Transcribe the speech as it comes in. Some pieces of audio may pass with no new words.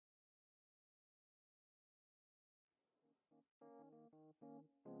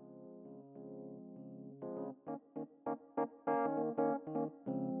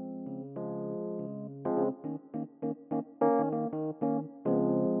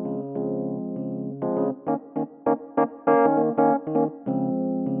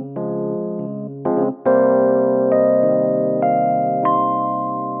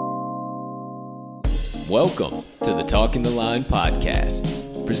Welcome to the Talking the Line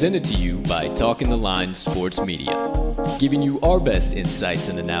podcast, presented to you by Talking the Line Sports Media, giving you our best insights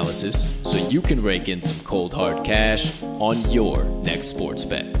and analysis so you can rake in some cold hard cash on your next sports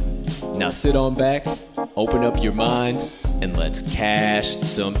bet. Now sit on back, open up your mind, and let's cash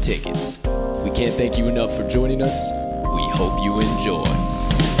some tickets. We can't thank you enough for joining us. We hope you enjoy.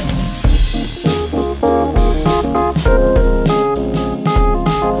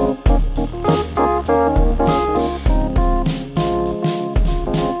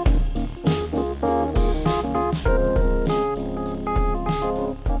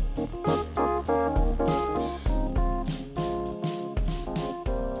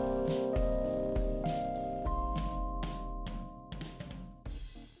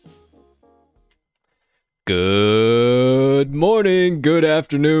 Good morning, good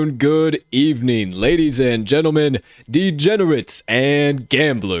afternoon, good evening, ladies and gentlemen, degenerates and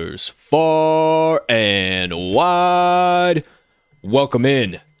gamblers, far and wide. Welcome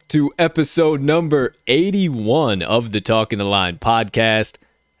in to episode number 81 of the Talking the Line podcast.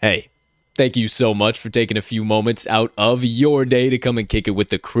 Hey, thank you so much for taking a few moments out of your day to come and kick it with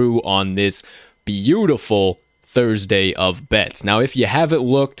the crew on this beautiful Thursday of bets. Now, if you haven't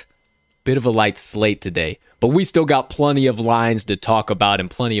looked, bit of a light slate today, but we still got plenty of lines to talk about and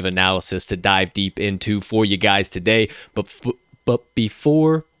plenty of analysis to dive deep into for you guys today. But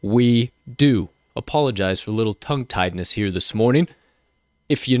before we do, apologize for a little tongue-tiedness here this morning.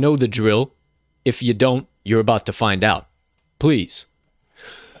 If you know the drill, if you don't, you're about to find out. Please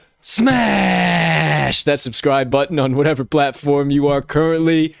smash that subscribe button on whatever platform you are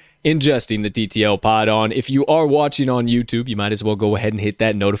currently ingesting the TTL pod on. If you are watching on YouTube, you might as well go ahead and hit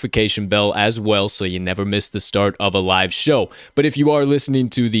that notification bell as well so you never miss the start of a live show. But if you are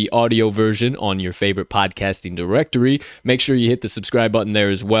listening to the audio version on your favorite podcasting directory, make sure you hit the subscribe button there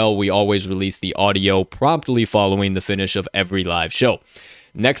as well. We always release the audio promptly following the finish of every live show.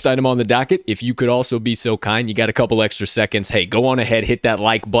 Next item on the docket, if you could also be so kind, you got a couple extra seconds. Hey, go on ahead, hit that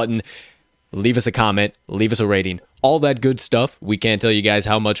like button, leave us a comment, leave us a rating. All that good stuff. We can't tell you guys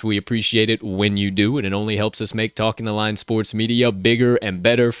how much we appreciate it when you do, and it only helps us make Talking the Line Sports Media bigger and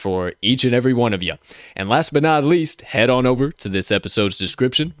better for each and every one of you. And last but not least, head on over to this episode's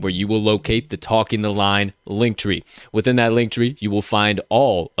description where you will locate the Talking the Line link tree. Within that link tree, you will find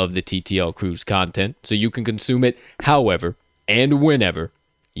all of the TTL Crew's content so you can consume it however and whenever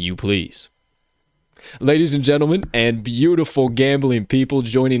you please. Ladies and gentlemen, and beautiful gambling people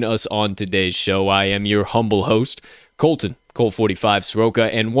joining us on today's show, I am your humble host, Colton, Colt45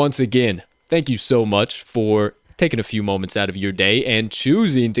 Soroka, and once again, thank you so much for taking a few moments out of your day and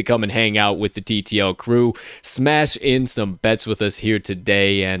choosing to come and hang out with the TTL crew, smash in some bets with us here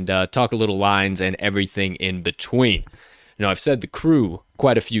today, and talk a little lines and everything in between. Now, I've said the crew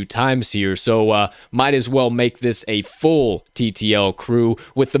quite a few times here, so might as well make this a full TTL crew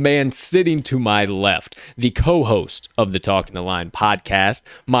with the man sitting to my left, the co-host of the Talking the Line podcast,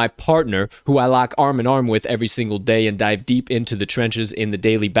 my partner who I lock arm in arm with every single day and dive deep into the trenches in the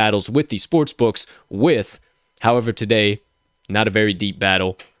daily battles with the sports books with, however today, not a very deep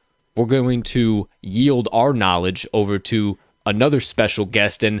battle. We're going to yield our knowledge over to another special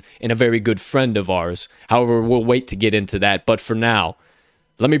guest and a very good friend of ours. However, we'll wait to get into that. But for now,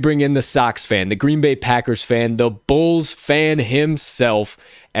 let me bring in the Sox fan, the Green Bay Packers fan, the Bulls fan himself,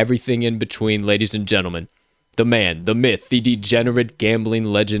 everything in between, ladies and gentlemen. The man, the myth, the degenerate gambling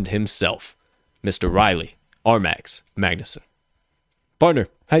legend himself, Mr. Riley Armax Magnuson. Partner,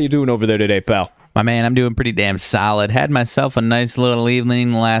 how you doing over there today, pal? My man, I'm doing pretty damn solid. Had myself a nice little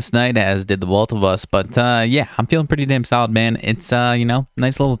evening last night, as did the both of us. But yeah, I'm feeling pretty damn solid, man. It's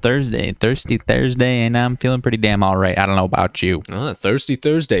nice little thirsty Thursday, and I'm feeling pretty damn all right. I don't know about you. Thirsty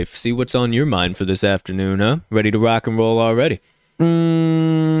Thursday. See what's on your mind for this afternoon, huh? Ready to rock and roll already?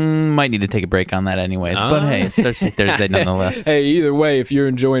 Might need to take a break on that anyways, but hey, it's Thirsty Thursday nonetheless. Hey, either way, if you're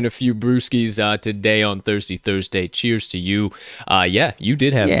enjoying a few brewskis today on Thirsty Thursday, cheers to you. Yeah, you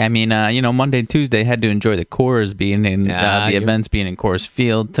did have... Yeah, I mean, Monday and Tuesday had to enjoy the Coors being in, the events being in Coors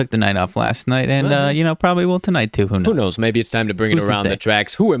Field. Took the night off last night, and, probably will tonight too. Who knows? Who knows? Maybe it's time to bring it around the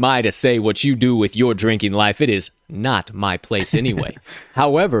tracks. Who am I to say what you do with your drinking life? It is not my place anyway.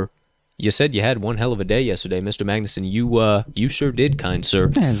 However... You said you had one hell of a day yesterday, Mr. Magnuson. You sure did, kind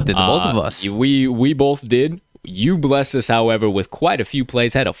sir. As did the both of us. We both did. You blessed us, however, with quite a few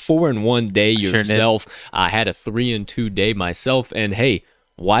plays. Had a 4-1 day yourself. I had a 3-2 day myself. And hey,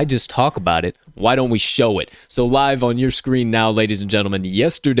 why just talk about it? Why don't we show it? So live on your screen now, ladies and gentlemen,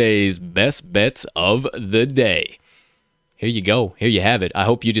 yesterday's best bets of the day. Here you go. Here you have it. I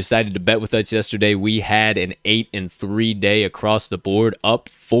hope you decided to bet with us yesterday. We had an 8-3 day across the board, up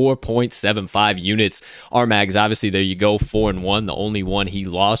 4.75 units. Our-Mags, obviously, there you go, 4-1. The only one he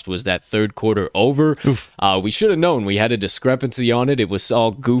lost was that third quarter over. We should have known. We had a discrepancy on it. It was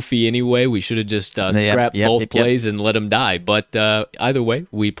all goofy anyway. We should have just scrapped both plays and let him die. But either way,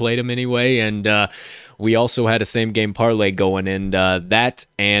 we played him anyway, and we also had a same-game parlay going, and that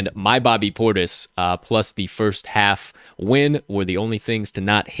and my Bobby Portis plus the first half win were the only things to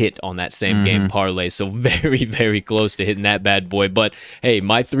not hit on that same game parlay. So very, very close to hitting that bad boy. But hey,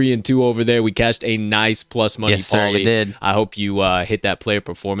 my 3-2 over there, we cashed a nice plus money parlay. Sir, you did. I hope you hit that player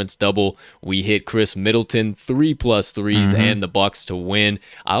performance double. We hit Chris Middleton 3+3s and the Bucks to win.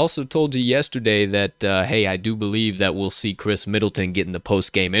 I also told you yesterday that hey, I do believe that we'll see Chris Middleton get in the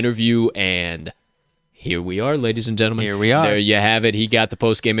post-game interview, and here we are, ladies and gentlemen. Here we are. There you have it. He got the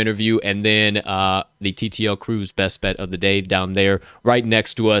post-game interview, and then the TTL Crew's best bet of the day down there right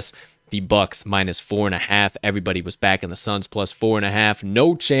next to us, the Bucks -4.5. Everybody was back in the Suns +4.5.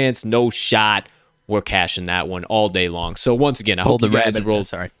 No chance, no shot. We're cashing that one all day long. So once again, I hope you guys roll.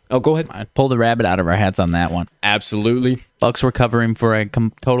 Sorry. Oh, go ahead. I pulled the rabbit out of our hats on that one. Absolutely. Bucks were covering for a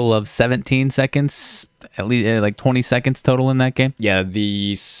total of 17 seconds, at least like 20 seconds total in that game. Yeah,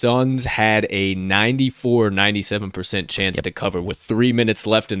 the Suns had a 97% chance to cover with 3 minutes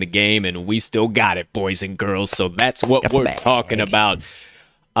left in the game, and we still got it, boys and girls. So that's what we're talking about.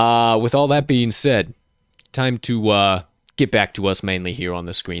 With all that being said, time to get back to us mainly here on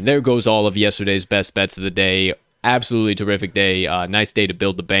the screen. There goes all of yesterday's best bets of the day. Absolutely terrific day. Nice day to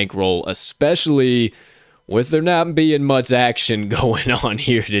build the bankroll, especially with there not being much action going on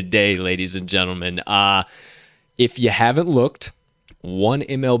here today, ladies and gentlemen. If you haven't looked, one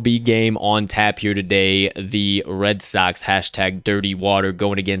MLB game on tap here today. The Red Sox, #Dirty Water,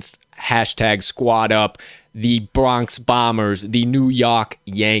 going against #Squad Up, the Bronx Bombers, the New York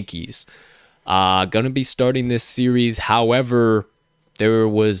Yankees. Going to be starting this series. However, there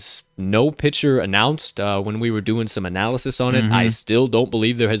was no pitcher announced when we were doing some analysis on it. I still don't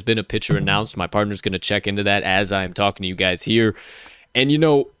believe there has been a pitcher announced. My partner's going to check into that as I'm talking to you guys here. And, you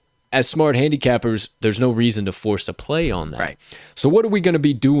know, as smart handicappers, there's no reason to force a play on that. Right. So what are we going to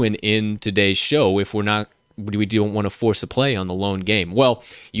be doing in today's show if we don't want to force a play on the lone game? Well,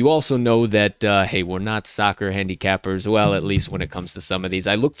 you also know that, hey, we're not soccer handicappers. Well, at least when it comes to some of these.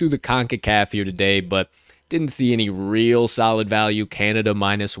 I looked through the CONCACAF here today, but didn't see any real solid value. Canada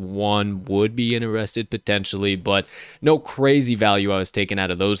 -1 would be interested potentially, but no crazy value I was taking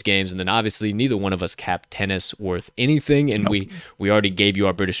out of those games. And then obviously neither one of us capped tennis worth anything. And we already gave you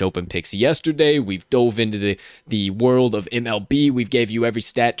our British Open picks yesterday. We've dove into the world of MLB. We've gave you every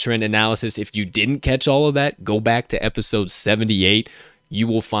stat trend analysis. If you didn't catch all of that, go back to episode 78. You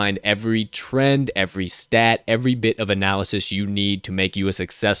will find every trend, every stat, every bit of analysis you need to make you a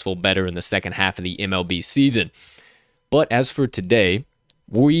successful bettor in the second half of the MLB season. But as for today,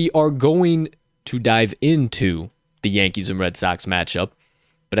 we are going to dive into the Yankees and Red Sox matchup.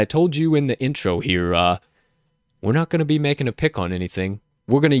 But I told you in the intro here, we're not going to be making a pick on anything.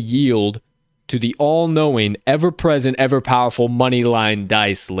 We're going to yield to the all-knowing, ever-present, ever-powerful money line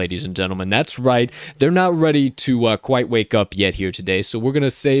dice, ladies and gentlemen. That's right. They're not ready to quite wake up yet here today, so we're going to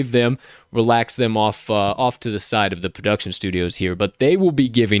save them, relax them off to the side of the production studios here, but they will be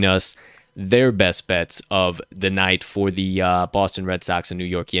giving us their best bets of the night for the Boston Red Sox and New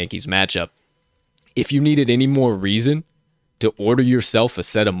York Yankees matchup. If you needed any more reason to order yourself a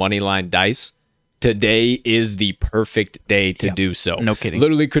set of money line dice, today is the perfect day to do so. No kidding.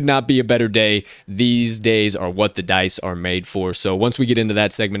 Literally could not be a better day. These days are what the dice are made for. So once we get into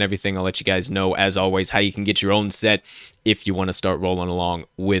that segment, everything, I'll let you guys know, as always, how you can get your own set if you want to start rolling along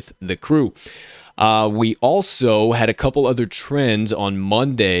with the crew. We also had a couple other trends on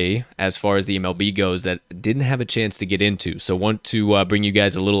Monday as far as the MLB goes that didn't have a chance to get into. So want to bring you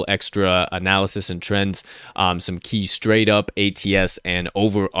guys a little extra analysis and trends, some key straight up ATS and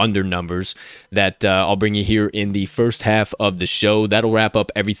over-under numbers that I'll bring you here in the first half of the show. That'll wrap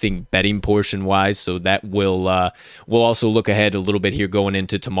up everything betting portion-wise. So that will we'll also look ahead a little bit here going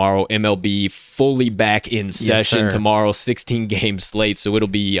into tomorrow. MLB fully back in session tomorrow, 16-game slate. So it'll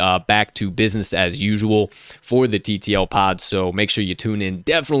be back to business as as usual for the TTL pod. So make sure you tune in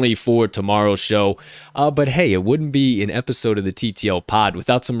definitely for tomorrow's show. But hey, it wouldn't be an episode of the TTL pod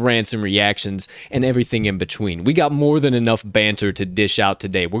without some rants and reactions and everything in between. We got more than enough banter to dish out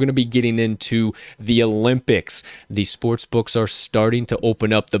today. We're going to be getting into the Olympics. The sports books are starting to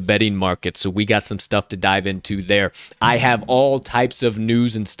open up the betting market, so we got some stuff to dive into there. I have all types of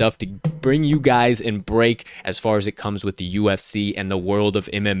news and stuff to bring you guys and break as far as it comes with the UFC and the world of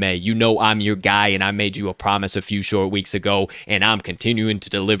MMA. You know I'm your guy, and I made you a promise a few short weeks ago, and I'm continuing to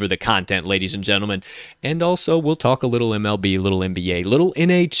deliver the content, ladies and gentlemen. And also, we'll talk a little MLB, a little NBA, a little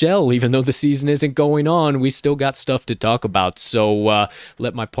NHL. Even though the season isn't going on, we still got stuff to talk about. So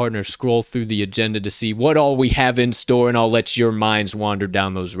let my partner scroll through the agenda to see what all we have in store, and I'll let your minds wander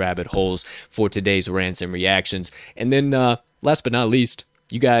down those rabbit holes for today's rants and reactions. And then, last but not least,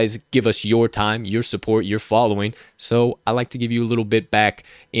 you guys give us your time, your support, your following. So I like to give you a little bit back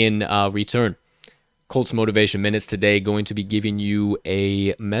in return. Colts Motivation Minutes today going to be giving you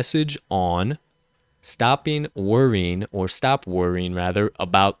a message on stop worrying rather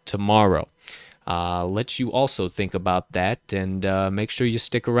about tomorrow. Let you also think about that, and make sure you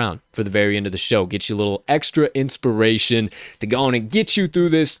stick around for the very end of the show. Get you a little extra inspiration to go on and get you through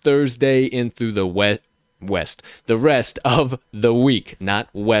this Thursday and through the the rest of the week. Not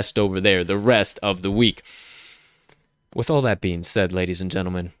west over there, the rest of the week. With all that being said, ladies and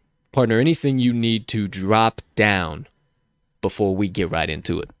gentlemen, partner, anything you need to drop down before we get right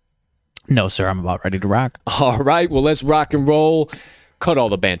into it? No, sir, I'm about ready to rock. All right, well, let's rock and roll. Cut all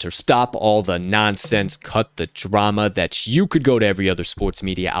the banter. Stop all the nonsense. Cut the drama that you could go to every other sports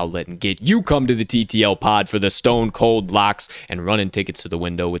media outlet and get. You come to the TTL pod for the stone cold locks and running tickets to the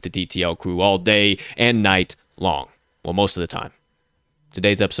window with the TTL crew all day and night long. Well, most of the time.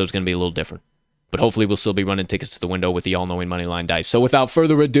 Today's episode is going to be a little different. But hopefully we'll still be running tickets to the window with the all-knowing Moneyline Dice. So without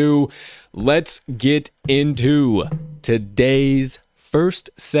further ado, let's get into today's first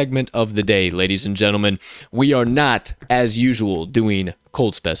segment of the day, ladies and gentlemen. We are not, as usual, doing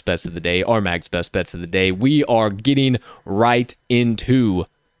Colts Best Bets of the Day, RMAG's Best Bets of the Day. We are getting right into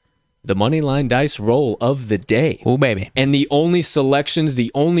the Moneyline Dice roll of the day. Oh, baby. And the only selections,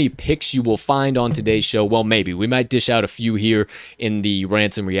 the only picks you will find on today's show, well, maybe. We might dish out a few here in the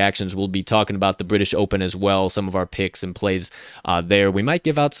rants and reactions. We'll be talking about the British Open as well, some of our picks and plays there. We might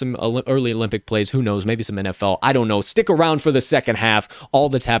give out some early Olympic plays. Who knows? Maybe some NFL. I don't know. Stick around for the second half. All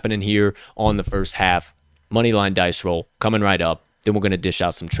that's happening here on the first half. Moneyline Dice roll coming right up. Then we're going to dish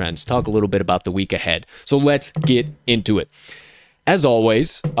out some trends, talk a little bit about the week ahead. So let's get into it. As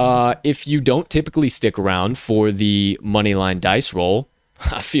always, if you don't typically stick around for the Moneyline Dice roll,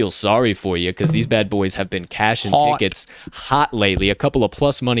 I feel sorry for you because these bad boys have been cashing tickets hot lately. A couple of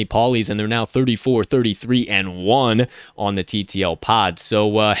plus money Paulies, and they're now 34, 33, and 1 on the TTL pod.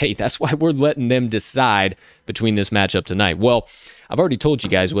 So, hey, that's why we're letting them decide between this matchup tonight. Well, I've already told you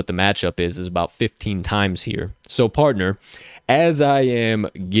guys what the matchup is about 15 times here. So, partner, as I am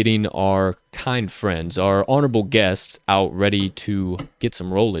getting our kind friends, our honorable guests out ready to get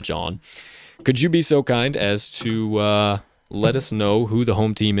some rollage on, could you be so kind as to let us know who the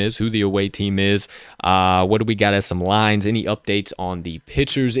home team is, who the away team is, what do we got as some lines, any updates on the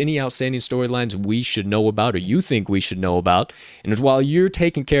pitchers, any outstanding storylines we should know about or you think we should know about? And while you're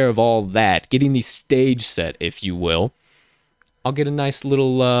taking care of all that, getting the stage set, if you will, I'll get a nice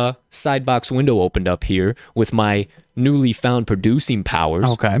little side box window opened up here with my newly found producing powers.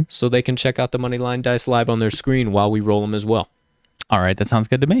 Okay. So they can check out the Moneyline Dice live on their screen while we roll them as well. All right, that sounds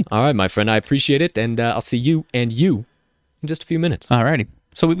good to me. All right, my friend, I appreciate it, and I'll see you and you in just a few minutes. All righty.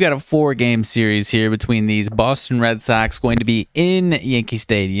 So we've got a 4-game series here between these Boston Red Sox going to be in Yankee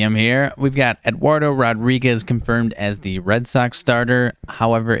Stadium here. We've got Eduardo Rodriguez confirmed as the Red Sox starter.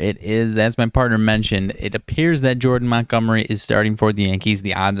 However, it is, as my partner mentioned, it appears that Jordan Montgomery is starting for the Yankees.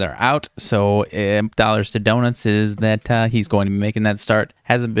 The odds are out, so dollars to donuts is that he's going to be making that start.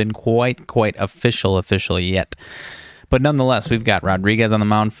 Hasn't been quite official yet. But nonetheless, we've got Rodriguez on the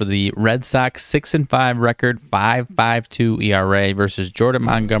mound for the Red Sox, 6-5 record, 5.52 ERA versus Jordan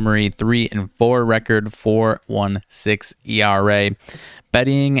Montgomery, 3-4 record, 4.16 ERA.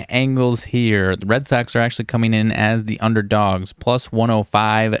 Betting angles here. The Red Sox are actually coming in as the underdogs, plus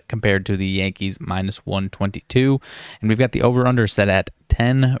 105 compared to the Yankees, minus 122. And we've got the over-under set at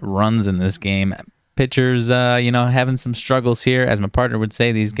 10 runs in this game. Pitchers, having some struggles here. As my partner would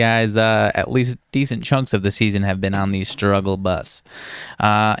say, these guys, at least decent chunks of the season, have been on the struggle bus.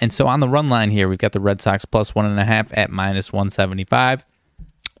 And so on the run line here, we've got the Red Sox plus 1.5 at minus 175,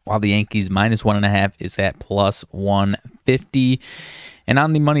 while the Yankees minus 1.5 is at plus 150. And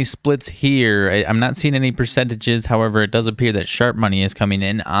on the money splits here, I'm not seeing any percentages. However, it does appear that sharp money is coming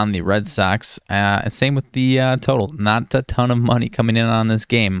in on the Red Sox. Same with the total. Not a ton of money coming in on this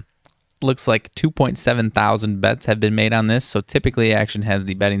game. Looks like 2.7 thousand bets have been made on this, so typically Action has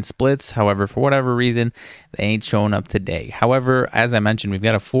the betting splits. However, for whatever reason, they ain't showing up today. However, as I mentioned, we've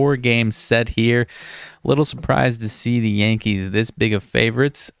got a 4-game set here. A little surprised to see the Yankees this big of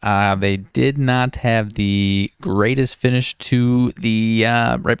favorites. They did not have the greatest finish to the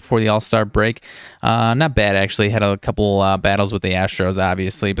right before the All-Star break. Not bad, actually. Had a couple battles with the Astros,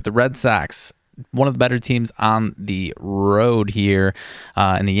 obviously, but the Red Sox, one of the better teams on the road here,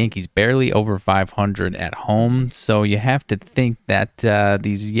 and the Yankees barely over 500 at home. So you have to think that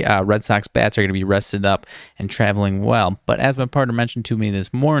these Red Sox bats are going to be rested up and traveling well. But as my partner mentioned to me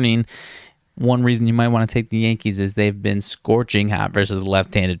this morning, one reason you might want to take the Yankees is they've been scorching hot versus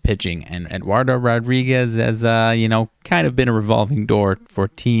left-handed pitching, and Eduardo Rodriguez has, kind of been a revolving door for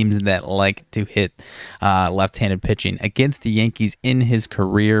teams that like to hit left-handed pitching against the Yankees in his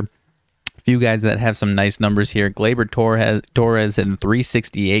career. Few guys that have some nice numbers here. Gleyber Torres in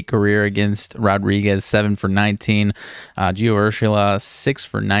 368 career against Rodriguez, 7 for 19. Gio Urshela, 6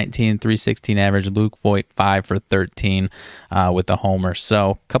 for 19, 316 average. Luke Voit, 5 for 13 with a homer.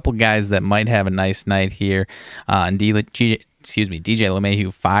 So a couple guys that might have a nice night here. And DJ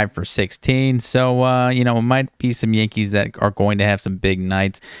LeMahieu, 5 for 16. So, it might be some Yankees that are going to have some big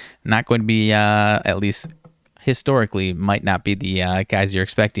nights. Not going to be, at least historically, might not be the guys you're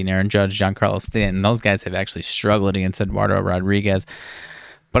expecting. Aaron Judge, Giancarlo Stanton, those guys have actually struggled against Eduardo Rodriguez.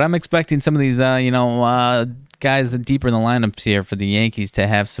 But I'm expecting some of these, guys deeper in the lineups here for the Yankees to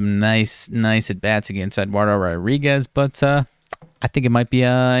have some nice at-bats against Eduardo Rodriguez. But I think it might be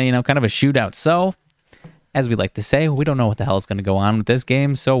kind of a shootout. So, as we like to say, we don't know what the hell is going to go on with this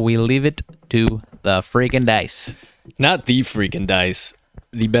game, so we leave it to the freaking dice. Not the freaking dice.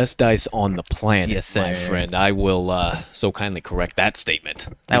 The best dice on the planet, yes, sir. My friend. I will so kindly correct that statement.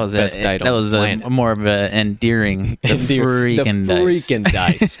 That was more of an endearing. The freaking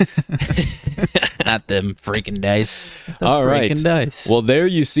dice. Not them freaking dice. All right. Dice. Well, there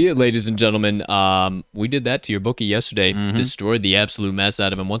you see it, ladies and gentlemen. We did that to your bookie yesterday. Destroyed the absolute mess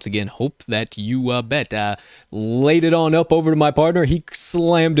out of him. Once again, hope that you bet. Laid it on up over to my partner. He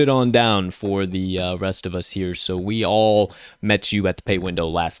slammed it on down for the rest of us here. So we all met you at the pay window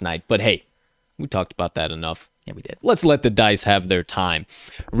last night. But hey, we talked about that enough. Yeah, we did. Let's let the dice have their time.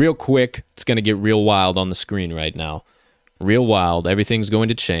 Real quick, it's going to get real wild on the screen right now. Real wild. Everything's going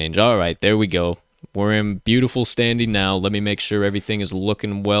to change. All right, there we go. We're in beautiful standing now. Let me make sure everything is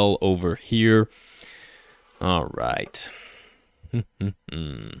looking well over here. All right.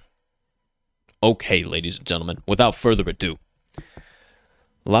 Okay, ladies and gentlemen, without further ado,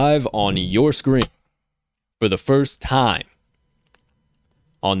 live on your screen for the first time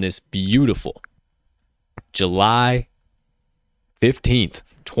on this beautiful July 15th,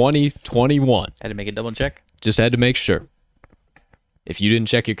 2021. Had to make a double check. Just had to make sure. If you didn't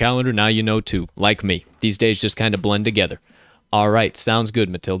check your calendar, now you know too. Like me. These days just kind of blend together. All right. Sounds good,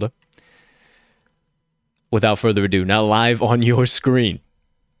 Matilda. Without further ado, now live on your screen,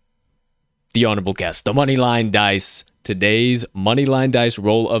 the honorable guest, the Moneyline Dice. Today's Moneyline Dice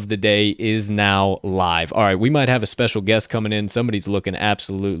roll of the day is now live. All right. We might have a special guest coming in. Somebody's looking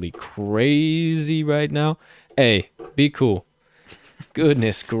absolutely crazy right now. Hey, be cool.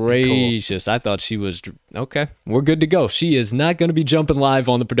 Goodness gracious. Cool. I thought she was... Okay, we're good to go. She is not going to be jumping live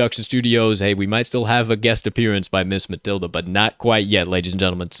on the production studios. Hey, we might still have a guest appearance by Miss Matilda, but not quite yet, ladies and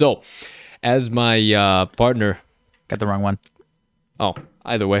gentlemen. So, as my partner... Got the wrong one. Oh,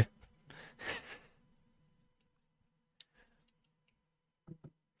 either way.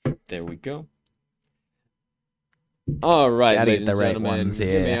 There we go. All right, gotta ladies get the and right gentlemen. ones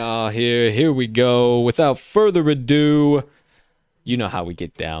here. Here we go. Without further ado... You know how we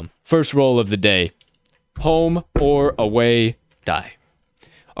get down. First roll of the day. Home or away die.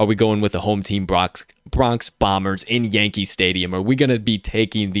 Are we going with the home team Bronx Bombers in Yankee Stadium? Are we going to be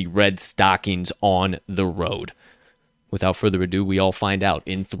taking the Red Stockings on the road? Without further ado, we all find out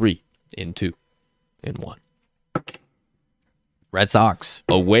in 3, in 2, in 1. Red Sox.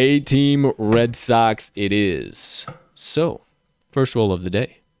 Away team Red Sox it is. So, first roll of the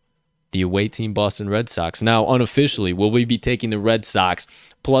day. The away team Boston Red Sox. Now, unofficially, will we be taking the Red Sox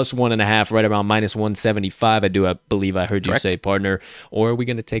plus 1.5, right around minus 175? I believe I heard you say, partner. Or are we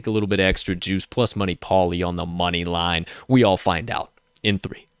going to take a little bit of extra juice, plus money Paulie on the money line? We all find out in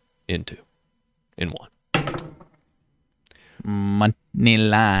 3, in 2, in 1. Money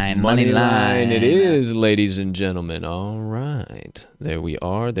line. It is, ladies and gentlemen. All right. There we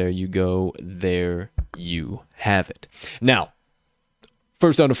are. There you go. There you have it. Now,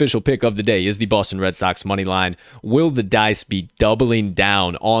 First unofficial pick of the day is the Boston Red Sox money line. Will the dice be doubling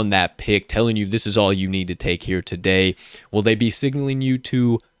down on that pick, telling you this is all you need to take here today? Will they be signaling you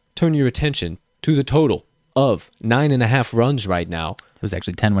to turn your attention to the total of 9.5 runs right now? It was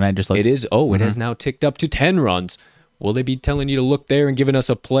actually 10 when I just looked. It is. Oh, it has now ticked up to 10 runs. Will they be telling you to look there and giving us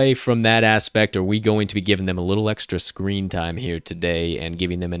a play from that aspect? Or are we going to be giving them a little extra screen time here today and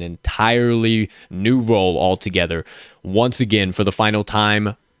giving them an entirely new role altogether? Once again, for the final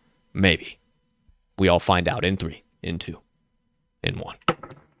time, maybe. We all find out in 3, in 2, in 1.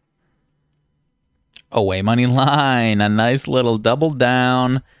 Away money line. A nice little double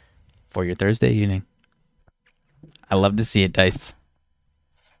down for your Thursday evening. I love to see it, Dice.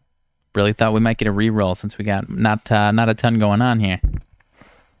 Really thought we might get a re-roll since we got not a ton going on here.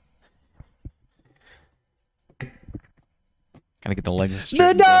 Gotta get the legs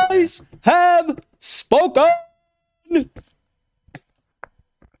straight. The dice have spoken!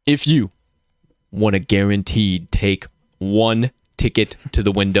 If you want to guaranteed take 1 ticket to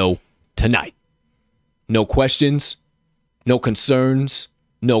the window tonight, no questions, no concerns,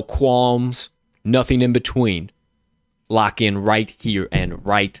 no qualms, nothing in between. Lock in right here and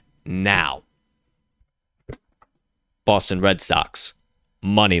right now. Boston Red Sox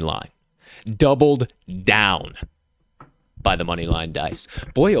money line doubled down by the money line dice.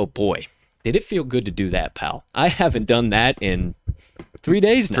 Boy, oh boy, did it feel good to do that, pal. I haven't done that in 3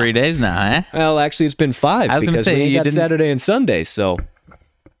 days now. 3 days now, eh? Well, actually, it's been 5 I was gonna because say, we you got didn't- Saturday and Sunday, so.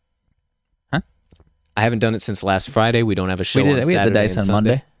 Huh? I haven't done it since last Friday. We don't have a show on We had the Saturday dice and on Sunday.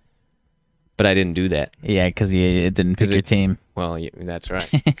 Monday. But I didn't do that. Yeah, because it didn't pick your team. Well, yeah, that's right.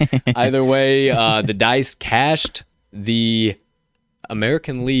 Either way, the dice cashed the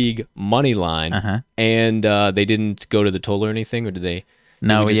American League money line, and they didn't go to the total or anything, or did they?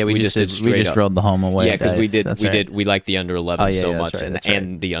 No, we we just did we straight just up. rolled the home away. Yeah, because we dice. did That's we right. did we like the under 11 Oh, yeah, so yeah, much, that's right, and that's right.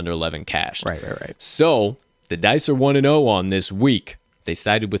 and the under 11 cashed. Right. So the dice are 1-0 on this week. They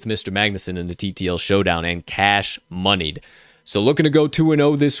sided with Mr. Magnuson in the TTL showdown and cash moneyed. So looking to go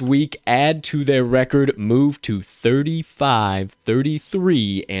 2-0 this week, add to their record, move to 35,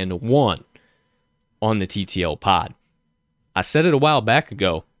 33, and 1 on the TTL pod. I said it a while back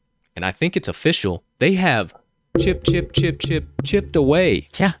ago, and I think it's official. They have chipped away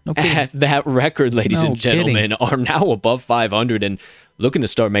Yeah, no kidding. at that record, ladies No and gentlemen, are now above 500 and looking to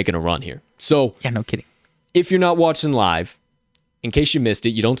start making a run here. So Yeah, no kidding. if you're not watching live, in case you missed it,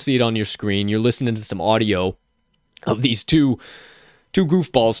 you don't see it on your screen, you're listening to some audio of these two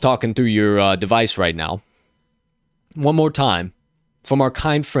goofballs talking through your device right now. One more time, from our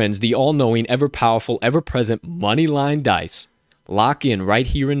kind friends, the all-knowing, ever-powerful, ever-present Moneyline Dice. Lock in right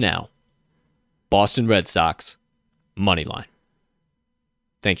here and now. Boston Red Sox Moneyline.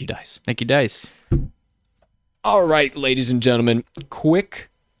 Thank you, Dice. Thank you, Dice. All right, ladies and gentlemen,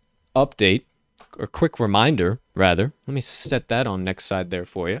 quick update, or quick reminder, rather. Let me set that on next side there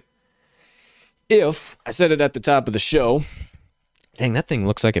for you. If I said it at the top of the show, dang, that thing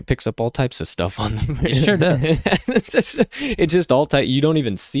looks like it picks up all types of stuff on them. It sure does. It's just all type. You don't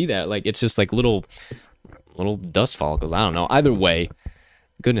even see that. Like, it's just like little dust follicles. I don't know. Either way,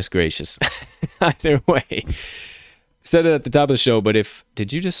 goodness gracious. Either way, said it at the top of the show. But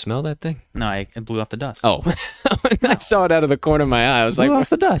did you just smell that thing? No, it blew off the dust. Oh, I saw it out of the corner of my eye. I was blew like, off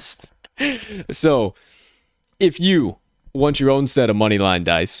the dust. so if you want your own set of money line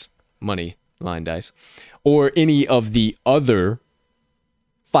dice, or any of the other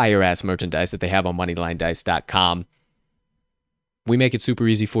fire-ass merchandise that they have on moneylinedice.com, we make it super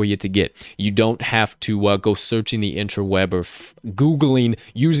easy for you to get. You don't have to go searching the interweb or Googling,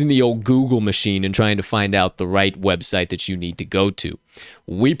 using the old Google machine and trying to find out the right website that you need to go to.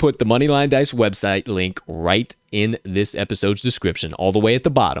 We put the Moneyline Dice website link right in this episode's description, all the way at the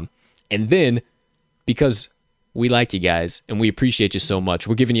bottom. And then, because we like you guys and we appreciate you so much,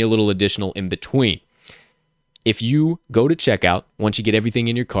 we're giving you a little additional in between. If you go to checkout, once you get everything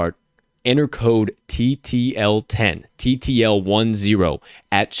in your cart, enter code TTL10, TTL10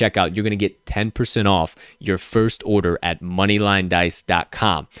 at checkout. You're going to get 10% off your first order at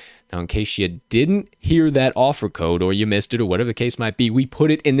moneylinedice.com. Now, in case you didn't hear that offer code or you missed it or whatever the case might be, we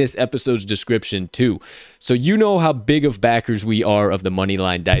put it in this episode's description too. So you know how big of backers we are of the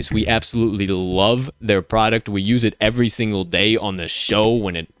Moneyline Dice. We absolutely love their product. We use it every single day on the show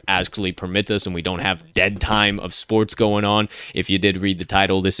when it actually permits us and we don't have dead time of sports going on. If you did read the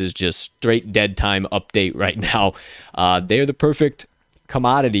title, this is just straight dead time update right now. They're the perfect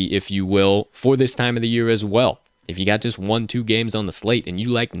commodity, if you will, for this time of the year as well. If you got just 1-2 games on the slate and you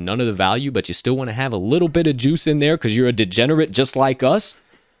like none of the value, but you still want to have a little bit of juice in there because you're a degenerate just like us,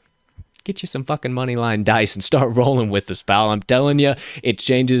 get you some fucking money line dice and start rolling with us, pal. I'm telling you, it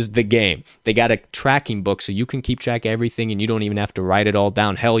changes the game. They got a tracking book so you can keep track of everything and you don't even have to write it all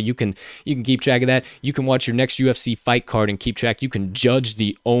down. Hell, you can keep track of that. You can watch your next UFC fight card and keep track. You can judge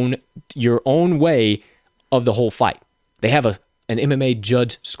your own way of the whole fight. They have an MMA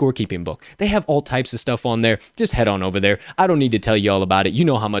judge scorekeeping book. They have all types of stuff on there. Just head on over there. I don't need to tell you all about it. You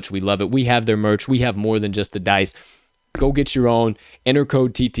know how much we love it. We have their merch. We have more than just the dice. Go get your own. Enter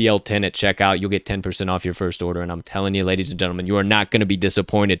code TTL10 at checkout. You'll get 10% off your first order. And I'm telling you, ladies and gentlemen, you are not going to be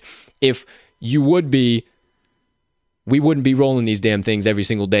disappointed. If you would be, we wouldn't be rolling these damn things every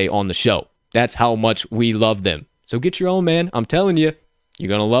single day on the show. That's how much we love them. So get your own, man. I'm telling you, you're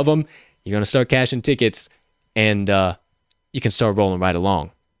going to love them. You're going to start cashing tickets. And you can start rolling right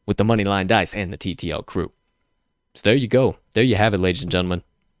along with the Moneyline Dice and the TTL crew. So there you go. There you have it, ladies and gentlemen.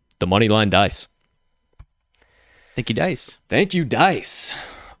 The Moneyline Dice. Thank you, Dice. Thank you, Dice.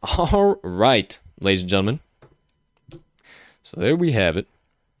 All right, ladies and gentlemen. So there we have it.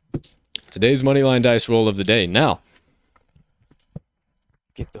 Today's Moneyline Dice roll of the day. Now,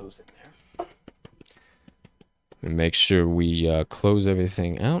 get those in there. And make sure we close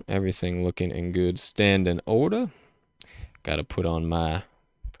everything out. Everything looking in good standing order. Got to put on my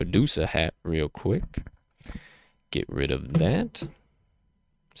producer hat real quick. Get rid of that.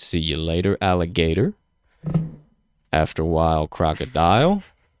 See you later, alligator. After a while, crocodile.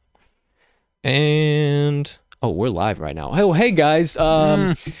 And we're live right now. Oh, hey guys.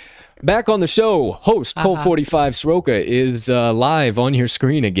 Back on the show, host Colt 45 Sroka is live on your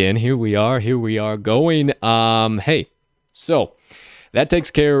screen again. Here we are going. Hey, so that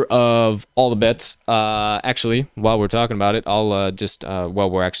takes care of all the bets. Actually, while we're talking about it, I'll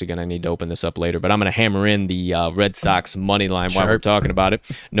we're actually going to need to open this up later, but I'm going to hammer in the Red Sox money line while we're talking about it.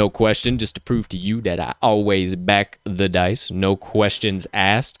 No question, just to prove to you that I always back the dice. No questions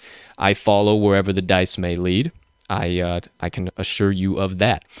asked. I follow wherever the dice may lead. I can assure you of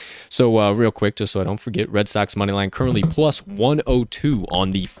that. So real quick, just so I don't forget, Red Sox money line currently plus 102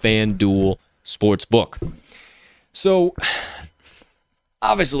 on the FanDuel Sportsbook. So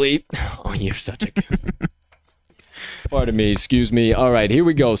obviously, you're such a good. Pardon me, excuse me. All right, here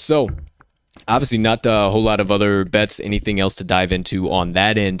we go. So, obviously, not a whole lot of other bets, anything else to dive into on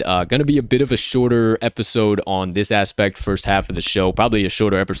that end. Going to be a bit of a shorter episode on this aspect, first half of the show. Probably a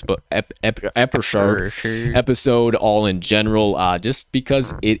shorter episode all in general, just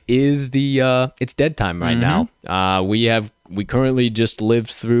because it is it's dead time right now. We currently just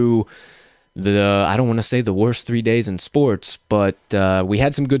lived through I don't want to say the worst 3 days in sports, but we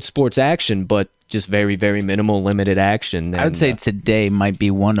had some good sports action, but just very, very minimal, limited action. I would say today might be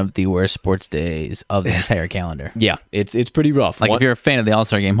one of the worst sports days of the entire calendar. Yeah, it's pretty rough. Like if you're a fan of the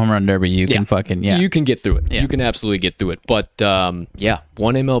All-Star Game, Home Run Derby, you can you can get through it. Yeah. You can absolutely get through it. But one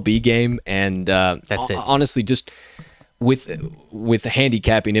MLB game, and that's it. Honestly, just with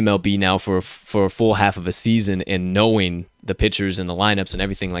handicapping MLB now for a full half of a season and knowing the pitchers and the lineups and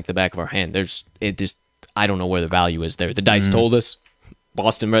everything like the back of our hand, I don't know where the value is there. The dice told us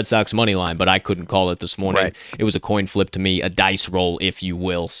Boston Red Sox money line, but I couldn't call it this morning. Right. It was a coin flip to me, a dice roll, if you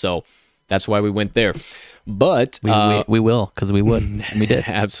will. So that's why we went there. But we will, because we would. We did.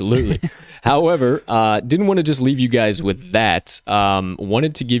 Absolutely. However, didn't want to just leave you guys with that.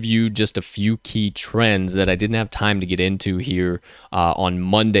 Wanted to give you just a few key trends that I didn't have time to get into here on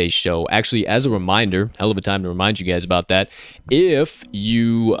Monday's show. Actually, as a reminder, hell of a time to remind you guys about that. If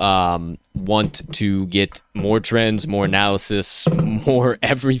you want to get more trends, more analysis, more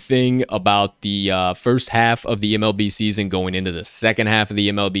everything about the first half of the MLB season going into the second half of the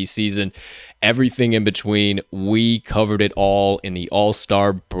MLB season, everything in between, we covered it all in the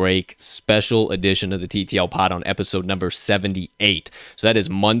All-Star Break special edition of the TTL Pod on episode number 78. So that is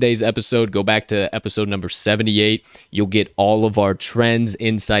Monday's episode. Go back to episode number 78. You'll get all of our trends,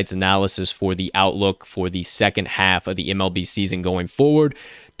 insights, analysis for the outlook for the second half of the MLB season going forward.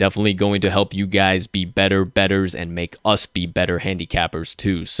 Definitely going to help you guys be better bettors and make us be better handicappers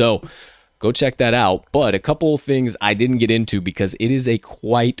too. So go check that out. But a couple of things I didn't get into because it is a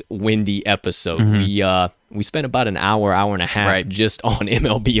quite windy episode. We spent about an hour and a half just on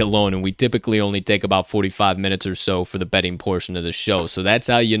MLB alone, and we typically only take about 45 minutes or so for the betting portion of the show. So that's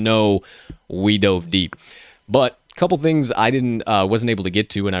how you know we dove deep. But a couple things I wasn't able to get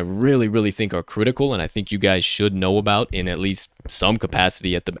to, and I really, really think are critical, and I think you guys should know about in at least some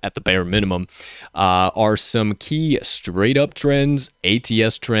capacity at the bare minimum, are some key straight up trends,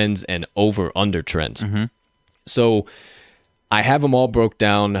 ATS trends, and over under trends. So I have them all broke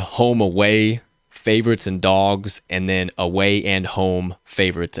down home away favorites and dogs, and then away and home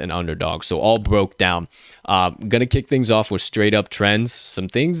favorites and underdogs. So all broke down. Gonna kick things off with straight up trends. Some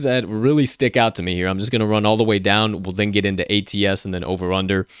things that really stick out to me here. I'm just gonna run all the way down. We'll then get into ATS and then over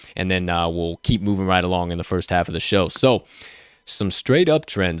under, and then we'll keep moving right along in the first half of the show. So some straight up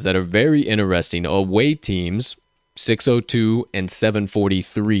trends that are very interesting. Away teams 602 and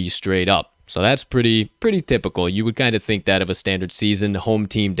 743 straight up. So that's pretty typical. You would kind of think that of a standard season. Home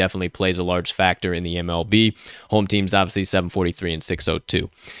team definitely plays a large factor in the MLB. Home team's obviously 743 and 602.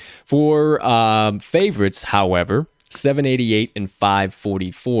 For favorites, however, 788 and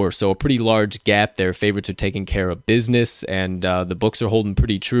 544. So a pretty large gap there. Favorites are taking care of business, and the books are holding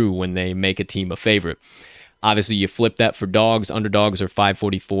pretty true when they make a team a favorite. Obviously, you flip that for dogs. Underdogs are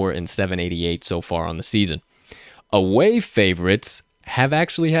 544 and 788 so far on the season. Away favorites have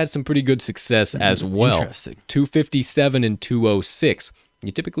actually had some pretty good success as well. Interesting. 257 and 206.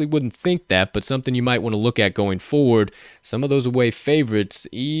 You typically wouldn't think that, but something you might want to look at going forward. Some of those away favorites,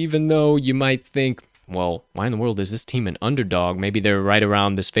 even though you might think, well, why in the world is this team an underdog? Maybe they're right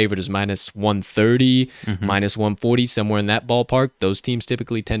around this favorite is minus 130, minus 140, somewhere in that ballpark. Those teams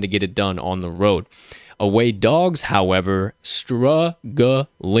typically tend to get it done on the road. Away dogs, however,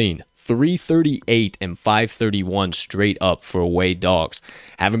 struggling. 338 and 531 straight up for away dogs.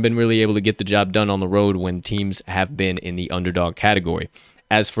 Haven't been really able to get the job done on the road when teams have been in the underdog category.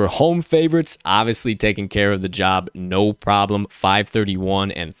 As for home favorites, obviously taking care of the job, no problem.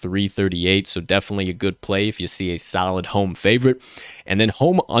 531 and 338, so definitely a good play if you see a solid home favorite. And then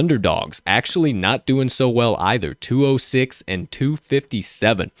home underdogs, actually not doing so well either. 206 and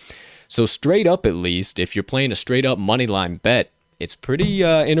 257. So straight up, at least, if you're playing a straight up money line bet, it's pretty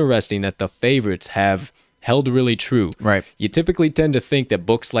interesting that the favorites have held really true. Right. You typically tend to think that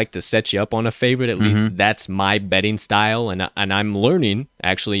books like to set you up on a favorite. At least that's my betting style. And I'm learning,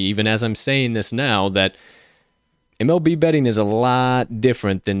 actually, even as I'm saying this now, that MLB betting is a lot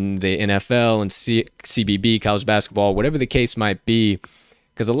different than the NFL and CBB, college basketball, whatever the case might be.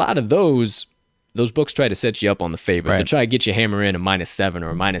 Because a lot of those books try to set you up on the favorite. Right. To try to get you hammer in a -7 or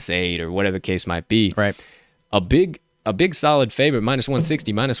a -8 or whatever the case might be. Right. A big solid favorite, minus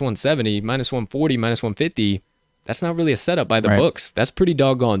 160, minus 170, minus 140, minus 150, that's not really a setup by the books. That's pretty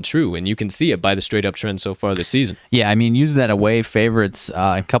doggone true, and you can see it by the straight-up trend so far this season. Yeah, I mean, use that away favorites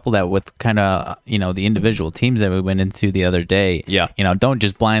and couple that with kind of, the individual teams that we went into the other day. Yeah. Don't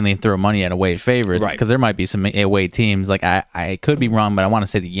just blindly throw money at away favorites Right. because there might be some away teams. Like, I could be wrong, but I want to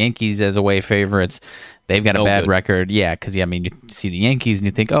say the Yankees as away favorites. They've got a bad record. Yeah, because, you see the Yankees and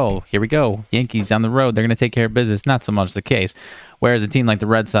you think, oh, here we go. Yankees on the road. They're going to take care of business. Not so much the case. Whereas a team like the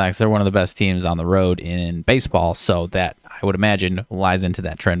Red Sox, they're one of the best teams on the road in baseball. So that, I would imagine, lies into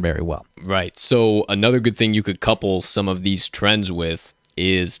that trend very well. Right. So another good thing you could couple some of these trends with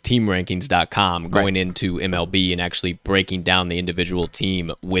is teamrankings.com, going into MLB and actually breaking down the individual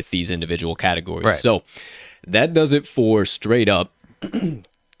team with these individual categories. Right. So that does it for straight up.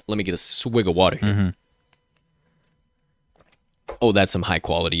 Let me get a swig of water here. Oh, that's some high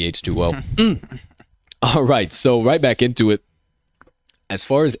quality H2O. All right, so right back into it. As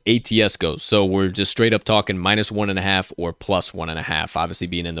far as ATS goes, so we're just straight up talking -1.5 or +1.5, obviously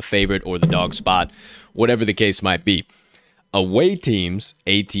being in the favorite or the dog spot, whatever the case might be. Away teams,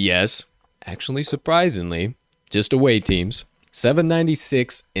 ATS, actually surprisingly, just away teams,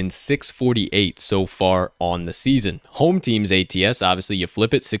 796 and 648 so far on the season. Home teams ATS, obviously you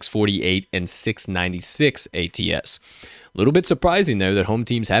flip it, 648 and 696 ATS. A little bit surprising there that home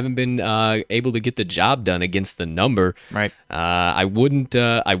teams haven't been able to get the job done against the number. Right. I wouldn't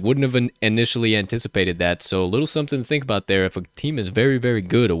have initially anticipated that. So a little something to think about there. If a team is very, very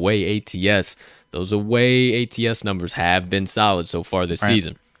good away ATS, those away ATS numbers have been solid so far this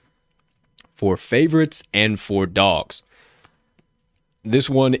season. For favorites and for dogs, this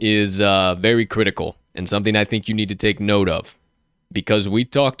one is very critical and something I think you need to take note of, because we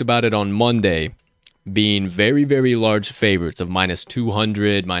talked about it on Monday, being very, very large favorites of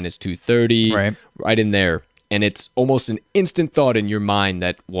 -200, -230, right in there. And it's almost an instant thought in your mind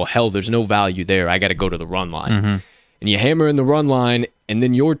that, well, hell, there's no value there. I got to go to the run line. And you hammer in the run line, and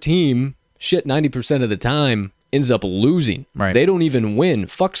then your team, 90% of the time, ends up losing. Right. They don't even win.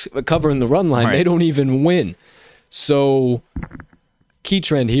 Fuck's covering the run line. Right. They don't even win. So, key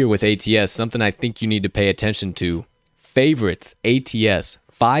trend here with ATS, something I think you need to pay attention to. Favorites, ATS,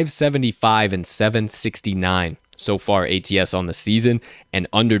 575 and 769 so far ATS on the season, and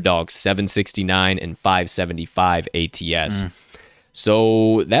underdogs 769 and 575 ATS.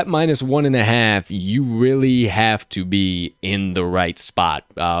 So that -1.5, you really have to be in the right spot.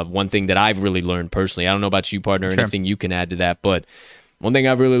 One thing that I've really learned personally, I don't know about you, partner, anything you can add to that, but One thing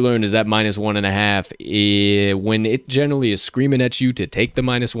I've really learned is that -1.5, when it generally is screaming at you to take the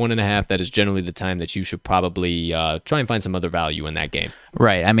 -1.5, that is generally the time that you should probably try and find some other value in that game.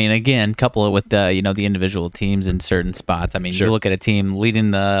 Right. I mean, again, couple it with the the individual teams in certain spots. I mean, you look at a team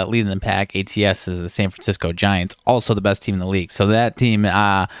leading the pack. ATS is the San Francisco Giants, also the best team in the league. So that team,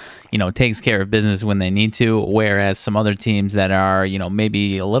 takes care of business when they need to. Whereas some other teams that are,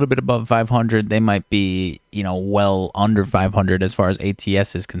 maybe a little bit above 500, they might be, well under 500 as far as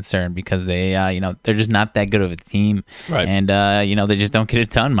ATS is concerned, because they, they're just not that good of a team, right? And they just don't get it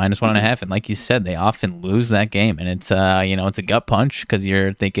done. -1.5, and like you said, they often lose that game, and it's it's a gut punch because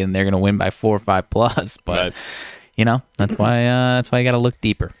you're thinking they're going to win by 4 or 5 plus, but that's why you got to look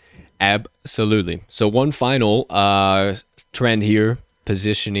deeper. Absolutely. So one final trend here,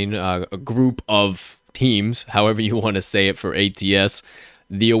 positioning a group of teams, however you want to say it, for ATS,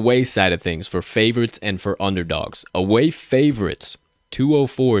 the away side of things for favorites and for underdogs. Away favorites,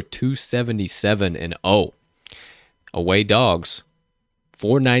 204, 277, and 0. Away dogs,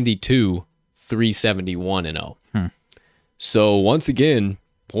 492, 371, and 0. So once again,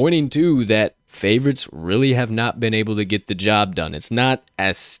 pointing to that favorites really have not been able to get the job done. It's not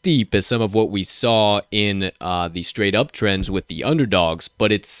as steep as some of what we saw in the straight up trends with the underdogs,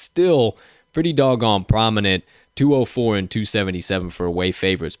 but it's still pretty doggone prominent, 204 and 277 for away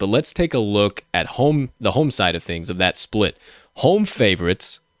favorites. But let's take a look at the home side of things of that split. Home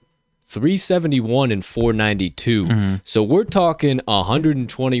favorites, 371 and 492. So we're talking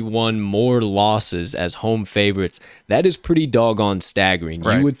 121 more losses as home favorites. That is pretty doggone staggering.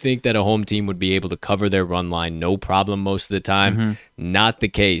 Right. You would think that a home team would be able to cover their run line no problem most of the time. Not the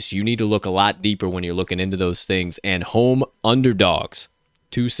case. You need to look a lot deeper when you're looking into those things. And home underdogs,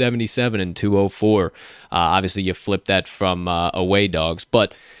 277 and 204. Obviously, you flip that from away dogs,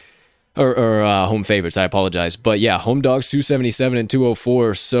 but or home favorites, I apologize. But yeah, home dogs 277 and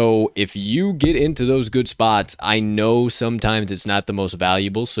 204. So if you get into those good spots, I know sometimes it's not the most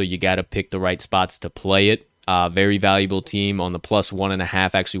valuable, so you got to pick the right spots to play it. Very valuable team on the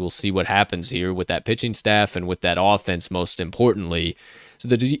 +1.5. Actually, we'll see what happens here with that pitching staff and with that offense, most importantly. So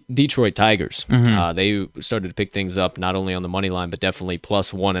the Detroit Tigers, they started to pick things up not only on the money line, but definitely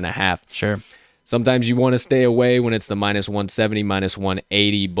 +1.5. Sure. Sometimes you want to stay away when it's the -170,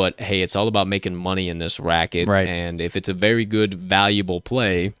 -180, but hey, it's all about making money in this racket. Right. And if it's a very good, valuable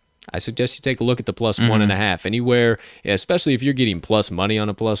play, I suggest you take a look at the +1.5. Anywhere, especially if you're getting plus money on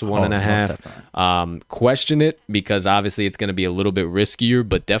a +1.5. Question it, because obviously it's going to be a little bit riskier,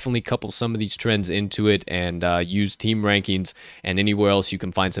 but definitely couple some of these trends into it and use team rankings and anywhere else you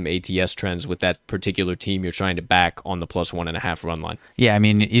can find some ATS trends with that particular team you're trying to back on the +1.5 run line. Yeah, I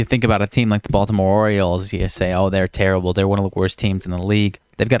mean, you think about a team like the Baltimore Orioles, you say, oh, they're terrible. They're one of the worst teams in the league.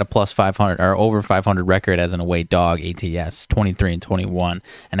 They've got a +500 or over 500 record as an away dog, ATS, 23 and 21.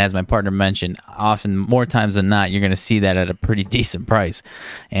 And as my partner mentioned, often more times than not, you're going to see that at a pretty decent price.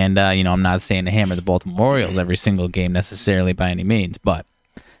 And, I'm not saying to hammer the Baltimore Orioles every single game necessarily by any means, but,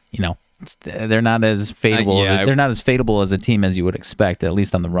 they're not as fadeable. They're not as fadeable as a team as you would expect, at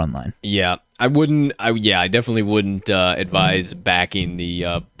least on the run line. Yeah, I definitely wouldn't advise backing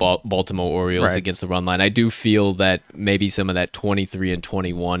the Baltimore Orioles against the run line. I do feel that maybe some of that 23 and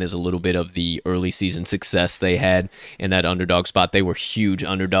 21 is a little bit of the early season success they had in that underdog spot. They were huge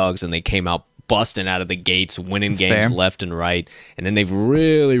underdogs, and they came out busting out of the gates, winning games left and right, and then they've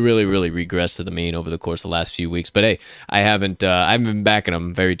really, really, really regressed to the mean over the course of the last few weeks. But hey, I haven't been backing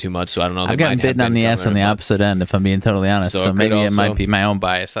them very too much, so I don't know. I've gotten bitten on the ass on the opposite end, if I'm being totally honest. So maybe it might be my own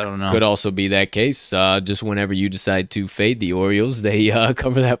bias. I don't know. Could also be that case. Just whenever you decide to fade the Orioles, they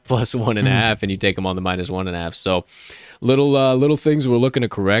cover that +1.5, and you take them on the -1.5. So little things we're looking to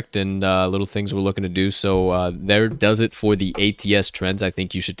correct and little things we're looking to do. So there does it for the ATS trends I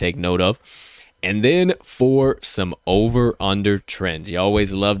think you should take note of. And then for some over-under trends. You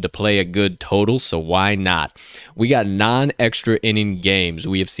always love to play a good total, so why not? We got non-extra inning games.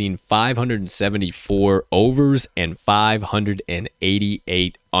 We have seen 574 overs and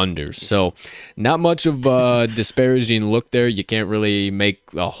 588 unders. So not much of a disparaging look there. You can't really make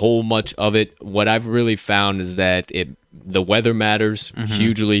a whole much of it. What I've really found is that the weather matters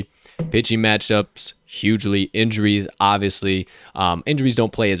hugely. Pitching matchups, hugely. Injuries, obviously. Injuries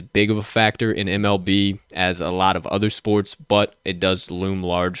don't play as big of a factor in MLB as a lot of other sports, but it does loom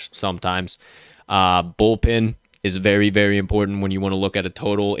large sometimes. Bullpen is very, very important when you want to look at a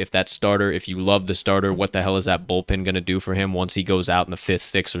total. If you love the starter, what the hell is that bullpen going to do for him once he goes out in the 5th,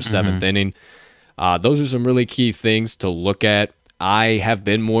 6th, or 7th inning? Those are some really key things to look at. I have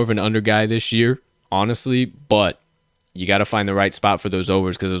been more of an under guy this year, honestly, but you got to find the right spot for those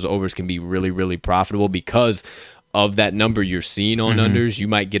overs, because those overs can be really, really profitable because of that number you're seeing on unders, you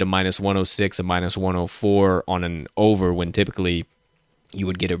might get a -106, a -104 on an over when typically you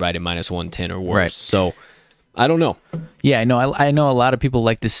would get it right at -110 or worse. Right. So I don't know. Yeah, I know a lot of people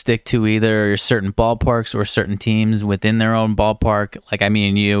like to stick to either certain ballparks or certain teams within their own ballpark. Like, I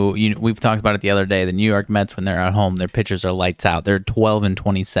mean, we've talked about it the other day. The New York Mets, when they're at home, their pitchers are lights out. They're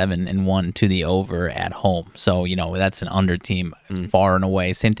 12-27-1 to the over at home. So, that's an under team far and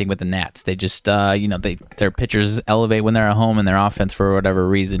away. Same thing with the Nats. They just, their pitchers elevate when they're at home, and their offense, for whatever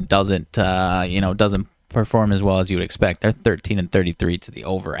reason, doesn't perform as well as you would expect. They're 13-33 to the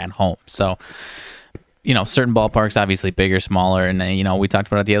over at home. So, certain ballparks, obviously bigger, smaller, and we talked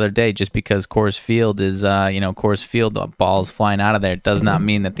about it the other day. Just because Coors Field is, Coors Field, the ball's flying out of there, does not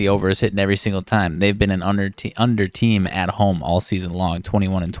mean that the over is hitting every single time. They've been an under team at home all season long,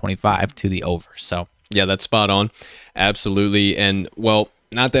 21-25 to the over. So yeah, that's spot on, absolutely. And well,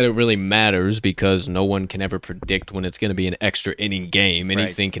 not that it really matters because no one can ever predict when it's going to be an extra inning game.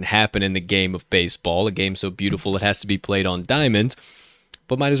 Anything can happen in the game of baseball. A game so beautiful it has to be played on diamonds.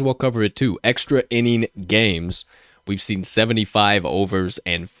 But might as well cover it too. Extra inning games. We've seen 75 overs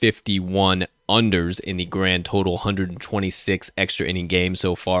and 51 unders in the grand total 126 extra inning games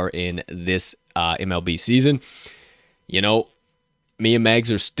so far in this MLB season. Me and Mags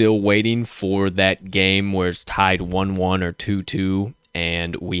are still waiting for that game where it's tied 1-1 or 2-2,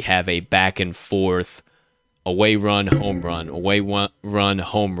 and we have a back and forth away run, home run, away run,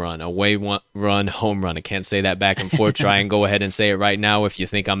 home run, away run, home run. I can't say that back and forth. Try and go ahead and say it right now. If you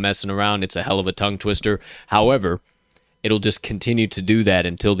think I'm messing around, it's a hell of a tongue twister. However, it'll just continue to do that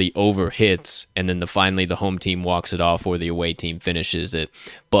until the over hits, and then finally the home team walks it off or the away team finishes it.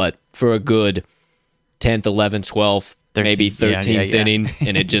 But for a good 10th, 11th, 12th, 13th, maybe 13th inning,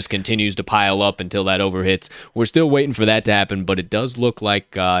 and it just continues to pile up until that over hits. We're still waiting for that to happen, but it does look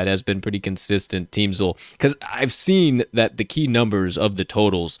like it has been pretty consistent. Teams will, because I've seen that the key numbers of the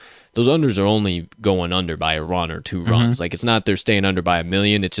totals, those unders are only going under by a run or two runs. Like, it's not they're staying under by a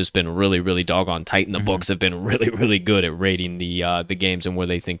million. It's just been really, really doggone tight, and the books have been really, really good at rating the games and where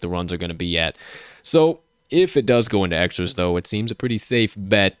they think the runs are going to be at. So if it does go into extras, though, it seems a pretty safe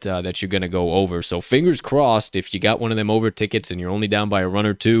bet that you're going to go over. So fingers crossed, if you got one of them over tickets and you're only down by a run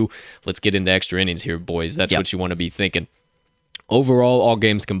or two, let's get into extra innings here, boys. That's what you want to be thinking. Overall, all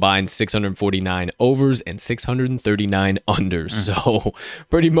games combined, 649 overs and 639 unders. So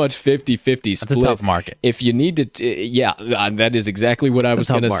pretty much 50-50 split. That's a tough market. If you need to, that is exactly what I was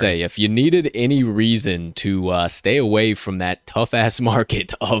going to say. If you needed any reason to stay away from that tough-ass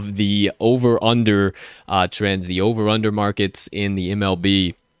market of the over-under trends, the over-under markets in the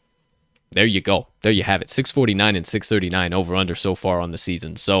MLB, there you go. There you have it. 649 and 639 over-under so far on the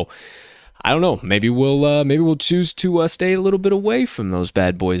season. So I don't know. Maybe we'll choose to stay a little bit away from those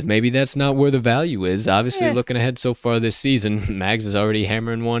bad boys. Maybe that's not where the value is. Obviously, looking ahead so far this season, Mags is already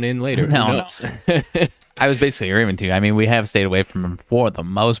hammering one in later. No. I was basically agreeing with you. I mean, we have stayed away from them for the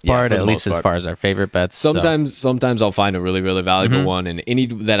most part, at least as far as our favorite bets. Sometimes I'll find a really, really valuable one, and any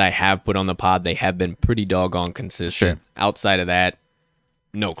that I have put on the pod, they have been pretty doggone consistent. Sure. Outside of that,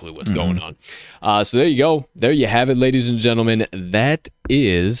 no clue what's going on. So there you go. There you have it, ladies and gentlemen. That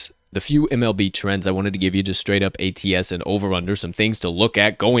is the few MLB trends I wanted to give you, just straight up ATS and over-under, some things to look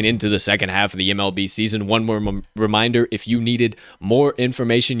at going into the second half of the MLB season. One more reminder, if you needed more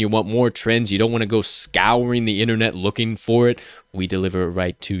information, you want more trends, you don't want to go scouring the internet looking for it, we deliver it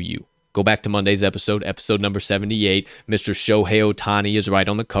right to you. Go back to Monday's episode number 78. Mr. Shohei Ohtani is right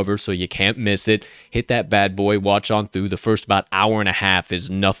on the cover, so you can't miss it. Hit that bad boy, watch on through. The first about hour and a half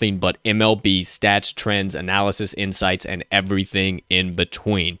is nothing but MLB stats, trends, analysis, insights, and everything in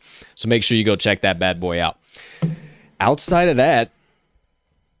between. So make sure you go check that bad boy out. Outside of that,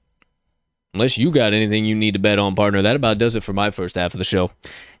 unless you got anything you need to bet on, partner, that about does it for my first half of the show.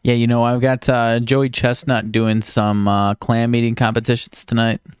 Yeah, I've got Joey Chestnut doing some clam eating competitions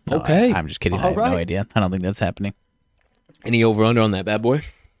tonight. No, Okay. I'm just kidding. I have no idea. I don't think that's happening. Any over-under on that bad boy?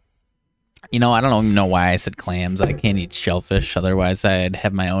 I don't even know why I said clams. I can't eat shellfish. Otherwise, I'd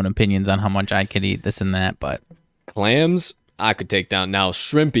have my own opinions on how much I could eat this and that. But clams, I could take down. Now,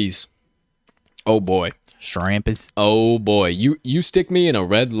 shrimpies, oh boy. Shrimpies. Oh boy. You stick me in a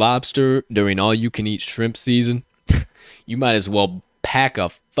Red Lobster during all-you-can-eat shrimp season, you might as well pack a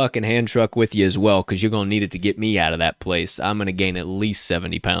fucking hand truck with you as well, because you're going to need it to get me out of that place. I'm going to gain at least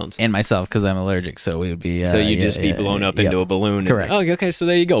 70 pounds. And myself, because I'm allergic, so we would be... so you'd just be blown up into a balloon. Correct. Okay, so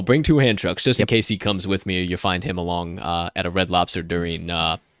there you go. Bring 2 hand trucks, just in case he comes with me or you find him along at a Red Lobster during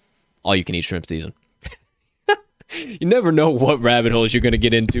all-you-can-eat shrimp season. You never know what rabbit holes you're going to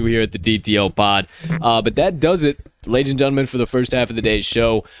get into here at the TTL pod. But that does it Ladies and gentlemen, for the first half of the day's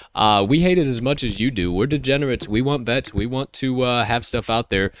show, we hate it as much as you do. We're degenerates. We want bets. We want to have stuff out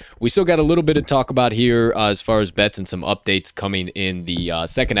there. We still got a little bit to talk about here as far as bets and some updates coming in the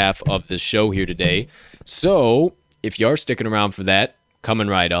second half of the show here today. So if you are sticking around for that, coming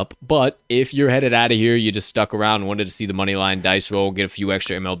right up. But if you're headed out of here, you just stuck around, wanted to see the money line dice roll, get a few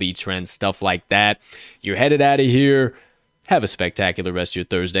extra MLB trends, stuff like that. You're headed out of here. Have a spectacular rest of your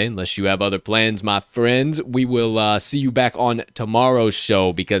Thursday, unless you have other plans, my friends. We will see you back on tomorrow's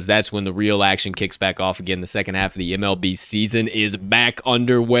show because that's when the real action kicks back off again. The second half of the MLB season is back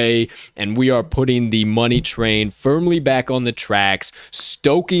underway, and we are putting the money train firmly back on the tracks,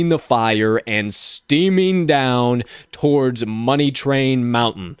 stoking the fire, and steaming down towards Money Train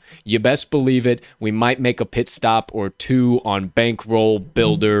Mountain. You best believe it. We might make a pit stop or two on Bankroll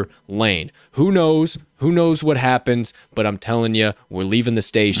Builder Lane. Who knows? Who knows what happens? But I'm telling you, we're leaving the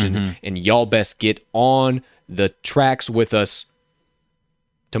station, and y'all best get on the tracks with us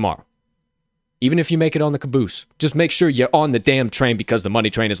tomorrow. Even if you make it on the caboose, just make sure you're on the damn train because the money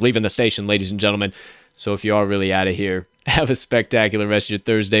train is leaving the station, ladies and gentlemen. So if you are really out of here, have a spectacular rest of your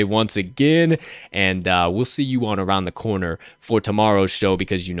Thursday once again, and we'll see you on Around the Corner for tomorrow's show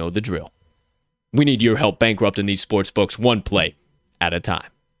because you know the drill. We need your help bankrupting these sports books one play at a time.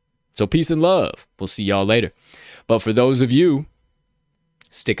 So peace and love. We'll see y'all later. But for those of you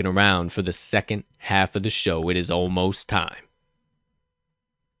sticking around for the second half of the show, it is almost time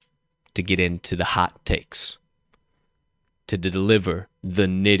to get into the hot takes, to deliver the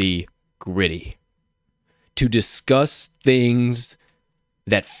nitty gritty, to discuss things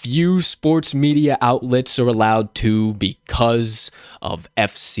that few sports media outlets are allowed to because of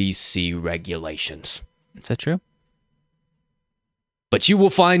FCC regulations. Is that true? But you will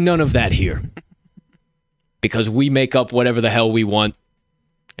find none of that here because we make up whatever the hell we want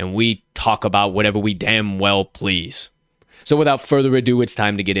and we talk about whatever we damn well please. So without further ado, it's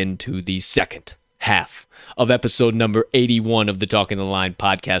time to get into the second half of episode number 81 of the Talking the Line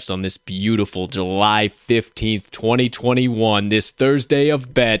podcast on this beautiful July 15th, 2021, this Thursday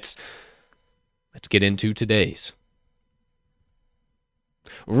of bets. Let's get into today's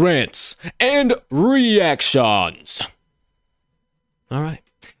rants and reactions. All right,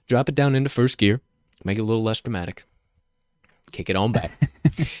 drop it down into first gear, make it a little less dramatic, kick it on back,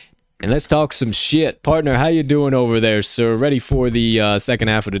 and let's talk some shit. Partner, how you doing over there, sir? Ready for the second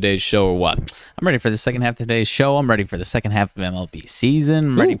half of today's show or what? I'm ready for the second half of today's show. I'm ready for the second half of MLB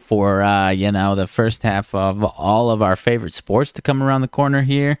season. I'm ready for, the first half of all of our favorite sports to come around the corner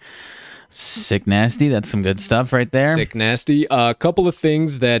here. Sick nasty, that's some good stuff right there. Sick nasty. A couple of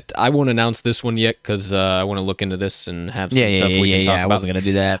things that I won't announce this one yet because I want to look into this and have some stuff we can talk about. I wasn't gonna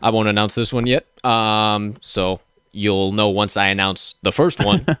do that. I won't announce this one yet. So you'll know once I announce the first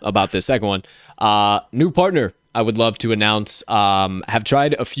one about the second one. New partner I would love to announce. Have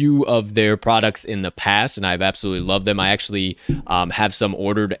tried a few of their products in the past, and I've absolutely loved them. I actually have some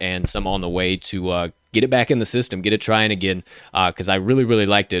ordered and some on the way to get it back in the system, get it trying again, because I really, really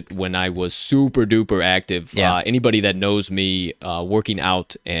liked it when I was super duper active. Yeah. Anybody that knows me working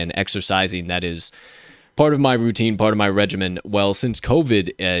out and exercising, that is part of my routine, part of my regimen. Well, since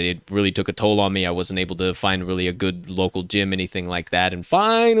COVID, it really took a toll on me. I wasn't able to find really a good local gym, anything like that, and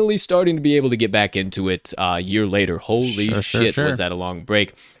finally starting to be able to get back into it a year later. Holy shit, was that a long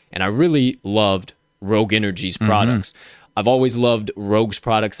break. And I really loved Rogue Energy's products. I've always loved Rogue's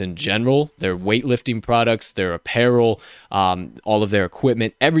products in general, their weightlifting products, their apparel, all of their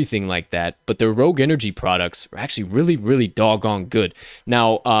equipment, everything like that. But their Rogue Energy products are actually really, really doggone good.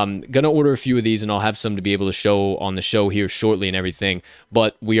 Now, going to order a few of these, and I'll have some to be able to show on the show here shortly and everything.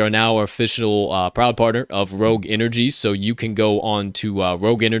 But we are now our official proud partner of Rogue Energy, so you can go on to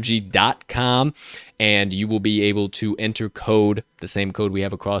rogueenergy.com. And you will be able to enter code, the same code we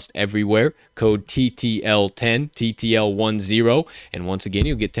have across everywhere, code TTL10, TTL10. And once again,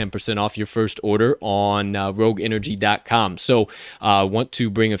 you'll get 10% off your first order on rogueenergy.com. So want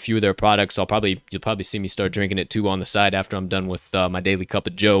to bring a few of their products. You'll probably see me start drinking it too on the side after I'm done with my daily cup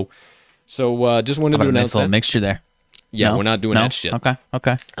of Joe. So just wanted to announce nice little mixture there. Yeah, we're not doing that shit.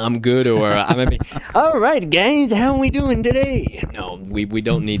 Okay. I'm good, or I mean, all right, guys, how are we doing today? No, we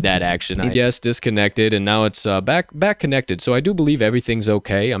don't need that action. Yes, disconnected, and now it's back connected. So I do believe everything's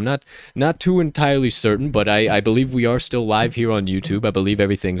okay. I'm not too entirely certain, but I believe we are still live here on YouTube. I believe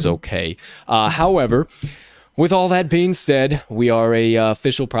everything's okay. However, with all that being said, we are a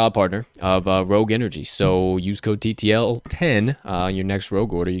official proud partner of Rogue Energy. So use code TTL10 on your next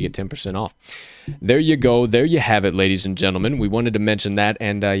Rogue order. You get 10% off. There you go. There you have it, ladies and gentlemen. We wanted to mention that.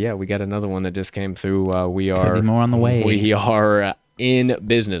 And we got another one that just came through. We are more on the way. We are in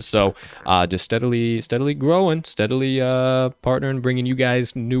business. So just steadily growing, steadily partnering, bringing you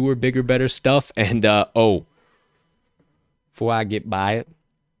guys newer, bigger, better stuff. And before I get by it,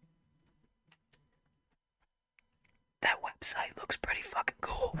 that website looks pretty fucking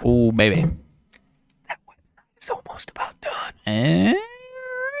cool. Oh, baby. That website is almost about done.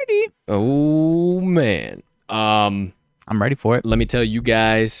 Alrighty. Oh man. I'm ready for it. Let me tell you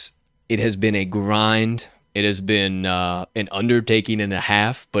guys, it has been a grind. It has been an undertaking and a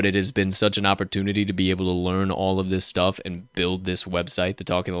half, but it has been such an opportunity to be able to learn all of this stuff and build this website, the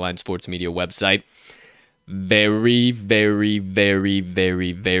Talking the Line Sports Media website. Very, very, very,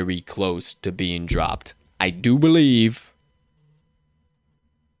 very, very close to being dropped. I do believe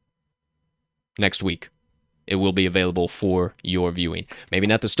next week it will be available for your viewing. Maybe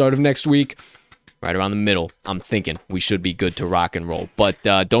not the start of next week, right around the middle. I'm thinking we should be good to rock and roll. But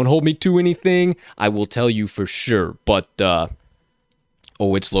don't hold me to anything. I will tell you for sure. But,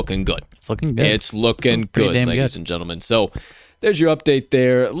 it's looking good. It's looking good. It's looking good, ladies and gentlemen. So there's your update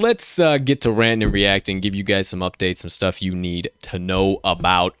there. Let's get to ranting and reacting, give you guys some updates, some stuff you need to know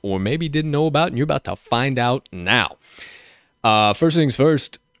about or maybe didn't know about, and you're about to find out now. First things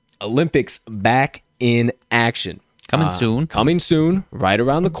first, Olympics back in action. Coming soon, right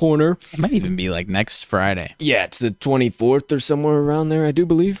around the corner. It might even be like next Friday. Yeah, it's the 24th or somewhere around there, I do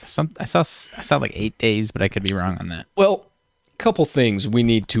believe. I saw like 8 days, but I could be wrong on that. Well, a couple things we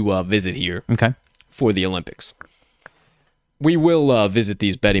need to visit here Okay. for the Olympics. We will visit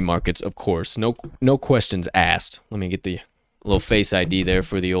these betting markets, of course. No questions asked. Let me get the little face ID there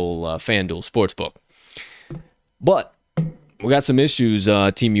for the old FanDuel Sportsbook. But we got some issues,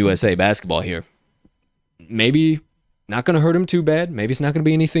 Team USA basketball here. Maybe not going to hurt him too bad. Maybe it's not going to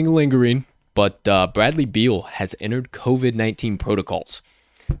be anything lingering. But Bradley Beal has entered COVID-19 protocols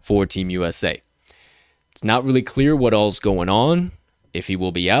for Team USA. It's not really clear what all's going on, if he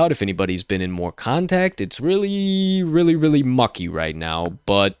will be out, if anybody's been in more contact. It's really, really, really mucky right now.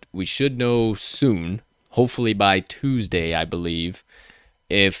 But we should know soon, hopefully by Tuesday, I believe,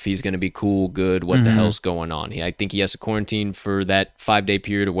 if he's going to be cool, good, what the hell's going on. I think he has to quarantine for that 5-day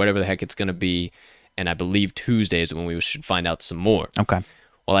period or whatever the heck it's going to be. And I believe Tuesday is when we should find out some more. Okay.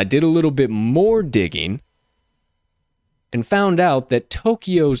 Well, I did a little bit more digging and found out that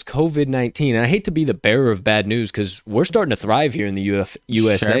Tokyo's COVID-19, and I hate to be the bearer of bad news because we're starting to thrive here in the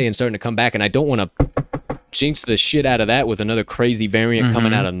USA and starting to come back, and I don't want to jinx the shit out of that with another crazy variant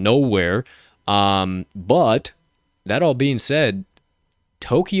coming out of nowhere. But that all being said,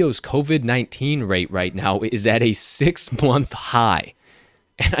 Tokyo's COVID-19 rate right now is at a 6-month high.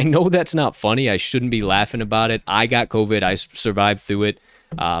 And I know that's not funny. I shouldn't be laughing about it. I got COVID. I survived through it.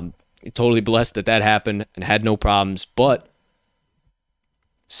 Totally blessed that happened and had no problems. But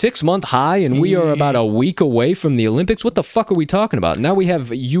 6-month high, and we are about a week away from the Olympics. What the fuck are we talking about? Now we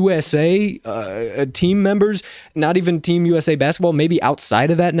have USA team members, not even Team USA basketball, maybe outside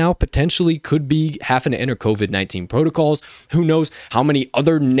of that now, potentially could be having to enter COVID-19 protocols. Who knows how many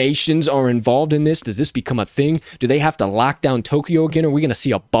other nations are involved in this? Does this become a thing? Do they have to lock down Tokyo again? Are we going to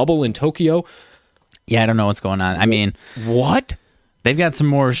see a bubble in Tokyo? Yeah, I don't know what's going on. I mean, what? They've got some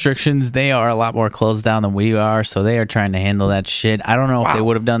more restrictions. They are a lot more closed down than we are, so they are trying to handle that shit. I don't know if they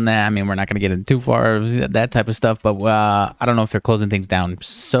would have done that. I mean, we're not going to get into too far of that type of stuff, but I don't know if they're closing things down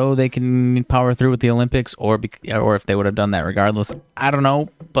so they can power through with the Olympics, or if they would have done that regardless. I don't know,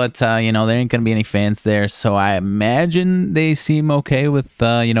 but there ain't going to be any fans there, so I imagine they seem okay with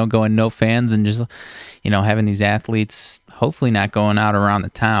going no fans and just having these athletes hopefully not going out around the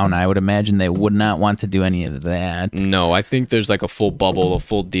town. I would imagine they would not want to do any of that. No, I think there's like a full bubble, a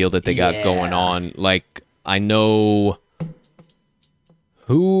full deal that they got going on. Like, I know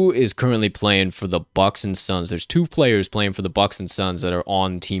who is currently playing for the Bucks and Suns. There's 2 players playing for the Bucks and Suns that are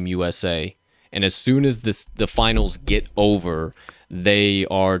on Team USA. And as soon as the finals get over, they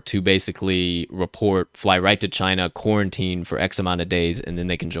are to basically fly right to China, quarantine for X amount of days, and then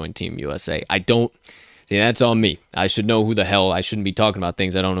they can join Team USA. See, that's on me. I should know who the hell. I shouldn't be talking about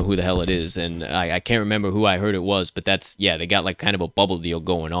things I don't know who the hell it is. And I can't remember who I heard it was, but they got like kind of a bubble deal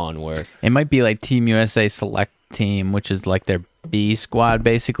going on where it might be like Team USA Select Team, which is like their B squad,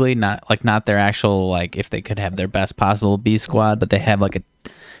 basically. Not their actual, like, if they could have their best possible B squad, but they have like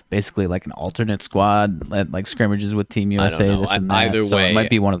basically like an alternate squad, like scrimmages with Team USA. This and that. Either so way, it might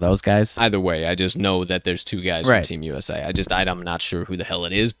be one of those guys. Either way, I just know that there's 2 guys right. from Team USA. I'm not sure who the hell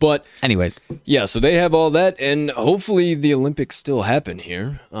it is, but anyways, yeah. So they have all that, and hopefully the Olympics still happen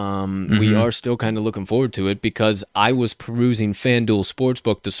here. We are still kind of looking forward to it because I was perusing FanDuel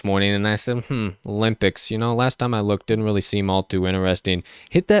Sportsbook this morning, and I said, Olympics. Last time I looked, didn't really seem all too interesting.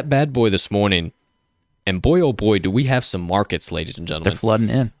 Hit that bad boy this morning. And boy, oh boy, do we have some markets, ladies and They're gentlemen. flooding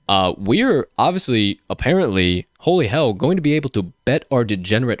in. We're obviously, apparently, holy hell, going to be able to bet our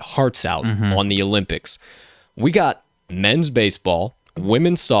degenerate hearts out on the Olympics. We got men's baseball,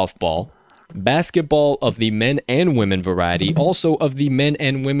 women's softball, basketball of the men and women variety, also of the men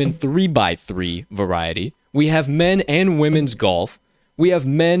and women 3x3 variety. We have men and women's golf. We have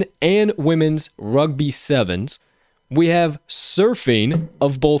men and women's rugby sevens. We have surfing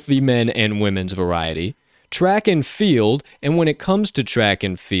of both the men and women's variety. Track and field, and when it comes to track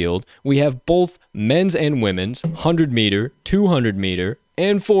and field, we have both men's and women's 100 meter, 200 meter,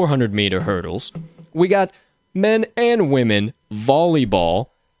 and 400 meter hurdles. We got men and women volleyball,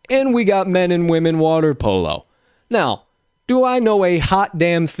 and we got men and women water polo. Now, do I know a hot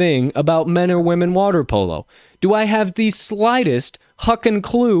damn thing about men or women water polo? Do I have the slightest huckin'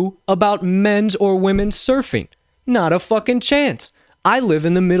 clue about men's or women's surfing? Not a fucking chance. I live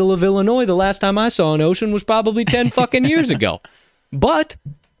in the middle of Illinois. The last time I saw an ocean was probably 10 fucking years ago. But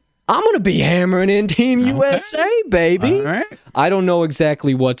I'm going to be hammering in Team USA, baby. All right. I don't know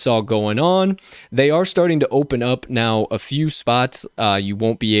exactly what's all going on. They are starting to open up now a few spots. You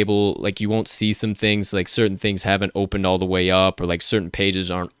won't be able, like, you won't see some things, like certain things haven't opened all the way up, or like certain pages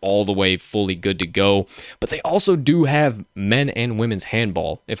aren't all the way fully good to go. But they also do have men and women's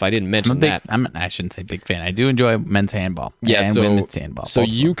handball, if I didn't mention that. I shouldn't say big fan. I do enjoy men's handball. Yeah, and so, women's handball. So both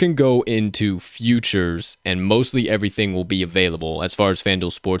of you them. can go into futures, and mostly everything will be available as far as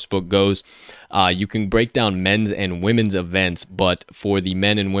FanDuel Sportsbook goes. You can break down men's and women's events, but for the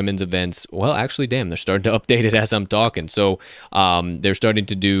men and women's events, well, actually, damn, they're starting to update it as I'm talking. So they're starting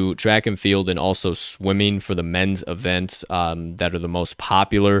to do track and field and also swimming for the men's events that are the most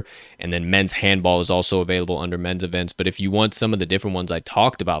popular. And then men's handball is also available under men's events. But if you want some of the different ones I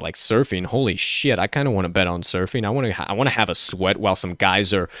talked about, like surfing, holy shit, I kind of want to bet on surfing. I want to have a sweat while some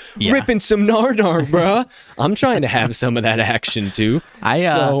guys are ripping some nar, bruh. I'm trying to have some of that action too.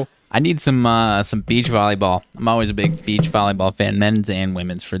 I need some beach volleyball. I'm always a big beach volleyball fan, men's and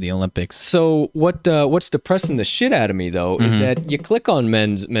women's, for the Olympics. So what's depressing the shit out of me though is that you click on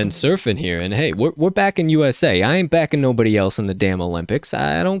men's surfing here, and hey, we're back in USA. I ain't backing nobody else in the damn Olympics.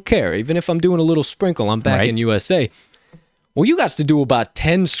 I don't care. Even if I'm doing a little sprinkle, I'm back in USA. Well, you got to do about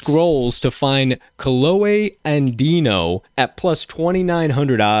 10 scrolls to find Kolohe Andino at plus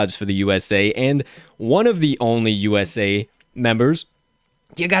 2,900 odds for the USA, and one of the only USA members.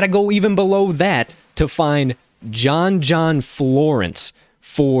 You got to go even below that to find John Florence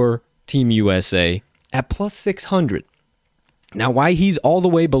for Team USA at plus 600. Now, why he's all the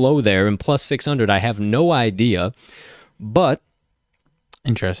way below there and plus 600, I have no idea. But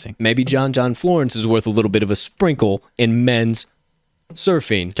Interesting. maybe John Florence is worth a little bit of a sprinkle in men's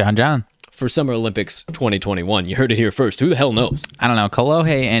surfing John. for Summer Olympics 2021. You heard it here first. Who the hell knows? I don't know.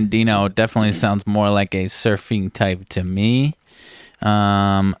 Kolohe Andino definitely sounds more like a surfing type to me.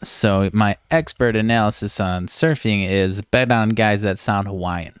 So my expert analysis on surfing is bet on guys that sound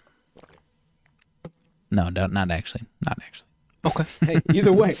Hawaiian. No, not actually. Okay. Hey,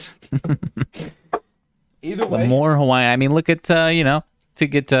 either way. More Hawaiian. I mean, look at, to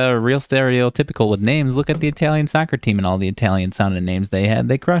get real stereotypical with names, look at the Italian soccer team and all the Italian sounding names they had.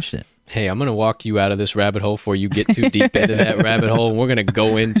 They crushed it. Hey, I'm going to walk you out of this rabbit hole before you get too deep into that rabbit hole. And we're going to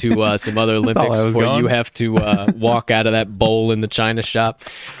go into some other Olympics before you have to walk out of that bowl in the China shop.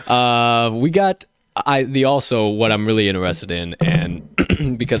 We got also what I'm really interested in,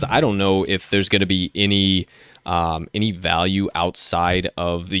 and because I don't know if there's going to be any value outside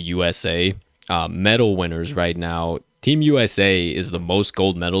of the USA medal winners right now. Team USA is the most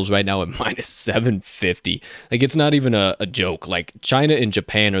gold medals right now at minus 750. Like, it's not even a joke. Like, China and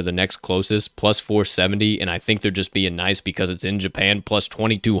Japan are the next closest, plus 470, and I think they're just being nice because it's in Japan. Plus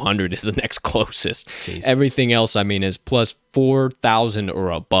 2200 is the next closest. Jeez. Everything else, I mean, is plus 4,000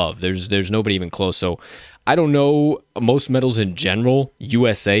 or above. There's nobody even close. So I don't know. Most medals in general,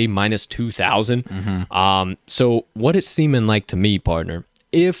 USA minus 2,000. So what it's seeming like to me, partner,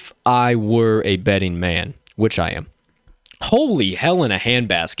 if I were a betting man, which I am, holy hell in a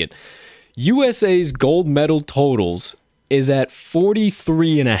handbasket. USA's gold medal totals is at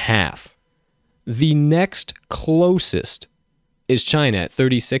 43.5. The next closest is China at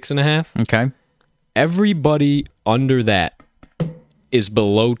 36.5. Okay. Everybody under that is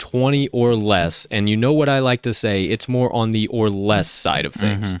below 20 or less. And you know what I like to say? It's more on the or less side of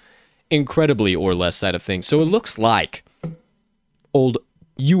things. Incredibly or less side of things. So it looks like old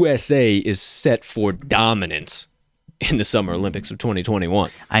USA is set for dominance in the Summer Olympics of 2021.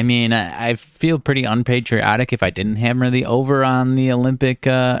 I mean, I feel pretty unpatriotic if I didn't hammer the over on the Olympic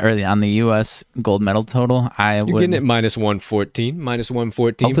on the U.S. gold medal total. You're getting it minus 114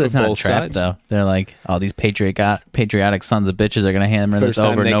 Hopefully for it's not a both trap, sides. though. They're like, oh, these patriotic sons of bitches are going to hammer First this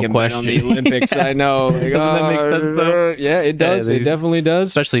time over, no making money question. on the Olympics, I know. Like, Doesn't that make sense, though? Yeah, it does. Yeah, it definitely does.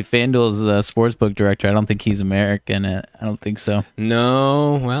 Especially FanDuel's sportsbook director. I don't think he's American. I don't think so.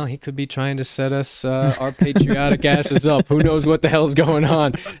 No, well, he could be trying to set us, our patriotic asses up. Who knows what the hell's going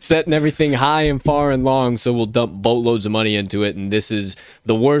on? Setting everything high and far and long, so we'll dump boatloads of money into it, and this is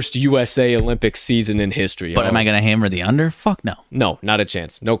the worst USA Olympic season in history. But am I going to hammer the under? Fuck no. No, not a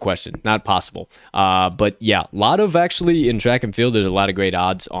chance. No question. Not possible. But yeah, a lot of actually in track and field, there's a lot of great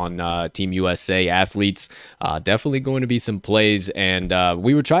odds on Team USA athletes. Definitely going to be some plays, and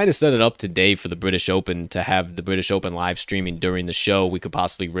we were trying to set it up today for the British Open to have the British Open live streaming during the show. We could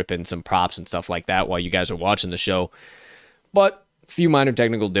possibly rip in some props and stuff like that while you guys are watching the show. But a few minor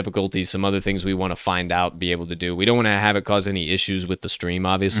technical difficulties, some other things we want to find out, be able to do. We don't want to have it cause any issues with the stream,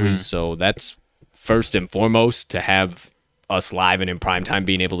 obviously. So that's first and foremost, to have us live and in prime time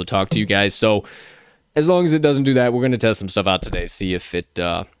being able to talk to you guys. So as long as it doesn't do that, we're going to test some stuff out today, see if it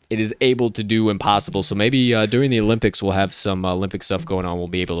is able to do impossible. So maybe during the Olympics, we'll have some Olympic stuff going on. We'll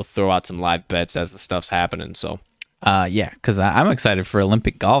be able to throw out some live bets as the stuff's happening. So Yeah, because I'm excited for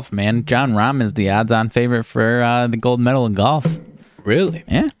Olympic golf, man. John Rahm is the odds-on favorite for the gold medal in golf. really,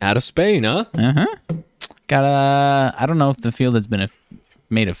 Yeah. out of Spain, huh? I don't know if the field has been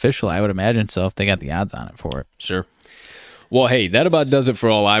made official. I would imagine so if they got the odds on it for it. Sure. Well, hey, that about does it for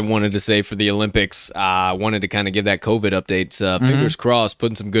all I wanted to say for the Olympics. I wanted to kind of give that COVID update. Fingers crossed,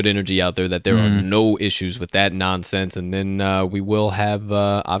 putting some good energy out there that there are no issues with that nonsense. And then we will have,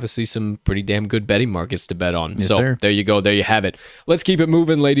 obviously, some pretty damn good betting markets to bet on. Yes, so sir. there you go. There you have it. Let's keep it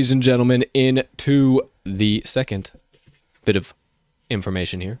moving, ladies and gentlemen, into the second bit of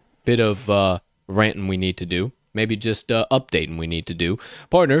information here. Bit of ranting we need to do. Maybe just updating we need to do.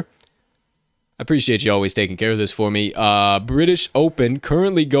 Partner, I appreciate you always taking care of this for me. British Open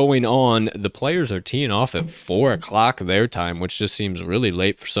currently going on. The players are teeing off at 4 o'clock their time, which just seems really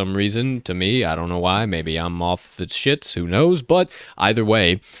late for some reason to me. I don't know why. Maybe I'm off the shits. Who knows? But either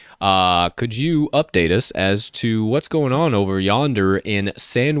way, could you update us as to what's going on over yonder in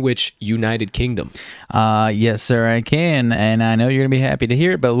Sandwich, United Kingdom? Yes, sir, I can, and I know you're gonna be happy to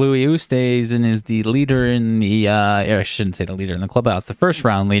hear it. But Louis Oosthuizen is the leader in the. I shouldn't say the leader in the clubhouse. The first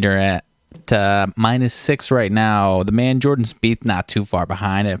round leader at -6 right now. The man Jordan Spieth not too far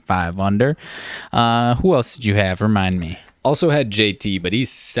behind at 5 under. Who else did you have? Remind me. Also had JT, but he's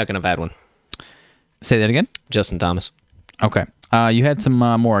second of that one. Say that again. Justin Thomas. Okay. You had some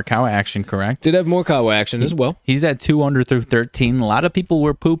Morikawa action, correct? Did have Morikawa action as well. He's at 2 under through 13. A lot of people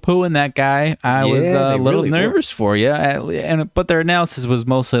were poo-pooing that guy. I was they a little really nervous for you. But their analysis was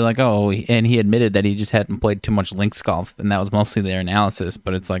mostly like, and he admitted that he just hadn't played too much links golf, and that was mostly their analysis.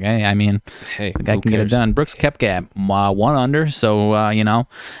 But it's like, hey, I mean, Hey, the guy who can get it cares? done. Brooks Koepka 1 under, so,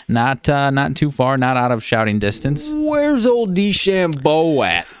 not too far, not out of shouting distance. Where's old DeChambeau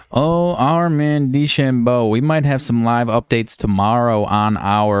at? Oh, our man DeChambeau. We might have some live updates tomorrow on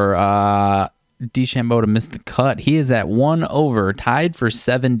our DeChambeau to miss the cut. He is at 1 over, tied for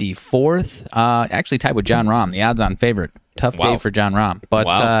 74th. Actually tied with John Rahm, the odds-on favorite. Tough Wow. day for John Rahm. But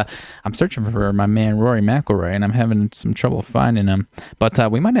Wow. I'm searching for my man Rory McIlroy, and I'm having some trouble finding him.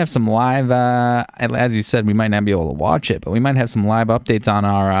 But we might have some live, as you said, we might not be able to watch it, but we might have some live updates on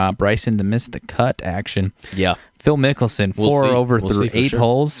our Bryson to miss the cut action. Yeah. Phil Mickelson, We'll 4 see. over We'll through see for 8 sure.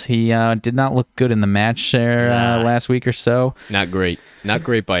 holes. He did not look good in the match there last week or so. Not great. Not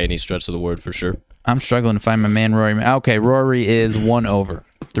great by any stretch of the word, for sure. I'm struggling to find my man Rory. Okay, Rory is 1 over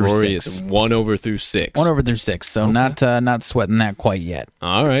through Rory 6. is 1 over through 6. 1 over through 6, so not sweating that quite yet.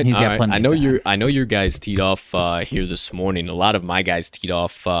 All right. He's all got right. plenty I of know time. I know your guys teed off here this morning. A lot of my guys teed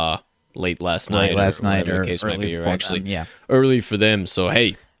off late last night. Or the case might early be, or for actually them, yeah. early for them. So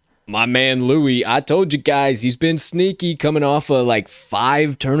hey, my man Louis, I told you guys he's been sneaky, coming off of like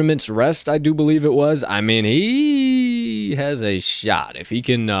 5 tournaments rest, I do believe it was. I mean, he has a shot if he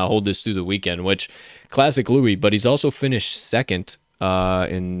can hold this through the weekend, which classic Louis, but he's also finished second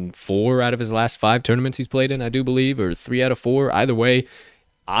in 4 out of his last 5 tournaments he's played in, I do believe, or 3 out of 4. Either way,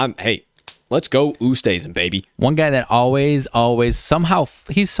 hey, let's go Oosthuizen, baby. One guy that always somehow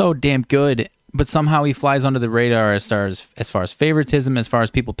he's so damn good, but somehow he flies under the radar as far as favoritism, as far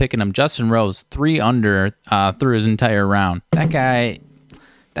as people picking him. Justin Rose 3 under through his entire round. That guy,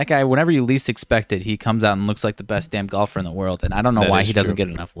 That guy, whenever you least expect it, he comes out and looks like the best damn golfer in the world. And I don't know why he doesn't get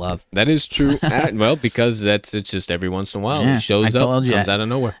enough love. That is true. Well, because it's just every once in a while. He shows up, comes out of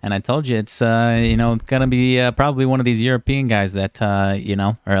nowhere. And I told you, it's, going to be probably one of these European guys that,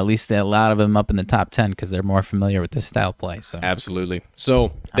 or at least a lot of them up in the top 10 because they're more familiar with this style play. So absolutely.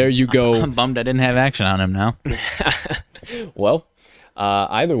 So there you go. I'm bummed I didn't have action on him now. Well,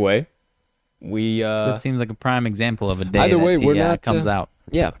 either way, it seems like a prime example of a day either way, we're not, comes out.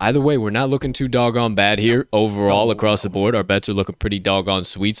 Yeah, either way, we're not looking too doggone bad here overall across the board. Our bets are looking pretty doggone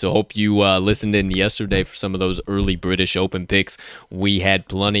sweet, so hope you listened in yesterday for some of those early British Open picks. We had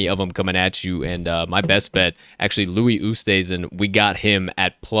plenty of them coming at you, and my best bet, actually, Louis Oosthuizen, we got him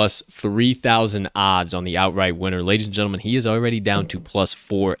at plus 3,000 odds on the outright winner. Ladies and gentlemen, he is already down to plus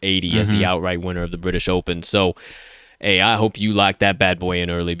 480 as the outright winner of the British Open. So, hey, I hope you locked that bad boy in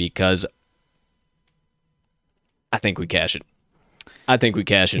early because I think we cash it. I think we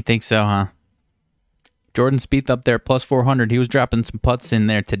cash it. You think so, huh? Jordan Spieth up there plus 400. He was dropping some putts in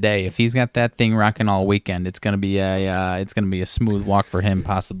there today. If he's got that thing rocking all weekend, it's gonna be a smooth walk for him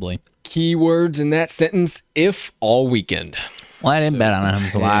possibly. Keywords in that sentence: if all weekend. Well, I didn't bet on him,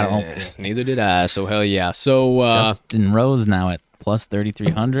 so I don't. Neither did I. So hell yeah. So Justin Rose now at plus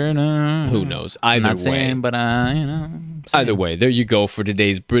 3,300. Who knows? Either not way, saying, but either way, there you go for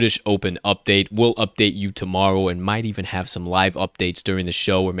today's British Open update. We'll update you tomorrow and might even have some live updates during the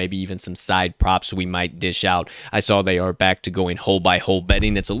show, or maybe even some side props we might dish out. I saw they are back to going hole by hole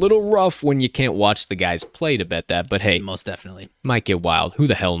betting. It's a little rough when you can't watch the guys play to bet that, but hey, most definitely might get wild. Who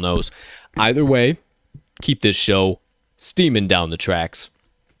the hell knows? Either way, keep this show steaming down the tracks.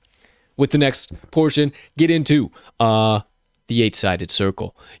 With the next portion, get into the eight-sided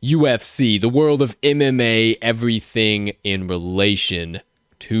circle, UFC, the world of MMA, everything in relation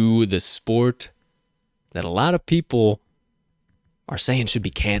to the sport that a lot of people are saying should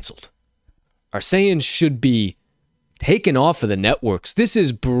be canceled, are saying should be taken off of the networks. This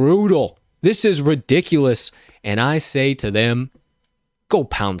is brutal. This is ridiculous. And I say to them, go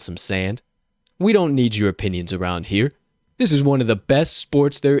pound some sand. We don't need your opinions around here. This is one of the best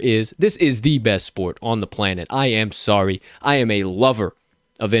sports there is. This is the best sport on the planet. I am sorry. I am a lover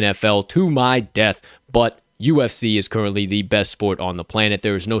of NFL to my death, but UFC is currently the best sport on the planet.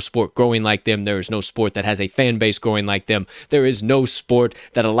 There is no sport growing like them. There is no sport that has a fan base growing like them. There is no sport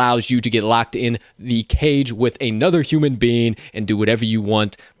that allows you to get locked in the cage with another human being and do whatever you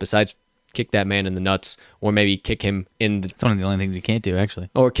want besides kick that man in the nuts, or maybe kick him in the... It's one of the only things you can't do,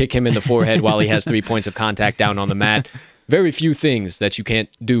 actually. Or kick him in the forehead while he has 3 points of contact down on the mat. Very few things that you can't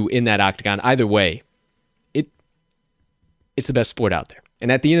do in that octagon. Either way, it's the best sport out there.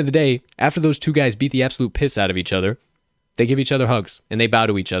 And at the end of the day, after those two guys beat the absolute piss out of each other, they give each other hugs and they bow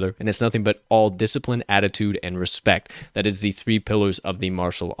to each other. And it's nothing but all discipline, attitude, and respect. That is the 3 pillars of the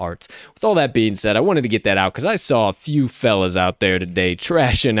martial arts. With all that being said, I wanted to get that out because I saw a few fellas out there today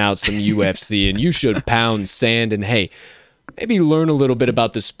trashing out some UFC, and you should pound sand and, hey, maybe learn a little bit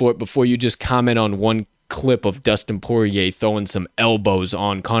about the sport before you just comment on one clip of Dustin Poirier throwing some elbows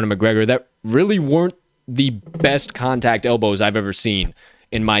on Conor McGregor that really weren't the best contact elbows I've ever seen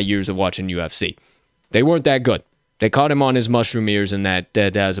in my years of watching UFC. They weren't that good. They caught him on his mushroom ears, and that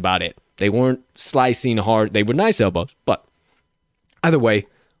was about it. They weren't slicing hard. They were nice elbows, but either way,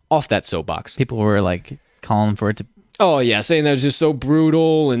 off that soapbox. People were like calling for it to... Oh, yeah, saying that was just so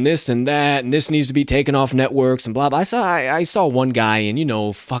brutal and this and that, and this needs to be taken off networks and blah, blah. I saw one guy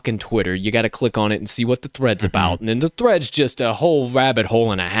in, fucking Twitter. You got to click on it and see what the thread's about. And then the thread's just a whole rabbit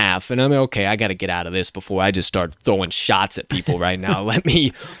hole and a half. And I'm okay, I got to get out of this before I just start throwing shots at people right now. Let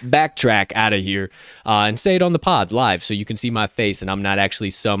me backtrack out of here and say it on the pod live so you can see my face and I'm not actually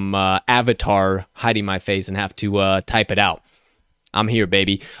some avatar hiding my face and have to type it out. I'm here,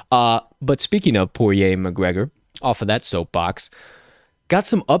 baby. But speaking of Poirier and McGregor, off of that soapbox, got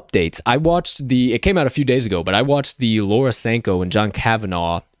some updates. It came out a few days ago, but I watched the Laura Sanko and John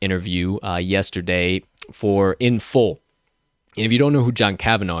Kavanagh interview yesterday in full. And if you don't know who John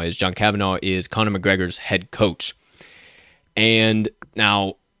Kavanagh is Conor McGregor's head coach. And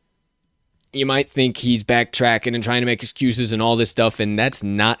now, you might think he's backtracking and trying to make excuses and all this stuff, and that's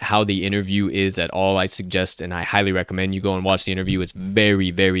not how the interview is at all. I suggest and I highly recommend you go and watch the interview. It's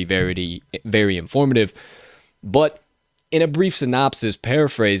very, very, very, very informative. But in a brief synopsis,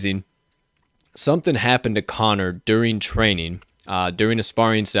 paraphrasing, something happened to Conor during training, during a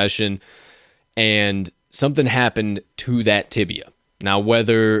sparring session, and something happened to that tibia. Now,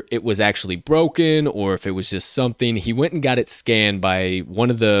 whether it was actually broken or if it was just something, he went and got it scanned by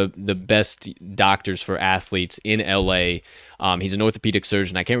one of the best doctors for athletes in LA. He's an orthopedic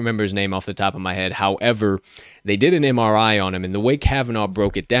surgeon. I can't remember his name off the top of my head. However, they did an MRI on him, and the way Kavanaugh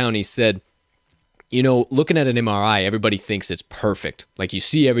broke it down, he said, you know, looking at an MRI, everybody thinks it's perfect. Like, you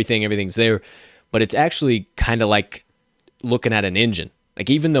see everything, everything's there, but it's actually kind of like looking at an engine. Like,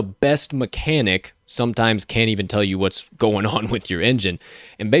 even the best mechanic sometimes can't even tell you what's going on with your engine.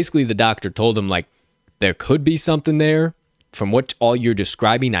 And basically the doctor told him, like, there could be something there. From what all you're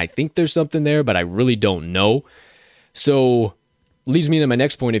describing, I think there's something there, but I really don't know. So leads me to my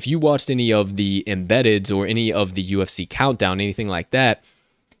next point. If you watched any of the embeddeds or any of the UFC Countdown, anything like that,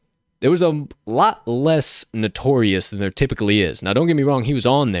 there was a lot less notorious than there typically is. Now, don't get me wrong, he was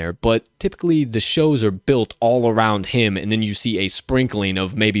on there, but typically the shows are built all around him, and then you see a sprinkling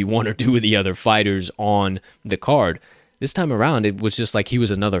of maybe one or two of the other fighters on the card. This time around, it was just like he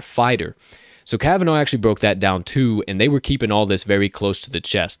was another fighter. So Kavanaugh actually broke that down too, and they were keeping all this very close to the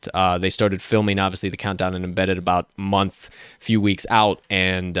chest. They started filming, obviously, the Countdown and Embedded about a month, few weeks out,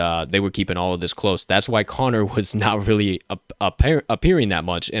 and they were keeping all of this close. That's why Conor was not really appearing that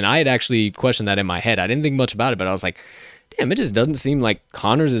much, and I had actually questioned that in my head. I didn't think much about it, but I was like, damn, it just doesn't seem like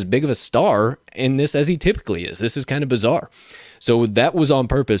Conor's as big of a star in this as he typically is. This is kind of bizarre. So that was on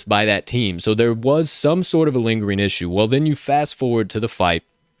purpose by that team. So there was some sort of a lingering issue. Well, then you fast forward to the fight,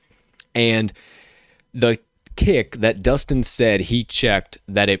 and the kick that Dustin said he checked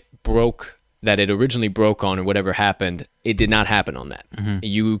that it broke, that it originally broke on or whatever happened, it did not happen on that.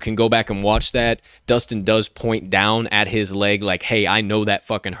 You can go back and watch that. Dustin does point down at his leg like, hey, I know that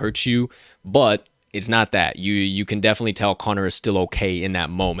fucking hurts you, but it's not that. You can definitely tell Conor is still okay in that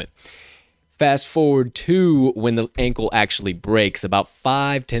moment. Fast forward to when the ankle actually breaks, about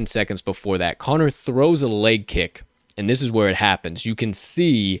 5-10 seconds before that, Conor throws a leg kick, and this is where it happens. You can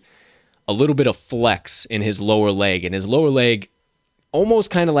see a little bit of flex in his lower leg, and his lower leg, almost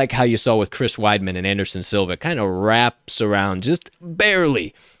kind of like how you saw with Chris Weidman and Anderson Silva, kind of wraps around just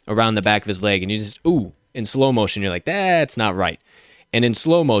barely around the back of his leg, and you just, ooh, in slow motion, you're like, that's not right. And in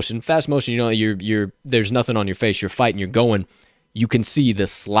slow motion, fast motion, you know, you're there's nothing on your face, you're fighting, you're going, you can see the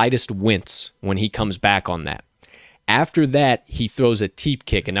slightest wince when he comes back on that. After that, he throws a teep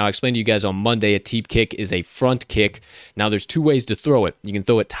kick. And now I explained to you guys on Monday, a teep kick is a front kick. Now there's two ways to throw it. You can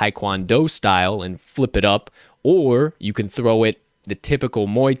throw it Taekwondo style and flip it up, or you can throw it the typical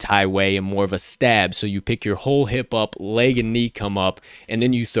Muay Thai way and more of a stab. So you pick your whole hip up, leg and knee come up, and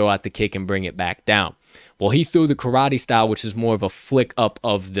then you throw out the kick and bring it back down. Well, he threw the karate style, which is more of a flick up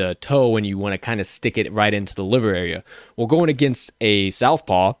of the toe, and you want to kind of stick it right into the liver area. Well, going against a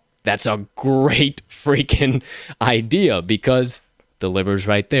southpaw, that's a great freaking idea because the liver's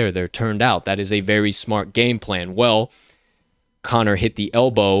right there. They're turned out. That is a very smart game plan. Well, Conor hit the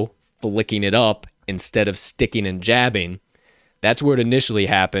elbow, flicking it up instead of sticking and jabbing. That's where it initially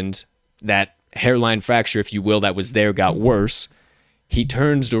happened. That hairline fracture, if you will, that was there got worse. He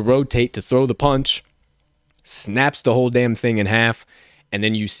turns to rotate to throw the punch, snaps the whole damn thing in half, and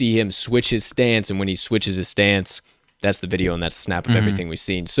then you see him switch his stance, and when he switches his stance, that's the video, and that's the snap of everything we've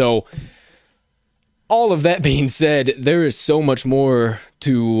seen. So all of that being said, there is so much more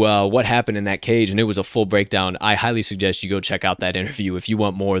to what happened in that cage, and it was a full breakdown. I highly suggest you go check out that interview if you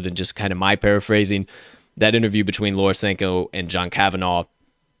want more than just kind of my paraphrasing. That interview between Lorisenko and John Kavanaugh,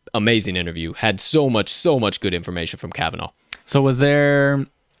 amazing interview. Had so much good information from Kavanaugh. So was there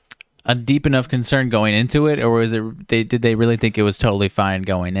a deep enough concern going into it, or was it? Did they really think it was totally fine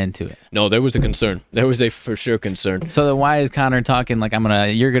going into it? No, there was a concern. There was a for sure concern. So then why is Conor talking like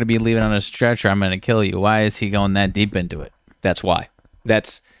you're gonna be leaving on a stretcher, I'm gonna kill you? Why is he going that deep into it? That's why.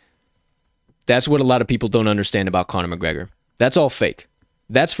 That's what a lot of people don't understand about Conor McGregor. That's all fake.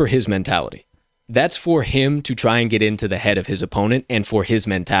 That's for his mentality. That's for him to try and get into the head of his opponent and for his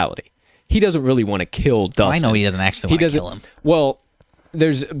mentality. He doesn't really want to kill Dustin. I know he doesn't actually want to kill him. Well,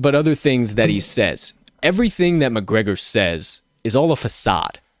 there's but other things that he says. Everything that McGregor says is all a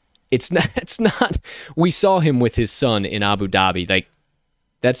facade. It's not. We saw him with his son in Abu Dhabi. Like,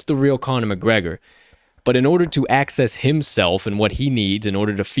 that's the real Conor McGregor. But in order to access himself and what he needs in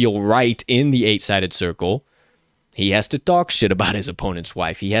order to feel right in the eight-sided circle, he has to talk shit about his opponent's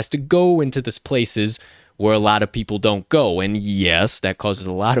wife. He has to go into these places where a lot of people don't go. And yes, that causes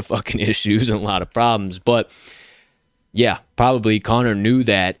a lot of fucking issues and a lot of problems. But yeah, probably Conor knew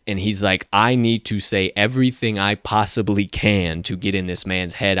that, and he's like, I need to say everything I possibly can to get in this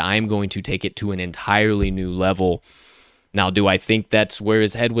man's head. I'm going to take it to an entirely new level. Now, do I think that's where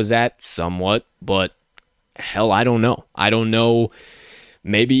his head was at? Somewhat, but hell, I don't know. I don't know.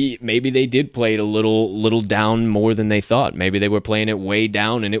 maybe they did play it a little down more than they thought. Maybe they were playing it way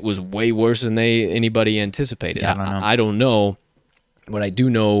down and it was way worse than anybody anticipated. Yeah, I don't know. I don't know. What I do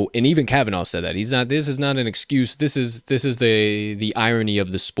know, and even Kavanaugh said that this is not an excuse. This is the irony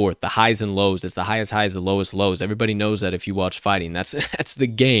of the sport, the highs and lows. It's the highest highs, the lowest lows. Everybody knows that if you watch fighting, that's the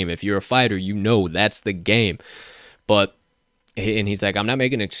game. If you're a fighter, you know that's the game. But and he's like, I'm not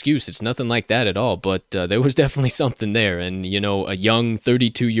making an excuse. It's nothing like that at all. But there was definitely something there. And a young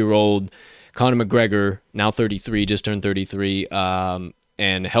 32-year-old Conor McGregor, now 33, just turned 33.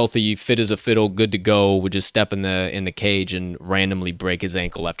 And healthy, fit as a fiddle, good to go, would just step in the cage and randomly break his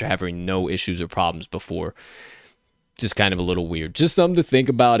ankle after having no issues or problems before. Just kind of a little weird. Just something to think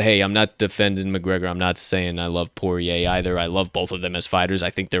about. Hey, I'm not defending McGregor. I'm not saying I love Poirier either. I love both of them as fighters.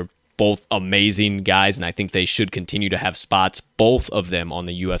 I think they're both amazing guys, and I think they should continue to have spots, both of them, on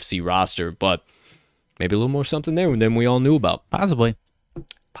the UFC roster. But maybe a little more something there than we all knew about.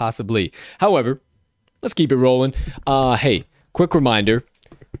 Possibly. However, let's keep it rolling. Hey, quick reminder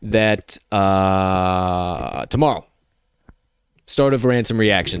that tomorrow, start of Ransom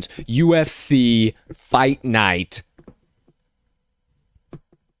Reactions, UFC Fight Night,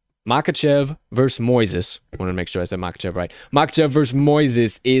 Makhachev versus Moises. I want to make sure I said Makhachev right. Makhachev versus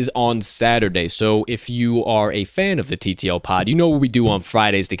Moises is on Saturday. So if you are a fan of the TTL pod, you know what we do on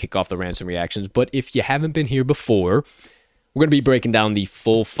Fridays to kick off the Ransom Reactions. But if you haven't been here before, we're going to be breaking down the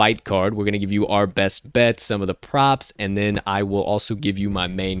full fight card. We're going to give you our best bets, some of the props, and then I will also give you my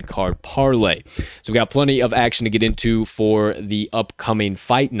main card parlay. So we got plenty of action to get into for the upcoming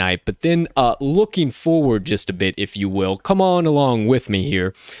fight night. But then looking forward just a bit, if you will, come on along with me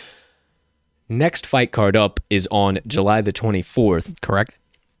here. Next fight card up is on July the 24th. Correct.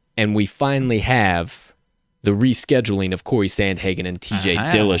 And we finally have the rescheduling of Corey Sandhagen and TJ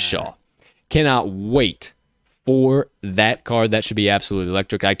Dillashaw. Cannot wait for that card. That should be absolutely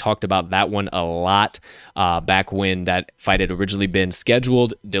electric. I talked about that one a lot back when that fight had originally been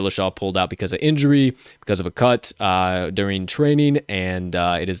scheduled. Dillashaw pulled out because of injury, because of a cut during training, and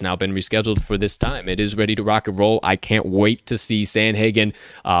it has now been rescheduled for this time. It is ready to rock and roll. I can't wait to see Sandhagen.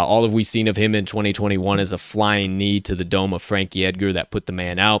 All of we've seen of him in 2021 is a flying knee to the dome of Frankie Edgar that put the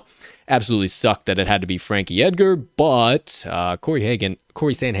man out. Absolutely sucked that it had to be Frankie Edgar, but Corey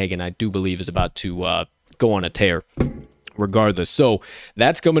Sandhagen, I do believe, is about to go on a tear regardless. So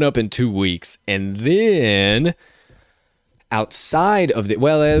that's coming up in 2 weeks. And then outside of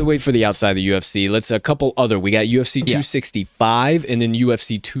wait for the outside of the UFC. Let's a couple other. We got UFC 265 and then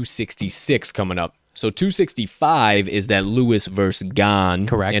UFC 266 coming up. So 265 is that Lewis versus Gane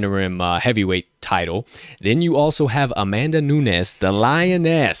interim heavyweight title. Then you also have Amanda Nunes, the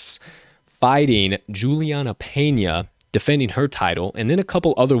Lioness, fighting Juliana Pena, defending her title, and then a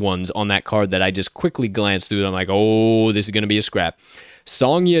couple other ones on that card that I just quickly glanced through. I'm like, oh, this is going to be a scrap.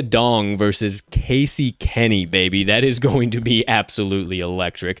 Song Yadong versus Casey Kenny, baby. That is going to be absolutely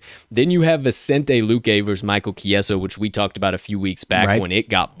electric. Then you have Vicente Luque versus Michael Chiesa, which we talked about a few weeks back when it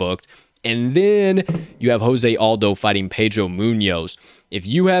got booked. And then you have Jose Aldo fighting Pedro Munoz. If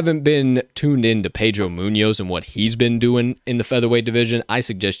you haven't been tuned in to Pedro Munoz and what he's been doing in the featherweight division, I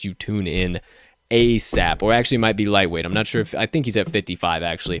suggest you tune in ASAP, or actually might be lightweight. I'm not sure I think he's at 55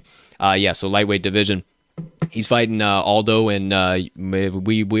 actually. So lightweight division. He's fighting Aldo, and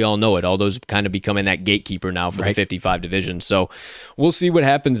we all know it. Aldo's kind of becoming that gatekeeper now for the 55 division. So we'll see what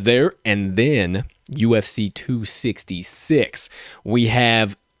happens there. And then UFC 266, we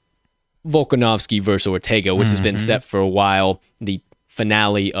have Volkanovski versus Ortega, which has been set for a while, the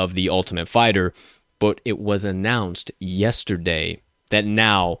finale of The Ultimate Fighter. But it was announced yesterday that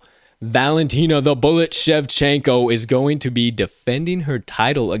now Valentina the Bullet Shevchenko is going to be defending her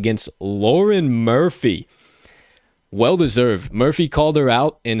title against Lauren Murphy. Well deserved. Murphy called her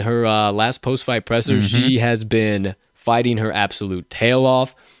out in her last post-fight presser. She has been fighting her absolute tail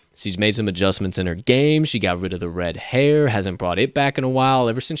off. She's made some adjustments in her game. She got rid of the red hair, hasn't brought it back in a while.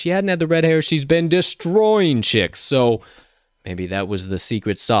 Ever since she hadn't had the red hair, she's been destroying chicks. So maybe that was the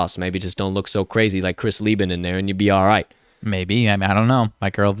secret sauce. Maybe just don't look so crazy like Chris Lieben in there and you'd be all right. Maybe. I mean, I don't know. My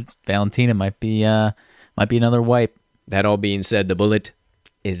girl Valentina might be another wipe. That all being said, the Bullet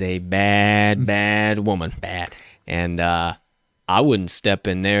is a bad woman. Bad. And I wouldn't step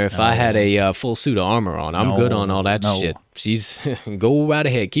in there if I had a full suit of armor on. I'm good on all that shit. She's go right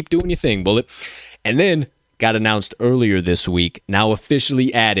ahead. Keep doing your thing, Bullet. And then got announced earlier this week, now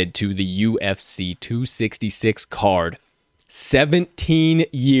officially added to the UFC 266 card. 17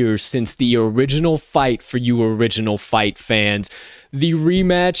 years since the original fight for you original fight fans. The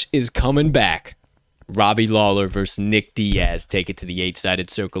rematch is coming back. Robbie Lawler versus Nick Diaz. Take it to the 8-sided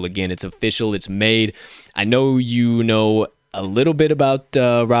circle again. It's official. It's made. I know you know a little bit about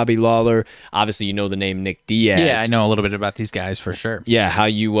Robbie Lawler. Obviously, you know the name Nick Diaz. Yeah, I know a little bit about these guys for sure. Yeah, how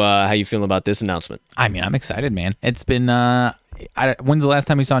you feeling about this announcement? I mean, I'm excited, man. It's been when's the last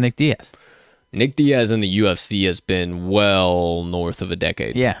time we saw Nick Diaz? Nick Diaz in the UFC has been well north of a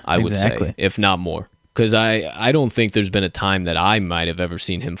decade. Yeah, I would exactly. say, if not more. Because I don't think there's been a time that I might have ever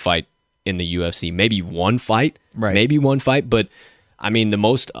seen him fight in the UFC. Maybe one fight. Right. Maybe one fight. But, I mean, the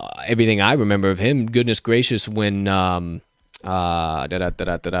most, everything I remember of him, goodness gracious, when, not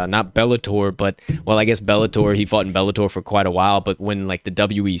Bellator, but, well, I guess Bellator, he fought in Bellator for quite a while, but when, like, the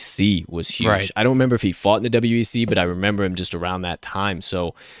WEC was huge. Right. I don't remember if he fought in the WEC, but I remember him just around that time.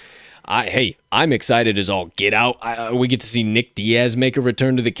 So, I'm excited as all get out. We get to see Nick Diaz make a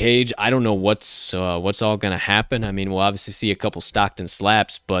return to the cage. I don't know what's all going to happen. I mean, we'll obviously see a couple Stockton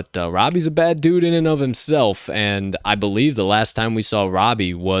slaps, but Robbie's a bad dude in and of himself, and I believe the last time we saw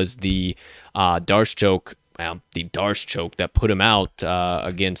Robbie was the Darce choke that put him out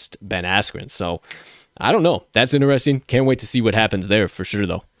against Ben Askren. So, I don't know. That's interesting. Can't wait to see what happens there for sure,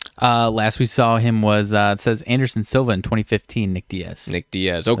 though. Last we saw him was it says Anderson Silva in 2015. Nick Diaz. Okay,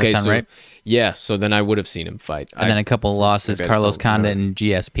 That sound so right? yeah, so then I would have seen him fight. And then a couple of losses, I Carlos don't remember. Condit and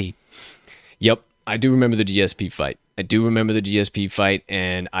GSP. Yep, I do remember the GSP fight.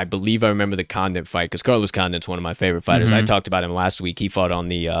 And I believe I remember the Condit fight because Carlos Condit's one of my favorite fighters. I talked about him last week. He fought on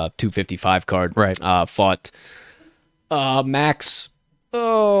the 255 card. Right. Fought Max.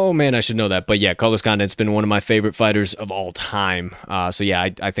 Oh, man, I should know that. But yeah, Carlos Condit's been one of my favorite fighters of all time. So yeah,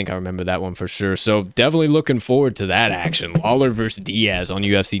 I think I remember that one for sure. So definitely looking forward to that action. Lawler versus Diaz on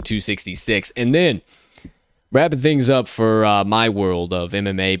UFC 266. And then wrapping things up for my world of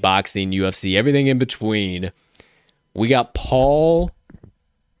MMA, boxing, UFC, everything in between, we got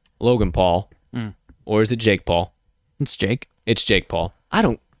Logan Paul. Or is it Jake Paul? It's Jake. It's Jake Paul. I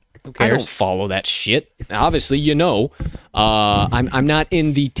don't cares? follow that shit. Obviously, you know, I'm not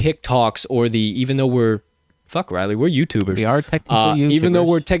in the TikToks or the, even though we're Riley, we're YouTubers. We are technically YouTubers. Even though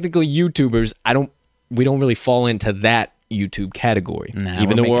we're technically YouTubers, we don't really fall into that YouTube category. Nah,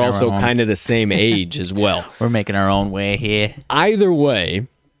 even though we're making our also own. kind of the same age as well. We're making our own way here. Either way,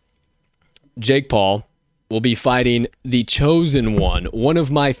 Jake Paul will be fighting the chosen one of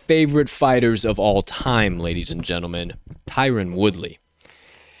my favorite fighters of all time, ladies and gentlemen, Tyron Woodley.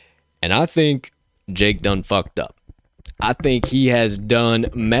 And I think Jake done fucked up. I think he has done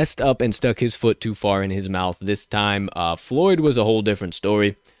messed up and stuck his foot too far in his mouth this time. Floyd was a whole different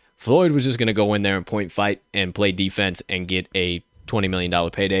story. Floyd was just going to go in there and point fight and play defense and get a $20 million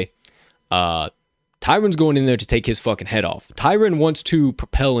payday. Tyron's going in there to take his fucking head off. Tyron wants to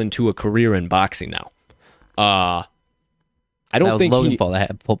propel into a career in boxing now. I don't That was think Logan Paul that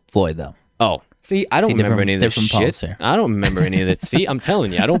had Floyd, though. Oh, see, I don't remember any of this different Pauls shit. here. I don't remember any of that. See, I'm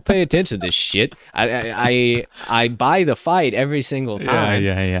telling you, I don't pay attention to this shit. I buy the fight every single time.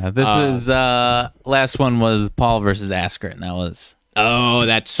 Yeah. This is last one was Paul versus Askren. That was Oh,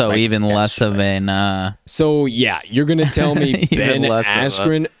 that's so right. even That's less right. of an So yeah, you're gonna tell me Even Ben less of a-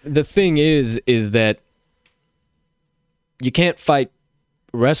 Askren. The thing is that you can't fight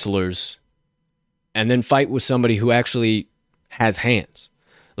wrestlers and then fight with somebody who actually has hands.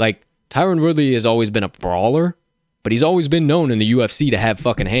 Like Tyron Woodley has always been a brawler, but he's always been known in the UFC to have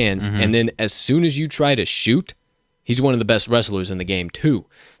fucking hands. And then as soon as you try to shoot, he's one of the best wrestlers in the game too.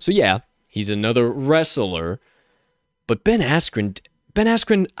 So yeah, he's another wrestler. But Ben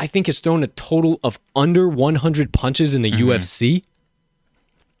Askren, I think, has thrown a total of under 100 punches in the UFC.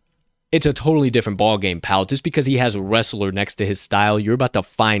 It's a totally different ballgame, pal. Just because he has a wrestler next to his style, you're about to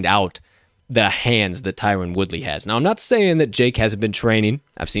find out the hands that Tyron Woodley has. Now, I'm not saying that Jake hasn't been training.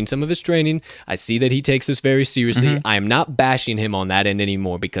 I've seen some of his training. I see that he takes this very seriously. I am not bashing him on that end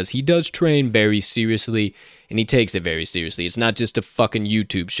anymore because he does train very seriously and he takes it very seriously. It's not just a fucking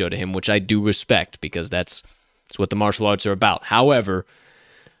YouTube show to him, which I do respect because that's what the martial arts are about. However,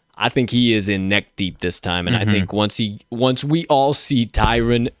 I think he is in neck deep this time, and I think once we all see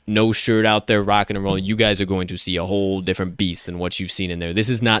Tyron no shirt out there rocking and rolling, you guys are going to see a whole different beast than what you've seen in there. This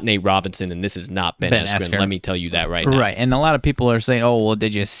is not Nate Robinson, and this is not Ben Askren. Let me tell you that right now. right. And a lot of people are saying, "Oh, well,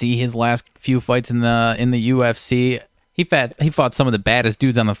 did you see his last few fights in the UFC? He fought some of the baddest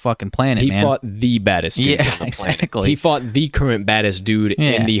dudes on the fucking planet. He man. fought the baddest dude Yeah, on the planet. exactly. He fought the current baddest dude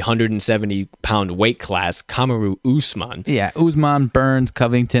Yeah. in the 170-pound weight class, Kamaru Usman. Yeah, Usman, Burns,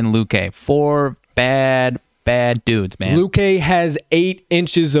 Covington, Luque. 4 bad dudes, man. Luque has 8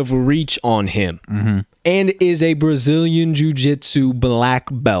 inches of reach on him and is a Brazilian Jiu-Jitsu black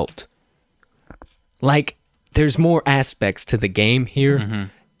belt. Like, there's more aspects to the game here.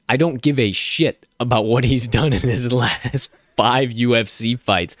 I don't give a shit about what he's done in his last 5 UFC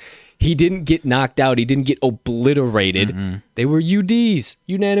fights. He didn't get knocked out. He didn't get obliterated. They were UDs,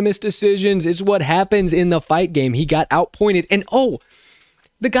 unanimous decisions. It's what happens in the fight game. He got outpointed. And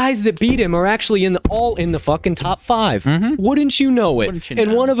the guys that beat him are actually all in the fucking top 5. Wouldn't you know it? Wouldn't you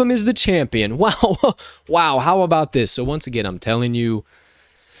and know? one of them is the champion. Wow. Wow. How about this? So once again, I'm telling you,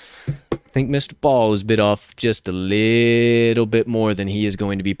 I think Mr. Ball has bit off just a little bit more than he is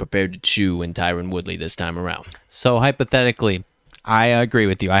going to be prepared to chew in Tyron Woodley this time around. So hypothetically, I agree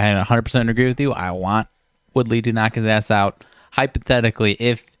with you. I 100% agree with you. I want Woodley to knock his ass out. Hypothetically,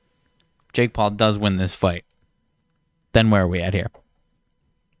 if Jake Paul does win this fight, then where are we at here?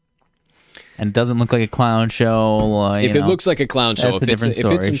 And it doesn't look like a clown show. If it looks like a clown show, if it's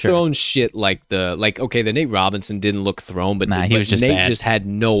story, sure. thrown shit like the Nate Robinson didn't look thrown, but he was just Nate bad. just had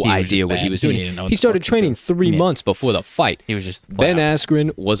no idea what he was doing. didn't know what He the started fuck training 3 months before the fight. He was just Ben flat out.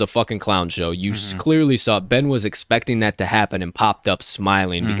 Askren was a fucking clown show. You clearly saw Ben was expecting that to happen and popped up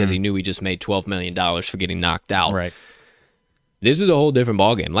smiling because he knew he just made $12 million for getting knocked out. Right. This is a whole different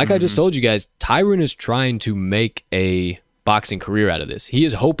ballgame. Like I just told you guys, Tyron is trying to make a boxing career out of this. He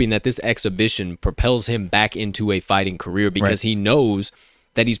is hoping that this exhibition propels him back into a fighting career because he knows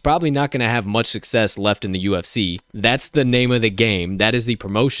that he's probably not going to have much success left in the UFC. That's the name of the game. That is the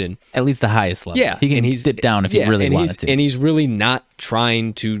promotion. At least the highest level. Yeah. He can sit down if he really wanted to. And he's really not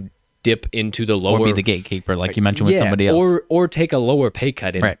trying to dip into the lower... Or be the gatekeeper, like you mentioned with somebody else. Or take a lower pay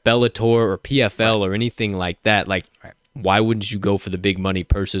cut in Right. Bellator or PFL or anything like that. Like, why wouldn't you go for the big money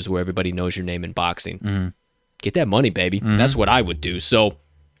purses where everybody knows your name in boxing? Get that money, baby. That's what I would do. So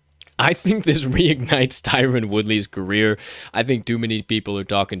I think this reignites Tyron Woodley's career. I think too many people are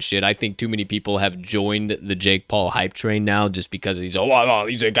talking shit. I think too many people have joined the Jake Paul hype train now just because he's got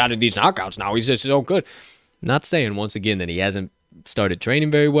these knockouts now. He's just so good. Not saying, once again, that he hasn't started training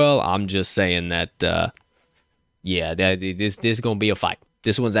very well. I'm just saying that, that this is going to be a fight.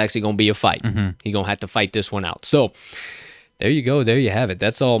 This one's actually going to be a fight. He's going to have to fight this one out. So there you go. There you have it.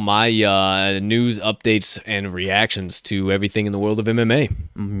 That's all my news, updates, and reactions to everything in the world of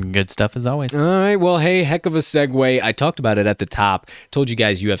MMA. Good stuff as always. All right. Well, hey, heck of a segue. I talked about it at the top. Told you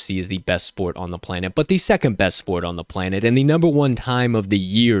guys UFC is the best sport on the planet, but the second best sport on the planet and the number one time of the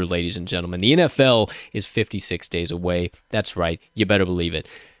year, ladies and gentlemen. The NFL is 56 days away. That's right. You better believe it.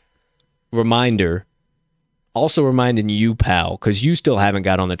 Reminder. Also reminding you, pal, because you still haven't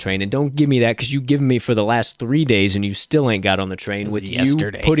got on the train, and don't give me that because you've given me for the last 3 days and you still ain't got on the train with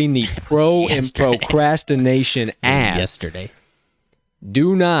yesterday. You putting the pro and procrastination ass. Yesterday.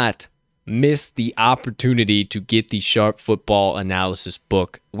 Do not miss the opportunity to get the Sharp Football Analysis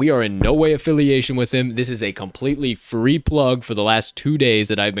book. We are in no way affiliation with him. This is a completely free plug for the last 2 days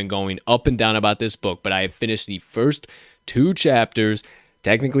that I've been going up and down about this book, but I have finished the first 2 chapters.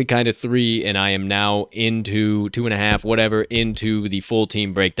 Technically kind of 3, and I am now into 2.5, whatever, into the full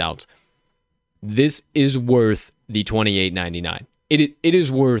team breakdowns. This is worth the $28.99. It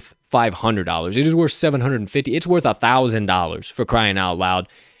is worth $500. It is worth $750. It's worth $1,000 for crying out loud.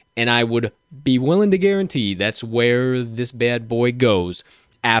 And I would be willing to guarantee that's where this bad boy goes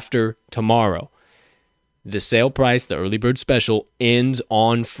after tomorrow. The sale price, the early bird special, ends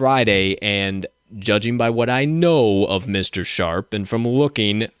on Friday, and judging by what I know of Mr. Sharp and from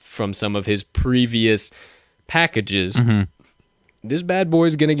looking from some of his previous packages, this bad boy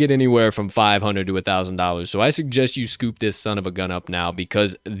is going to get anywhere from $500 to $1,000. So I suggest you scoop this son of a gun up now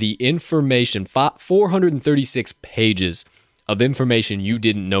because the information, 436 pages of information you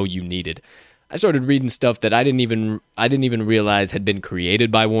didn't know you needed. I started reading stuff that I didn't even realize had been created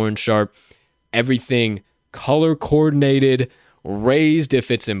by Warren Sharp. Everything color coordinated, raised if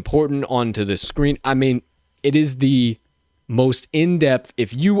it's important onto the screen. I mean, it is the most in-depth.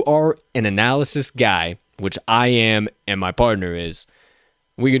 If you are an analysis guy, which I am and my partner is,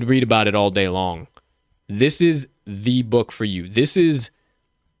 we could read about it all day long. This is the book for you. This is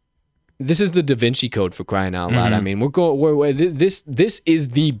the Da Vinci Code, for crying out loud. I mean, this is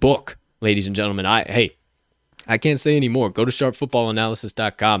the book, ladies and gentlemen. I can't say anymore. Go to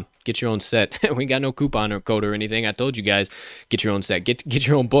sharpfootballanalysis.com. Get your own set. We got no coupon or code or anything. I told you guys, get your own set. Get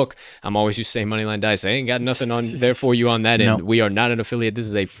your own book. I'm always used to say Moneyline Dice. I ain't got nothing on there for you on that end. No. We are not an affiliate. This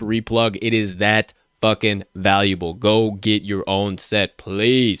is a free plug. It is that fucking valuable. Go get your own set,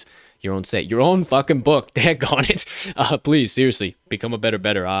 please. Your own set. Your own fucking book. Daggone it. Please, seriously, become a better.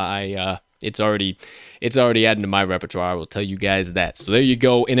 It's already adding to my repertoire. I will tell you guys that. So there you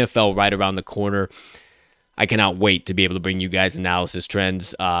go. NFL right around the corner. I cannot wait to be able to bring you guys analysis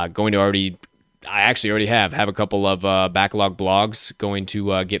trends. I actually already have a couple of backlog blogs going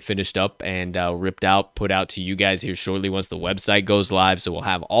to get finished up and ripped out, put out to you guys here shortly once the website goes live. So we'll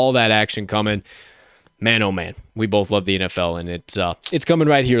have all that action coming. man, oh man, we both love the NFL, and it's coming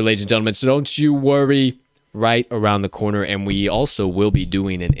right here, ladies and gentlemen. So don't you worry, right around the corner. And we also will be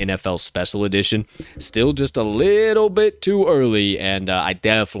doing an NFL special edition. Still just a little bit too early, and I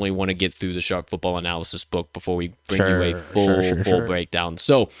definitely want to get through the Sharp Football Analysis book before we bring you a full breakdown.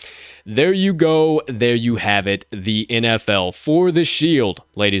 So there you go. There you have it. The NFL for the Shield,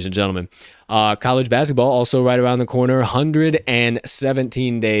 ladies and gentlemen. College basketball also right around the corner,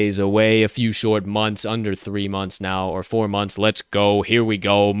 117 days away, a few short months, under 3 months now, or 4 months. Let's go. Here we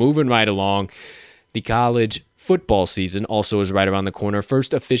go. Moving right along. The college football season also is right around the corner.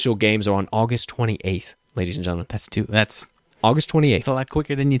 First official games are on August 28th, ladies and gentlemen. That's August 28th. It's a lot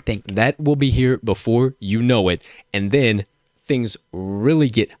quicker than you think. That will be here before you know it. And then things really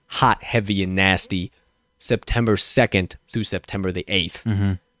get hot, heavy, and nasty September 2nd through September the 8th.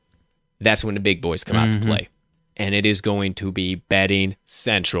 Mm-hmm. That's when the big boys come out to play. And it is going to be betting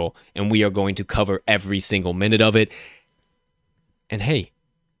central. And we are going to cover every single minute of it. And hey,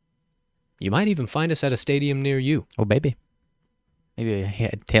 you might even find us at a stadium near you. Oh, baby. Maybe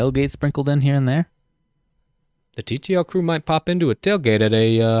a tailgate sprinkled in here and there. The TTL crew might pop into a tailgate at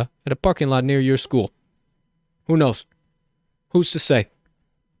a parking lot near your school. Who knows? Who's to say?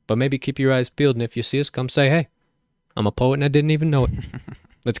 But maybe keep your eyes peeled, and if you see us, come say, hey, I'm a poet and I didn't even know it.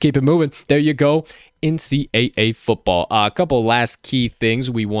 Let's keep it moving. There you go. NCAA football. A couple last key things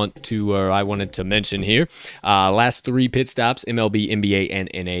I wanted to mention here. Last 3 pit stops, MLB, NBA, and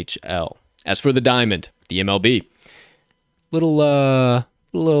NHL. As for the Diamond, the MLB,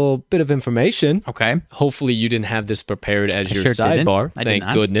 little bit of information. Okay. Hopefully you didn't have this prepared as your sidebar. Thank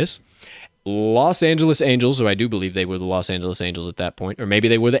goodness. Los Angeles Angels, or I do believe they were the Los Angeles Angels at that point, or maybe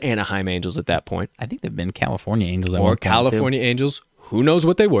they were the Anaheim Angels at that point. I think they've been California Angels. Or California Angels. Who knows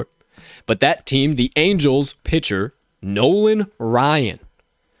what they were. But that team, the Angels pitcher, Nolan Ryan.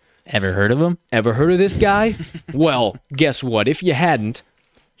 Ever heard of him? Ever heard of this guy? Well, guess what? If you hadn't,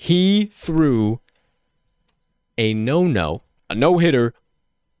 he threw a no-hitter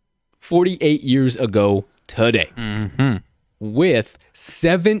 48 years ago today with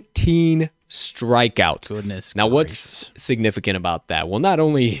 17 strikeouts. Goodness. Now, what's significant about that? Well, not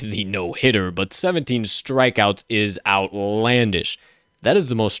only the no-hitter, but 17 strikeouts is outlandish. That is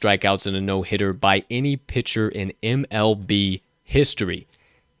the most strikeouts in a no-hitter by any pitcher in MLB history.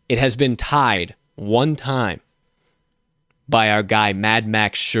 It has been tied one time by our guy Mad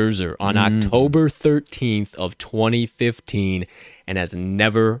Max Scherzer on October 13th of 2015 and has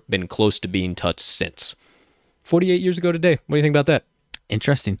never been close to being touched since. 48 years ago today. What do you think about that?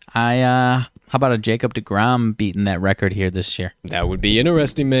 Interesting. How about a Jacob deGrom beating that record here this year? That would be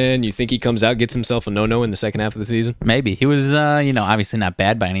interesting, man. You think he comes out, gets himself a no-no in the second half of the season? Maybe. He was, obviously not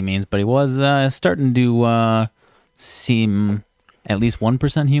bad by any means, but he was starting to seem at least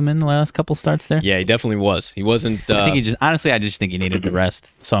 1% human the last couple starts there. Yeah, he definitely was. He wasn't... I just think he needed the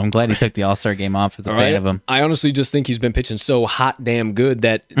rest. So I'm glad he took the All-Star game off as a fan of him. I honestly just think he's been pitching so hot damn good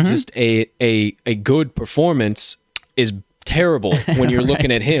that just a good performance is terrible when you're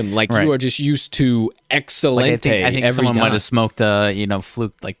looking at him. Like, you are just used to excelente. I think someone might have smoked a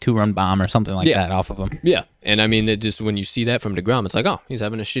fluke like 2-run bomb or something like that off of him. Yeah, and I mean, it just when you see that from deGrom, it's like, oh, he's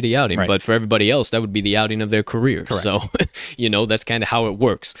having a shitty outing. Right. But for everybody else, that would be the outing of their career. Correct. So, that's kind of how it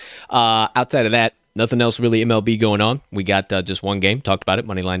works. Outside of that, nothing else really MLB going on. We got just one game. Talked about it.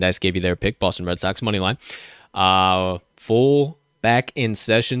 Moneyline Dice gave you their pick. Boston Red Sox Moneyline. Full back in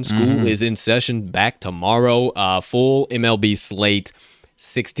session. School is in session back tomorrow. Full MLB slate.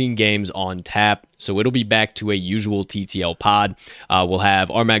 16 games on tap. So it'll be back to a usual TTL pod. We'll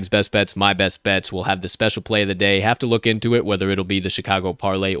have Armag's best bets, my best bets. We'll have the special play of the day. Have to look into it, whether it'll be the Chicago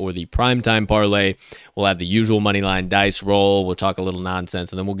parlay or the primetime parlay. We'll have the usual Moneyline Dice roll. We'll talk a little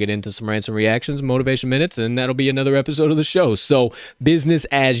nonsense, and then we'll get into some rants and reactions, motivation minutes, and that'll be another episode of the show. So business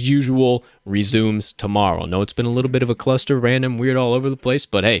as usual resumes tomorrow. I know it's been a little bit of a cluster, random, weird all over the place,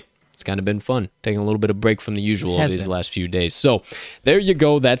 but hey, it's kind of been fun, taking a little bit of break from the usual of these last few days. So there you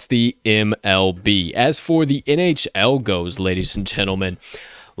go. That's the MLB. As for the NHL goes, ladies and gentlemen,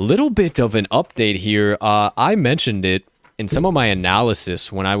 little bit of an update here. I mentioned it in some of my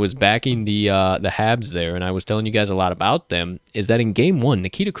analysis when I was backing the Habs there, and I was telling you guys a lot about them, is that in Game 1,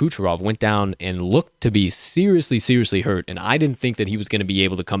 Nikita Kucherov went down and looked to be seriously, seriously hurt, and I didn't think that he was going to be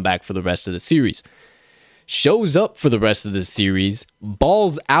able to come back for the rest of the series. Shows up for the rest of the series,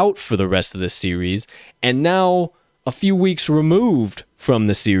 balls out for the rest of the series, and now, a few weeks removed from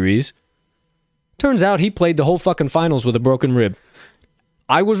the series, turns out he played the whole fucking finals with a broken rib.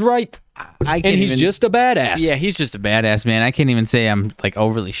 I was right. I can't And he's even- just a badass. Yeah, he's just a badass, man. I can't even say I'm like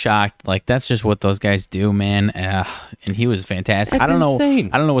overly shocked. Like that's just what those guys do, man. And he was fantastic. That's I don't insane.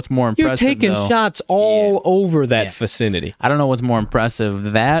 know. I don't know what's more You're impressive. taking though. shots all over that Yeah. vicinity. I don't know what's more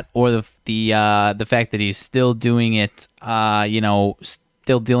impressive, that or the fact that he's still doing it.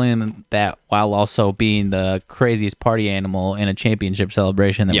 Still dealing with that while also being the craziest party animal in a championship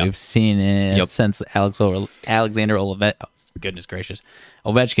celebration that Yep. we've seen since Alexander goodness gracious,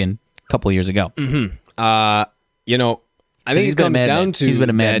 Ovechkin a couple of years ago. I think he's it been a comes madman. down to He's been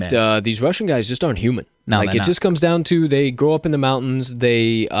a madman. that these Russian guys just aren't human. No, like they're it not. just comes down to they grow up in the mountains,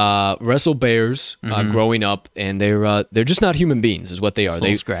 they wrestle bears Mm-hmm. growing up, and they're just not human beings, is what they are. Little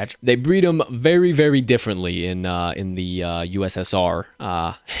They scratch. They breed them very, very differently in the USSR.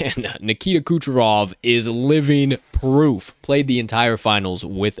 And Nikita Kucherov is living proof. Played the entire finals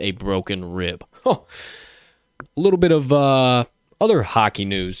with a broken rib. A little bit of other hockey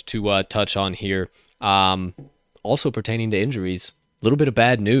news to touch on here. Also pertaining to injuries, a little bit of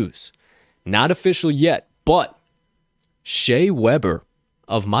bad news. Not official yet, but Shea Weber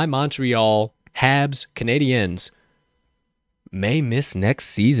of my Montreal Habs Canadiens may miss next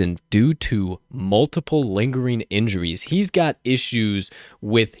season due to multiple lingering injuries. He's got issues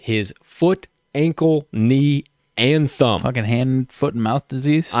with his foot, ankle, knee, and thumb. Fucking hand, foot, and mouth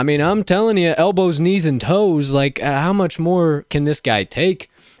disease. I mean, I'm telling you, elbows, knees, and toes. Like, how much more can this guy take?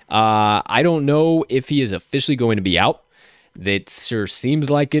 I don't know if he is officially going to be out. That sure seems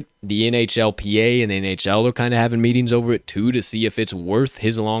like it. The NHLPA and the NHL are kind of having meetings over it too to see if it's worth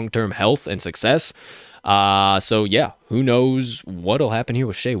his long-term health and success. So yeah, who knows what'll happen here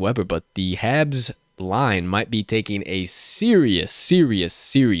with Shea Weber, but the Habs line might be taking a serious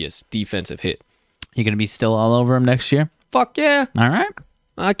defensive hit. You gonna be still all over him next year? Fuck yeah. All right.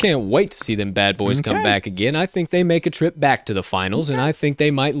 I can't wait to see them bad boys come Okay. back again. I think they make a trip back to the finals, and I think they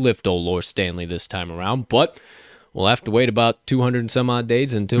might lift old Lord Stanley this time around. But we'll have to wait about 200 and some odd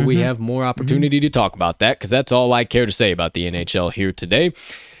days until we have more opportunity to talk about that, because that's all I care to say about the NHL here today.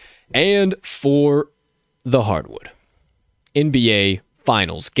 And for the hardwood, NBA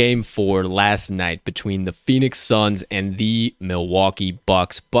Finals, Game 4 last night between the Phoenix Suns and the Milwaukee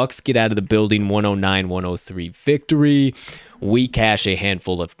Bucks. Bucks get out of the building 109-103 victory. We cash a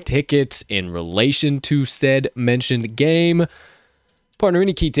handful of tickets in relation to said mentioned game. Partner,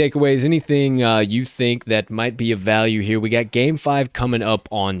 any key takeaways, anything you think that might be of value here? We got Game 5 coming up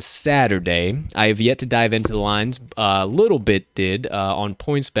on Saturday. I have yet to dive into the lines. A little bit did. On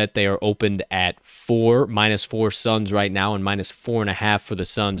PointsBet, they are opened at -4 Suns right now, and -4.5 for the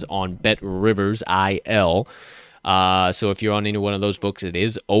Suns on Bet Rivers IL. So if you're on any one of those books, it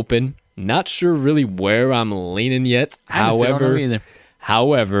is open. Not sure really where I'm leaning yet. I just don't know either.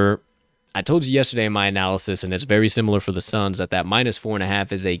 However, I told you yesterday in my analysis, and it's very similar for the Suns, that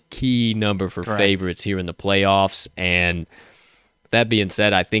 -4.5 is a key number for Correct. favorites here in the playoffs. And that being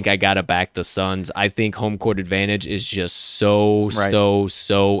said, I think I got to back the Suns. I think home court advantage is just so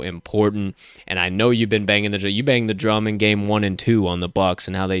important. And I know you've been banging you banged the drum in game 1 and 2 on the Bucks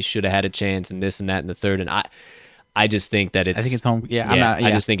and how they should have had a chance and this and that in the third. And I just think that it's. I think it's home. Yeah,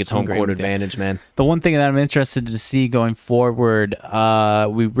 I just think it's home I'm court agreeing with you. advantage, man. The one thing that I'm interested to see going forward,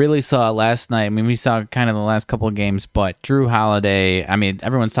 we really saw it last night. I mean, we saw kind of the last couple of games, but Drew Holiday, I mean,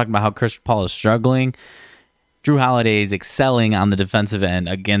 everyone's talking about how Chris Paul is struggling. Drew Holiday is excelling on the defensive end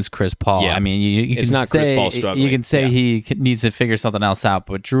against Chris Paul. Yeah. I mean, you It's can not say, Chris Paul struggling. You can say Yeah. he needs to figure something else out,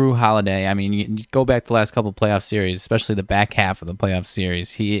 but Drew Holiday, I mean, you go back to the last couple of playoff series, especially the back half of the playoff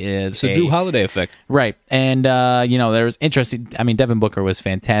series. He is It's a Drew Holiday effect. Right. And, there was interesting. I mean, Devin Booker was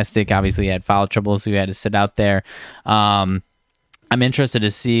fantastic. Obviously, he had foul trouble, so he had to sit out there. I'm interested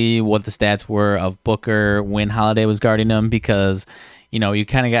to see what the stats were of Booker when Holiday was guarding him, because, you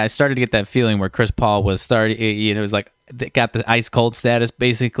kind of I started to get that feeling where Chris Paul was it was like, got the ice cold status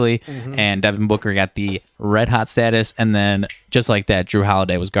basically, and Devin Booker got the red hot status, and then just like that, Drew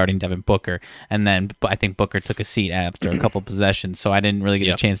Holiday was guarding Devin Booker, and then I think Booker took a seat after a couple possessions, so I didn't really get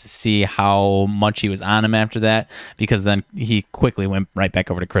Yep. a chance to see how much he was on him after that, because then he quickly went right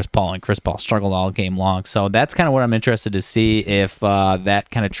back over to Chris Paul, and Chris Paul struggled all game long. So that's kind of what I'm interested to see, if that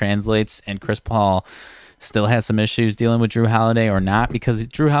kind of translates and Chris Paul still has some issues dealing with Drew Holiday or not, because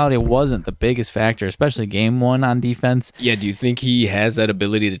Drew Holiday wasn't the biggest factor, especially game 1 on defense. Yeah, do you think he has that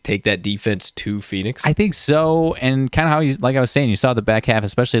ability to take that defense to Phoenix? I think so, and kind of how like I was saying, you saw the back half,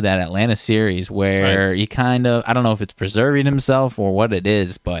 especially that Atlanta series, where he kind of, I don't know if it's preserving himself or what it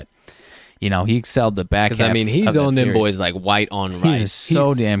is, but he excelled the back half. Because, I mean, he's of that on them series. boys like white on rice. He's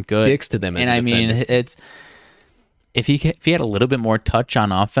so damn good. Sticks to them as and a I mean, defender. if he had a little bit more touch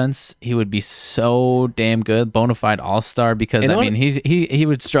on offense, he would be so damn good, bona fide all-star. Because I mean, he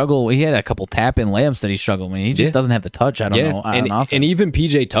would struggle. He had a couple tap-in layups that he struggled with. He just doesn't have the touch. I don't know. On offense. And even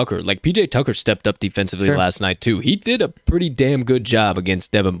PJ Tucker, like PJ Tucker stepped up defensively last night too. He did a pretty damn good job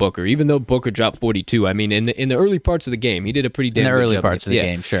against Devin Booker, even though Booker dropped 42. I mean, in the early parts of the game, he did a pretty damn good job. In the early parts of the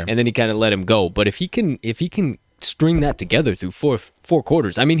game, sure. And then he kind of let him go. But if he can string that together through four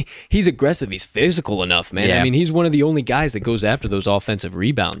quarters. I mean, he's aggressive. He's physical enough, man. I mean, he's one of the only guys that goes after those offensive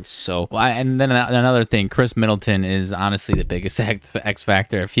rebounds. So, and then another thing, Chris Middleton is honestly the biggest X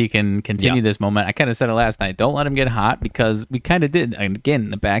factor. If he can continue this moment, I kind of said it last night. Don't let him get hot, because we kind of did. And again,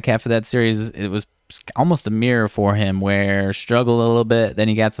 in the back half of that series, it was almost a mirror for him, where struggled a little bit. Then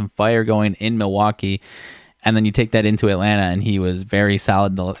he got some fire going in Milwaukee. And then you take that into Atlanta, and he was very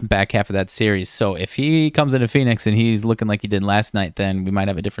solid in the back half of that series. So if he comes into Phoenix and he's looking like he did last night, then we might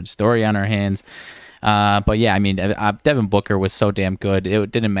have a different story on our hands. But yeah, I mean, Devin Booker was so damn good. It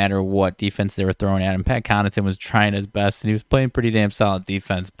didn't matter what defense they were throwing at him. Pat Connaughton was trying his best, and he was playing pretty damn solid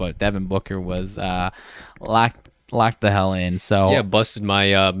defense. But Devin Booker was locked the hell in. So yeah, busted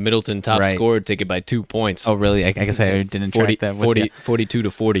my Middleton top scorer ticket by 2 points. Oh really? I guess I didn't track that. 42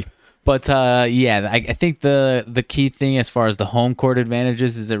 to 40. But yeah, I think the key thing as far as the home court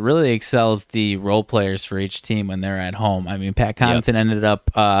advantages is it really excels the role players for each team when they're at home. I mean, Pat Connaughton ended up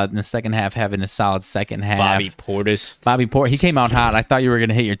in the second half having a solid second half. Bobby Portis, he came out hot. I thought you were going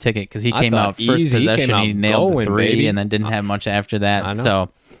to hit your ticket because he came out first possession. He nailed the three, baby. And then didn't have much after that. So.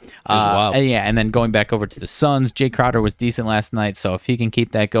 And then going back over to the Suns, Jay Crowder was decent last night, so if he can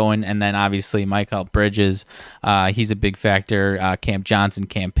keep that going, and then obviously Mikal Bridges, he's a big factor. Cam Johnson,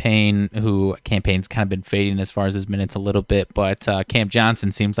 Campaign, who Campaign's kind of been fading as far as his minutes a little bit, but Cam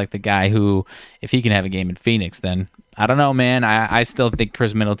Johnson seems like the guy who, if he can have a game in Phoenix, then I don't know, man. I still think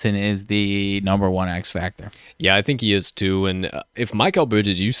Chris Middleton is the number one X factor. Yeah, I think he is too. And if Mikal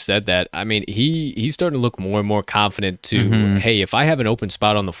Bridges, you said that, I mean, he's starting to look more and more confident to, hey, if I have an open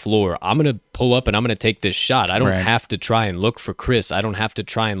spot on the floor, I'm going to pull up and I'm going to take this shot. I don't have to try and look for Chris. I don't have to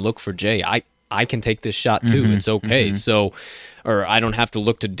try and look for Jay. I can take this shot too. It's okay. So, or I don't have to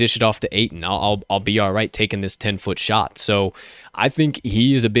look to dish it off to Ayton. I'll be all right taking this 10-foot shot. So I think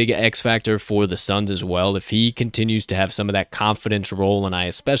he is a big X factor for the Suns as well. If he continues to have some of that confidence roll, and I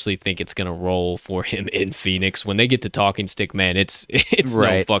especially think it's going to roll for him in Phoenix when they get to talking stick, man, it's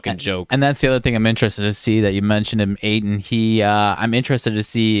no fucking joke. And that's the other thing I'm interested to see that you mentioned him, Ayton. I'm interested to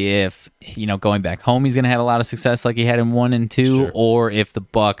see if, going back home, he's going to have a lot of success like he had in 1 and 2, or if the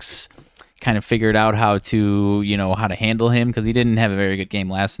Bucks kind of figured out how to handle him, because he didn't have a very good game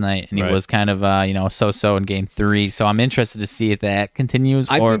last night, and he was kind of so-so in game 3. So I'm interested to see if that continues,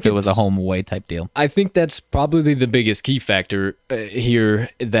 or if it was a home away type deal. I think that's probably the biggest key factor here,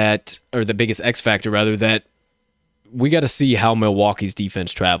 or the biggest X factor rather, that we got to see how Milwaukee's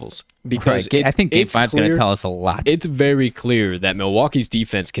defense travels, because I think Game 5 is going to tell us a lot. It's very clear that Milwaukee's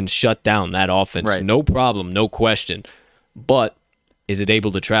defense can shut down that offense, no problem, no question. But is it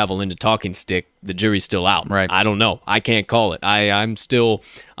able to travel into talking stick? The jury's still out. I don't know. I can't call it. I'm still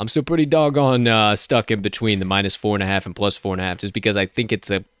pretty doggone stuck in between the -4.5 and +4.5, just because I think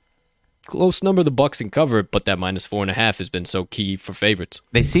it's a close number. The Bucks can cover it, but that -4.5 has been so key for favorites.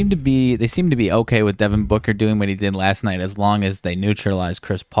 They seem to be okay with Devin Booker doing what he did last night, as long as they neutralize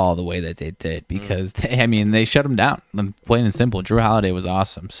Chris Paul the way that they did, because they shut him down. Plain and simple. Drew Holiday was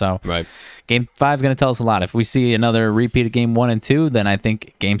awesome. So Game 5 is going to tell us a lot. If we see another repeat of Game 1 and 2, then I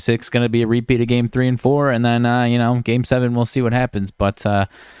think Game 6 is going to be a repeat of Game 3 and 4, and then Game 7 we'll see what happens. But I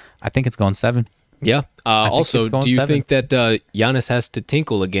think it's going 7. Yeah. Also, do you think that Giannis has to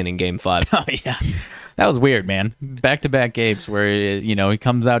tinkle again in Game 5? Oh, yeah. That was weird, man. Back-to-back games where, he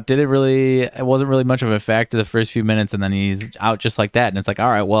comes out, it wasn't really much of a factor the first few minutes, and then he's out just like that. And it's like, all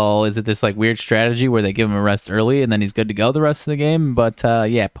right, well, is it this weird strategy where they give him a rest early and then he's good to go the rest of the game? But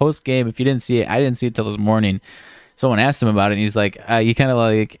yeah, post-game, if you didn't see it, I didn't see it till this morning. Someone asked him about it, and he's like, he kind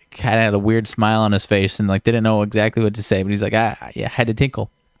of had a weird smile on his face and didn't know exactly what to say. But he's like, I had to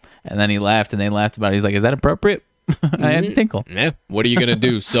tinkle. And then he laughed, and they laughed about it. He's like, is that appropriate? I had to tinkle. Yeah. What are you going to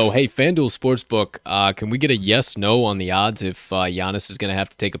do? So, hey, FanDuel Sportsbook, can we get a yes-no on the odds if Giannis is going to have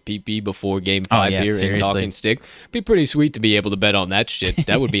to take a pee-pee before Game 5 here in Talking Stick? Be pretty sweet to be able to bet on that shit.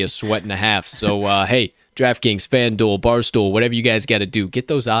 That would be a sweat and a half. So, hey, DraftKings, FanDuel, Barstool, whatever you guys got to do, get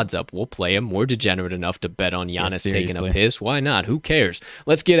those odds up. We'll play them. We're degenerate enough to bet on Giannis taking a piss. Why not? Who cares?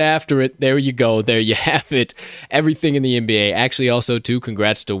 Let's get after it. There you go. There you have it. Everything in the NBA. Actually, also, too,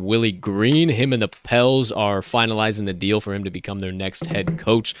 congrats to Willie Green. Him and the Pels are finalizing the deal for him to become their next head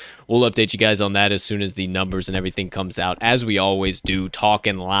coach. We'll update you guys on that as soon as the numbers and everything comes out, as we always do,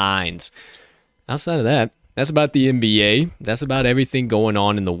 talking lines. Outside of that, That's about the NBA. That's about everything going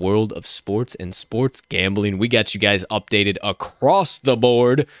on in the world of sports and sports gambling. We got you guys updated across the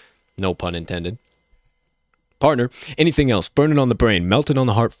board. No pun intended. Partner, anything else burning on the brain, melting on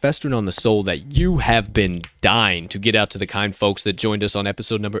the heart, festering on the soul that you have been dying to get out to the kind folks that joined us on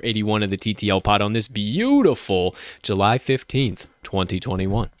episode number 81 of the TTL Pod on this beautiful July 15th,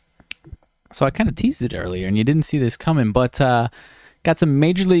 2021. So I kind of teased it earlier, and you didn't see this coming, but got some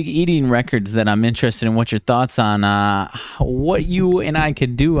Major League Eating records that I'm interested in what your thoughts on what you and I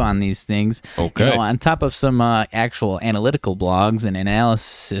could do on these things. Okay. You know, on top of some actual analytical blogs and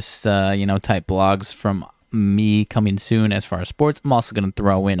analysis, type blogs from me coming soon as far as sports. I'm also going to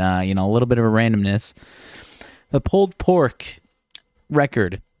throw in, a little bit of a randomness. The pulled pork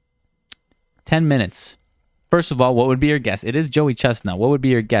record, 10 minutes. First of all, what would be your guess? It is Joey Chestnut. What would be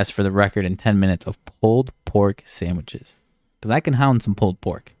your guess for the record in 10 minutes of pulled pork sandwiches? Because I can hound some pulled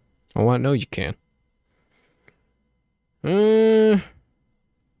pork. Oh, I know you can.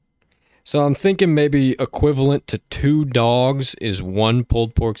 So I'm thinking maybe equivalent to 2 dogs is 1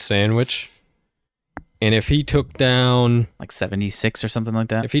 pulled pork sandwich. And if he took down... Like 76 or something like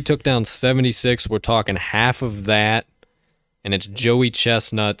that? If he took down 76, we're talking half of that. And it's Joey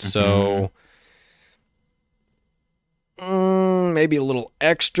Chestnut, so... maybe a little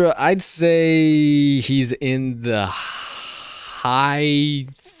extra. I'd say he's in the high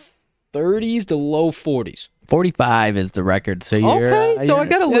 30s to low 40s. 45 is the record. So you're okay. So I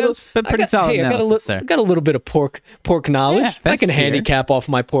got a little, pretty solid. I got a little bit of pork knowledge. Yeah, I can handicap off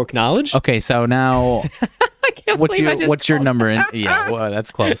my pork knowledge. Okay, so now, what's your number in? Yeah, well,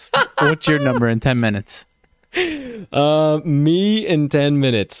 that's close. What's your number in 10 minutes? Me in 10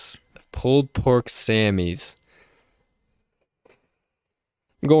 minutes. Pulled pork Sammys.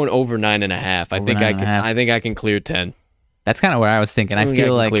 I'm going over 9.5. I think I can clear 10. That's kind of what I was thinking. I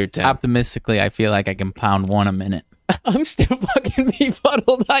feel like, optimistically, I feel like I can pound 1 a minute. I'm still fucking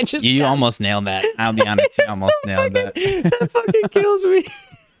befuddled. You almost nailed that. I'll be honest, you almost nailed that. That fucking kills me.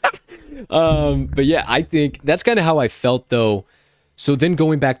 But yeah, I think that's kind of how I felt though. So then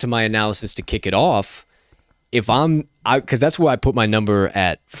going back to my analysis to kick it off, if because that's where I put my number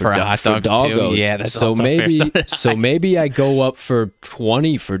at for doggos. Yeah, that's so maybe I go up for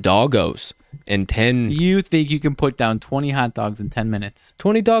 20 for doggos and 10. You think you can put down 20 hot dogs in 10 minutes?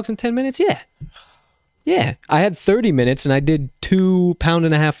 20 dogs in 10 minutes? Yeah. I had 30 minutes and I did 2 1.5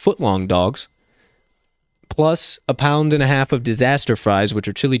 pound foot-long dogs, plus 1.5 pound of disaster fries, which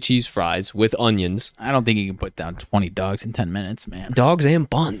are chili cheese fries with onions. I don't think you can put down 20 dogs in 10 minutes, man. Dogs and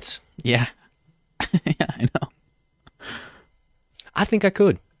buns. Yeah. Yeah, I know. I think I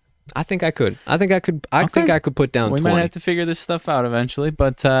could. I think I could put down 20. We might have to figure this stuff out eventually,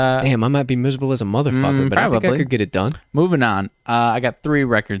 but... damn, I might be miserable as a motherfucker, but probably. I think I could get it done. Moving on. I got 3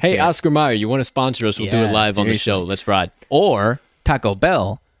 records Hey, here. Oscar Mayer, you want to sponsor us? We'll do it live on the show. Let's ride. Or Taco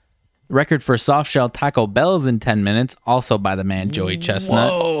Bell. Record for soft shell Taco Bells in 10 minutes, also by the man Joey Chestnut.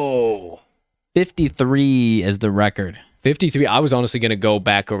 Whoa. 53 is the record. 53. I was honestly going to go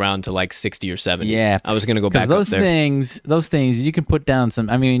back around to like 60 or 70. Yeah. I was going to go back up there. Those things, you can put down some,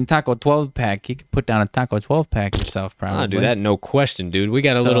 Taco 12 pack, you can put down a Taco 12 pack yourself probably. I'll do that, no question, dude. We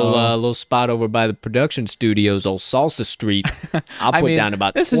got a little spot over by the production studios, old Salsa Street. I'll put down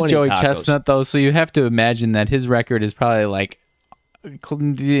about 20 This is Joey tacos. Chestnut though, so you have to imagine that his record is probably like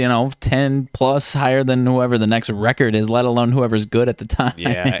 10 plus higher than whoever the next record is, let alone whoever's good at the time.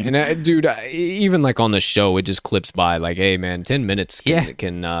 Yeah, and dude, even like on the show, it just clips by. Like, hey, man, 10 minutes can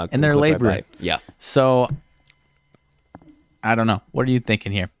and they're laboring. Right. Yeah. So, I don't know. What are you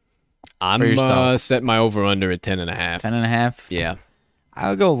thinking here? I'm set my over under at 10.5. 10.5. Yeah.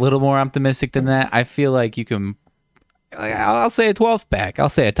 I'll go a little more optimistic than that. I feel like you can. I'll say a 12 pack. I'll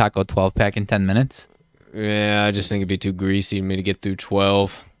say a Taco 12 pack in 10 minutes. Yeah, I just think it'd be too greasy for me to get through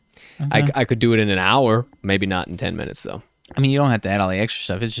 12. I could do it in an hour, maybe not in 10 minutes, though. I mean, you don't have to add all the extra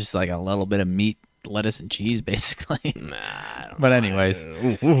stuff. It's just like a little bit of meat, lettuce, and cheese, basically. But anyways.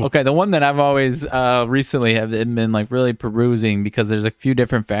 Okay, the one that I've always recently have been like really perusing because there's a few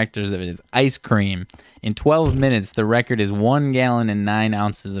different factors of it is ice cream. In 12 minutes, the record is 1 gallon and 9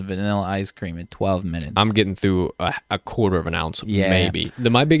 ounces of vanilla ice cream in 12 minutes. I'm getting through a quarter of an ounce, maybe.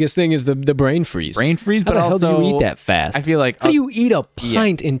 My biggest thing is the brain freeze. Brain freeze, but how the also hell do you eat that fast? I feel like how do you eat a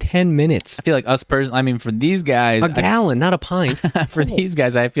pint in 10 minutes? I feel like us personally. For these guys, a gallon, not a pint. For these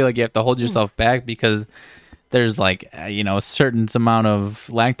guys, I feel like you have to hold yourself back because there's like a certain amount of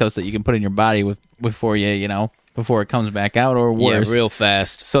lactose that you can put in your body before you before it comes back out, or worse. Yeah, real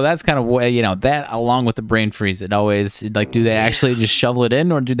fast. So that's kind of way, that along with the brain freeze, it always, like, do they actually just shovel it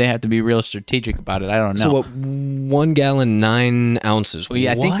in, or do they have to be real strategic about it? I don't know. So what, 1 gallon, 9 ounces? Well,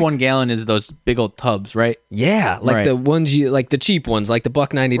 yeah, I think What? 1 gallon is those big old tubs, right? Yeah, like Right. the ones like the cheap ones, like the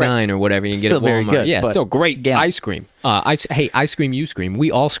 $1.99 or whatever you can get Still at very Walmart. good, Yeah, but still great gallon. ice cream. Hey, ice cream, you scream.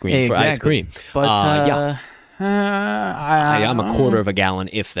 We all scream for ice cream. But yeah. I'm a quarter of a gallon,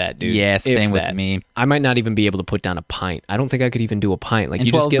 if that, dude. Yeah, If same with that. me. I might not even be able to put down a pint. I don't think I could even do a pint. Like in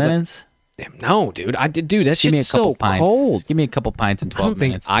you 12 just get minutes. no, dude. Dude, that Give me a shit's couple so pints. cold. Give me a couple pints in I 12 don't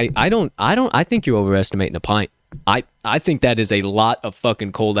think minutes. I think you're overestimating a pint. I think that is a lot of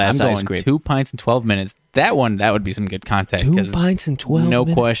fucking cold I'm ass going ice cream. 2 pints in 12 minutes. That would be some good content. 2 'cause pints in 12 no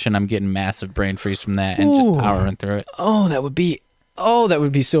minutes? question, I'm getting massive brain freeze from that and Ooh. just powering through it. Oh, that would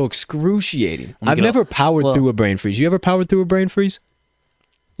be so excruciating. I've get a never powered little- through a brain freeze. You ever powered through a brain freeze?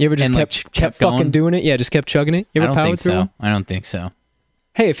 You ever just And, like, kept kept fucking going? doing it? Yeah, just kept chugging it. You I ever don't powered think through so. one? I don't think so.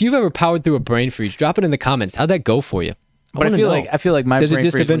 Hey, if you've ever powered through a brain freeze, drop it in the comments. How'd that go for you? But I feel like my Does it brain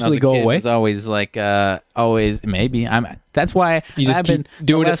just freeze when I was eventually a go kid away? was always like always maybe. That's why You just I've keep been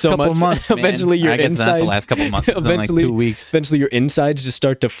doing the it last so couple much. of months. Man. Eventually, your I guess not insides. the last couple of months. It's been like 2 weeks. Eventually, your insides just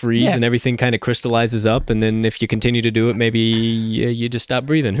start to freeze, Yeah. and everything kind of crystallizes up. And then, if you continue to do it, maybe you just stop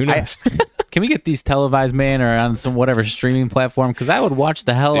breathing. Who knows? Can we get these televised, man, or on some whatever streaming platform? Because I would watch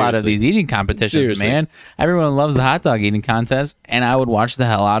the hell out of Seriously. these eating competitions, Seriously. man. Everyone loves the hot dog eating contest, and I would watch the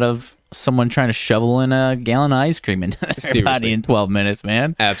hell out of someone trying to shovel in a gallon of ice cream into their Seriously. body in 12 minutes,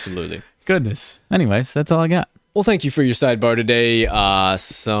 man. Absolutely. Goodness. Anyways, that's all I got. Well, thank you for your sidebar today.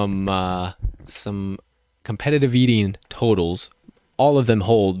 Some competitive eating totals, all of them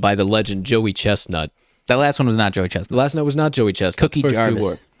hold by the legend Joey Chestnut. That last one was not Joey Chestnut. The last note was not Joey Chestnut. Cookie The first two Jarvis.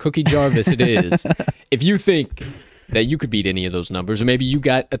 were. Cookie Jarvis it is. If you think that you could beat any of those numbers, or maybe you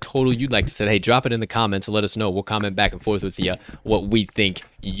got a total you'd like to say, hey, drop it in the comments and let us know. We'll comment back and forth with you what we think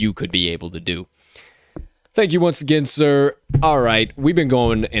you could be able to do. Thank you once again, sir. All right, we've been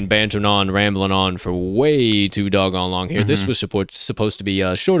going and bantering on, rambling on for way too doggone long here. This was supposed to be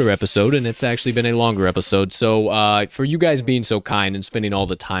a shorter episode, and it's actually been a longer episode. So for you guys being so kind and spending all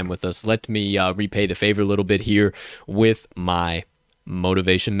the time with us, let me repay the favor a little bit here with my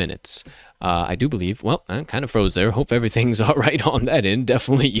motivation minutes. I do believe, well, I kind of froze there. Hope everything's all right on that end.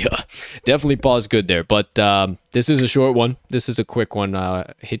 Definitely paused good there. But this is a short one. This is a quick one.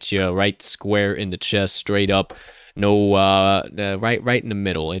 Hits you right square in the chest, straight up. No, right in the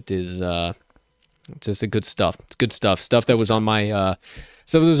middle. It is, it's just a good stuff. It's good stuff. Stuff that was on my,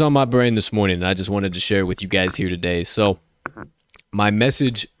 brain this morning, and I just wanted to share with you guys here today. So, my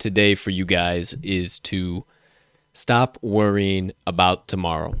message today for you guys is to stop worrying about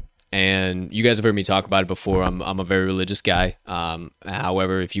tomorrow. And you guys have heard me talk about it before. I'm a very religious guy.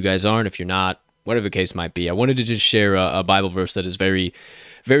 However, if you guys aren't, if you're not, whatever the case might be, I wanted to just share a Bible verse that is very,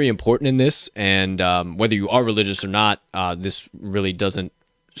 very important in this. And whether you are religious or not, this really doesn't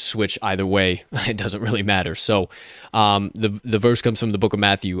switch either way. It doesn't really matter. So the verse comes from the book of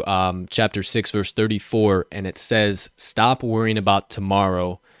Matthew, chapter 6, verse 34, and it says, "Stop worrying about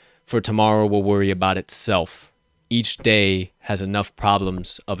tomorrow, for tomorrow will worry about itself. Each day has enough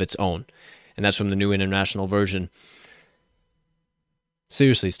problems of its own." And that's from the New International Version.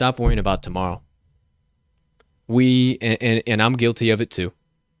 Seriously, stop worrying about tomorrow. And I'm guilty of it too.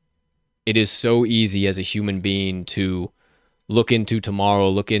 It is so easy as a human being to look into tomorrow,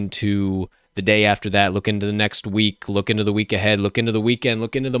 look into the day after that, look into the next week, look into the week ahead, look into the weekend,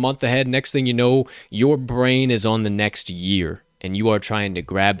 look into the month ahead. Next thing you know, your brain is on the next year. And you are trying to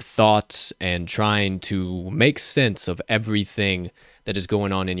grab thoughts and trying to make sense of everything that is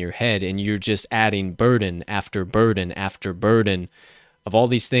going on in your head. And you're just adding burden after burden after burden of all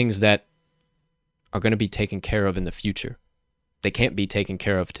these things that are going to be taken care of in the future. They can't be taken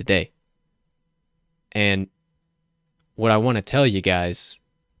care of today. And what I want to tell you guys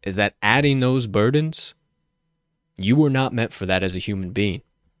is that adding those burdens, you were not meant for that as a human being.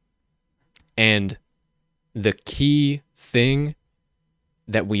 And the key thing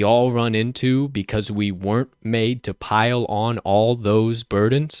that we all run into because we weren't made to pile on all those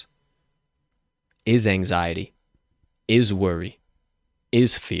burdens is anxiety, is worry,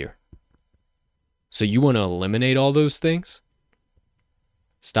 is fear. So you want to eliminate all those things?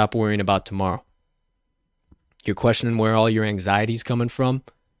 Stop worrying about tomorrow. You're questioning where all your anxiety's coming from?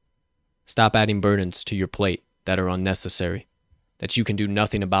 Stop adding burdens to your plate that are unnecessary, that you can do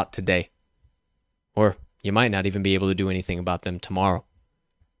nothing about today. Or you might not even be able to do anything about them tomorrow.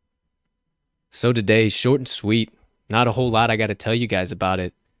 So today, short and sweet, not a whole lot I got to tell you guys about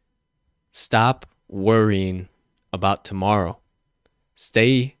it. Stop worrying about tomorrow.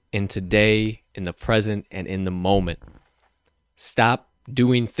 Stay in today, in the present, and in the moment. Stop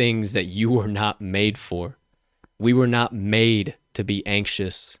doing things that you were not made for. We were not made to be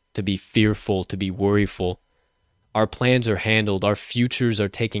anxious, to be fearful, to be worryful. Our plans are handled. Our futures are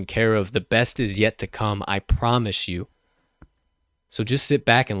taken care of. The best is yet to come, I promise you. So just sit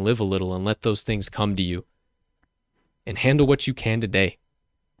back and live a little and let those things come to you. And handle what you can today.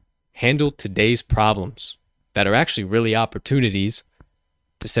 Handle today's problems that are actually really opportunities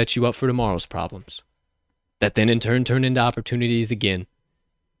to set you up for tomorrow's problems. That then in turn turn into opportunities again.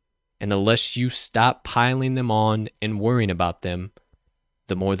 And unless you stop piling them on and worrying about them,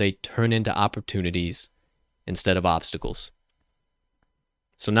 the more they turn into opportunities instead of obstacles.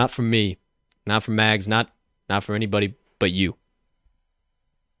 So not for me, not for Mags, not for anybody but you.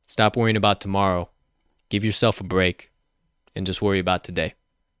 Stop worrying about tomorrow. Give yourself a break and just worry about today.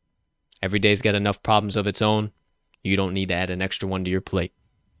 Every day's got enough problems of its own. You don't need to add an extra one to your plate.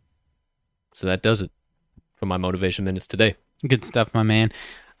 So that does it for my Motivation Minutes today. Good stuff, my man.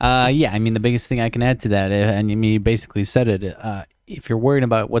 Yeah, I mean, the biggest thing I can add to that, and I mean, you basically said it, if you're worried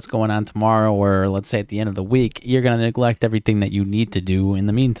about what's going on tomorrow or let's say at the end of the week, you're going to neglect everything that you need to do in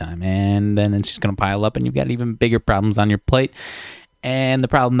the meantime. And then it's just going to pile up and you've got even bigger problems on your plate. And the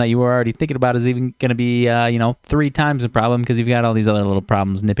problem that you were already thinking about is even going to be, 3 times the problem because you've got all these other little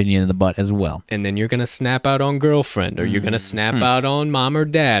problems nipping you in the butt as well. And then you're going to snap out on girlfriend, or you're going to snap out on mom or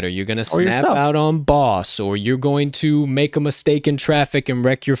dad, or you're going to snap out on boss, or you're going to make a mistake in traffic and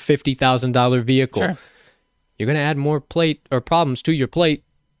wreck your $50,000 vehicle. Sure. You're going to add more plate or problems to your plate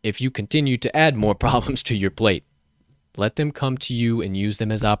if you continue to add more problems to your plate. Let them come to you and use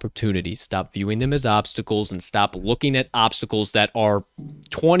them as opportunities. Stop viewing them as obstacles and stop looking at obstacles that are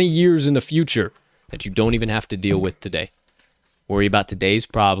 20 years in the future that you don't even have to deal with today. Worry about today's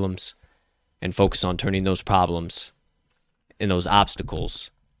problems and focus on turning those problems and those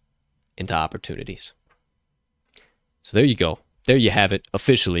obstacles into opportunities. So there you go. There you have it,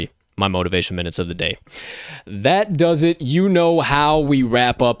 officially. My Motivation Minutes of the day. That does it. You know how we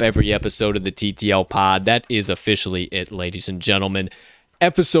wrap up every episode of the TTL Pod. That is officially it, ladies and gentlemen.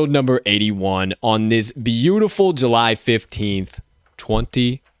 Episode number 81 on this beautiful July 15th,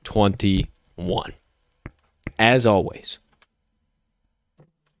 2021. As always,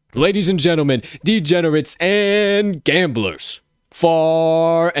 ladies and gentlemen, degenerates and gamblers,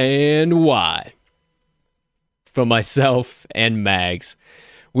 far and wide, from myself and Mags,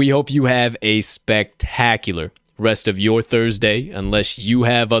 we hope you have a spectacular rest of your Thursday, unless you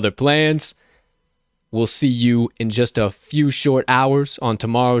have other plans. We'll see you in just a few short hours on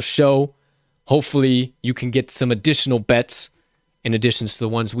tomorrow's show. Hopefully, you can get some additional bets in addition to the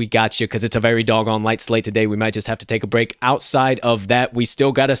ones we got you, because it's a very doggone light slate today. We might just have to take a break. Outside of that, we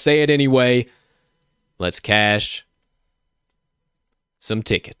still got to say it anyway. Let's cash some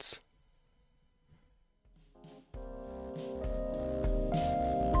tickets.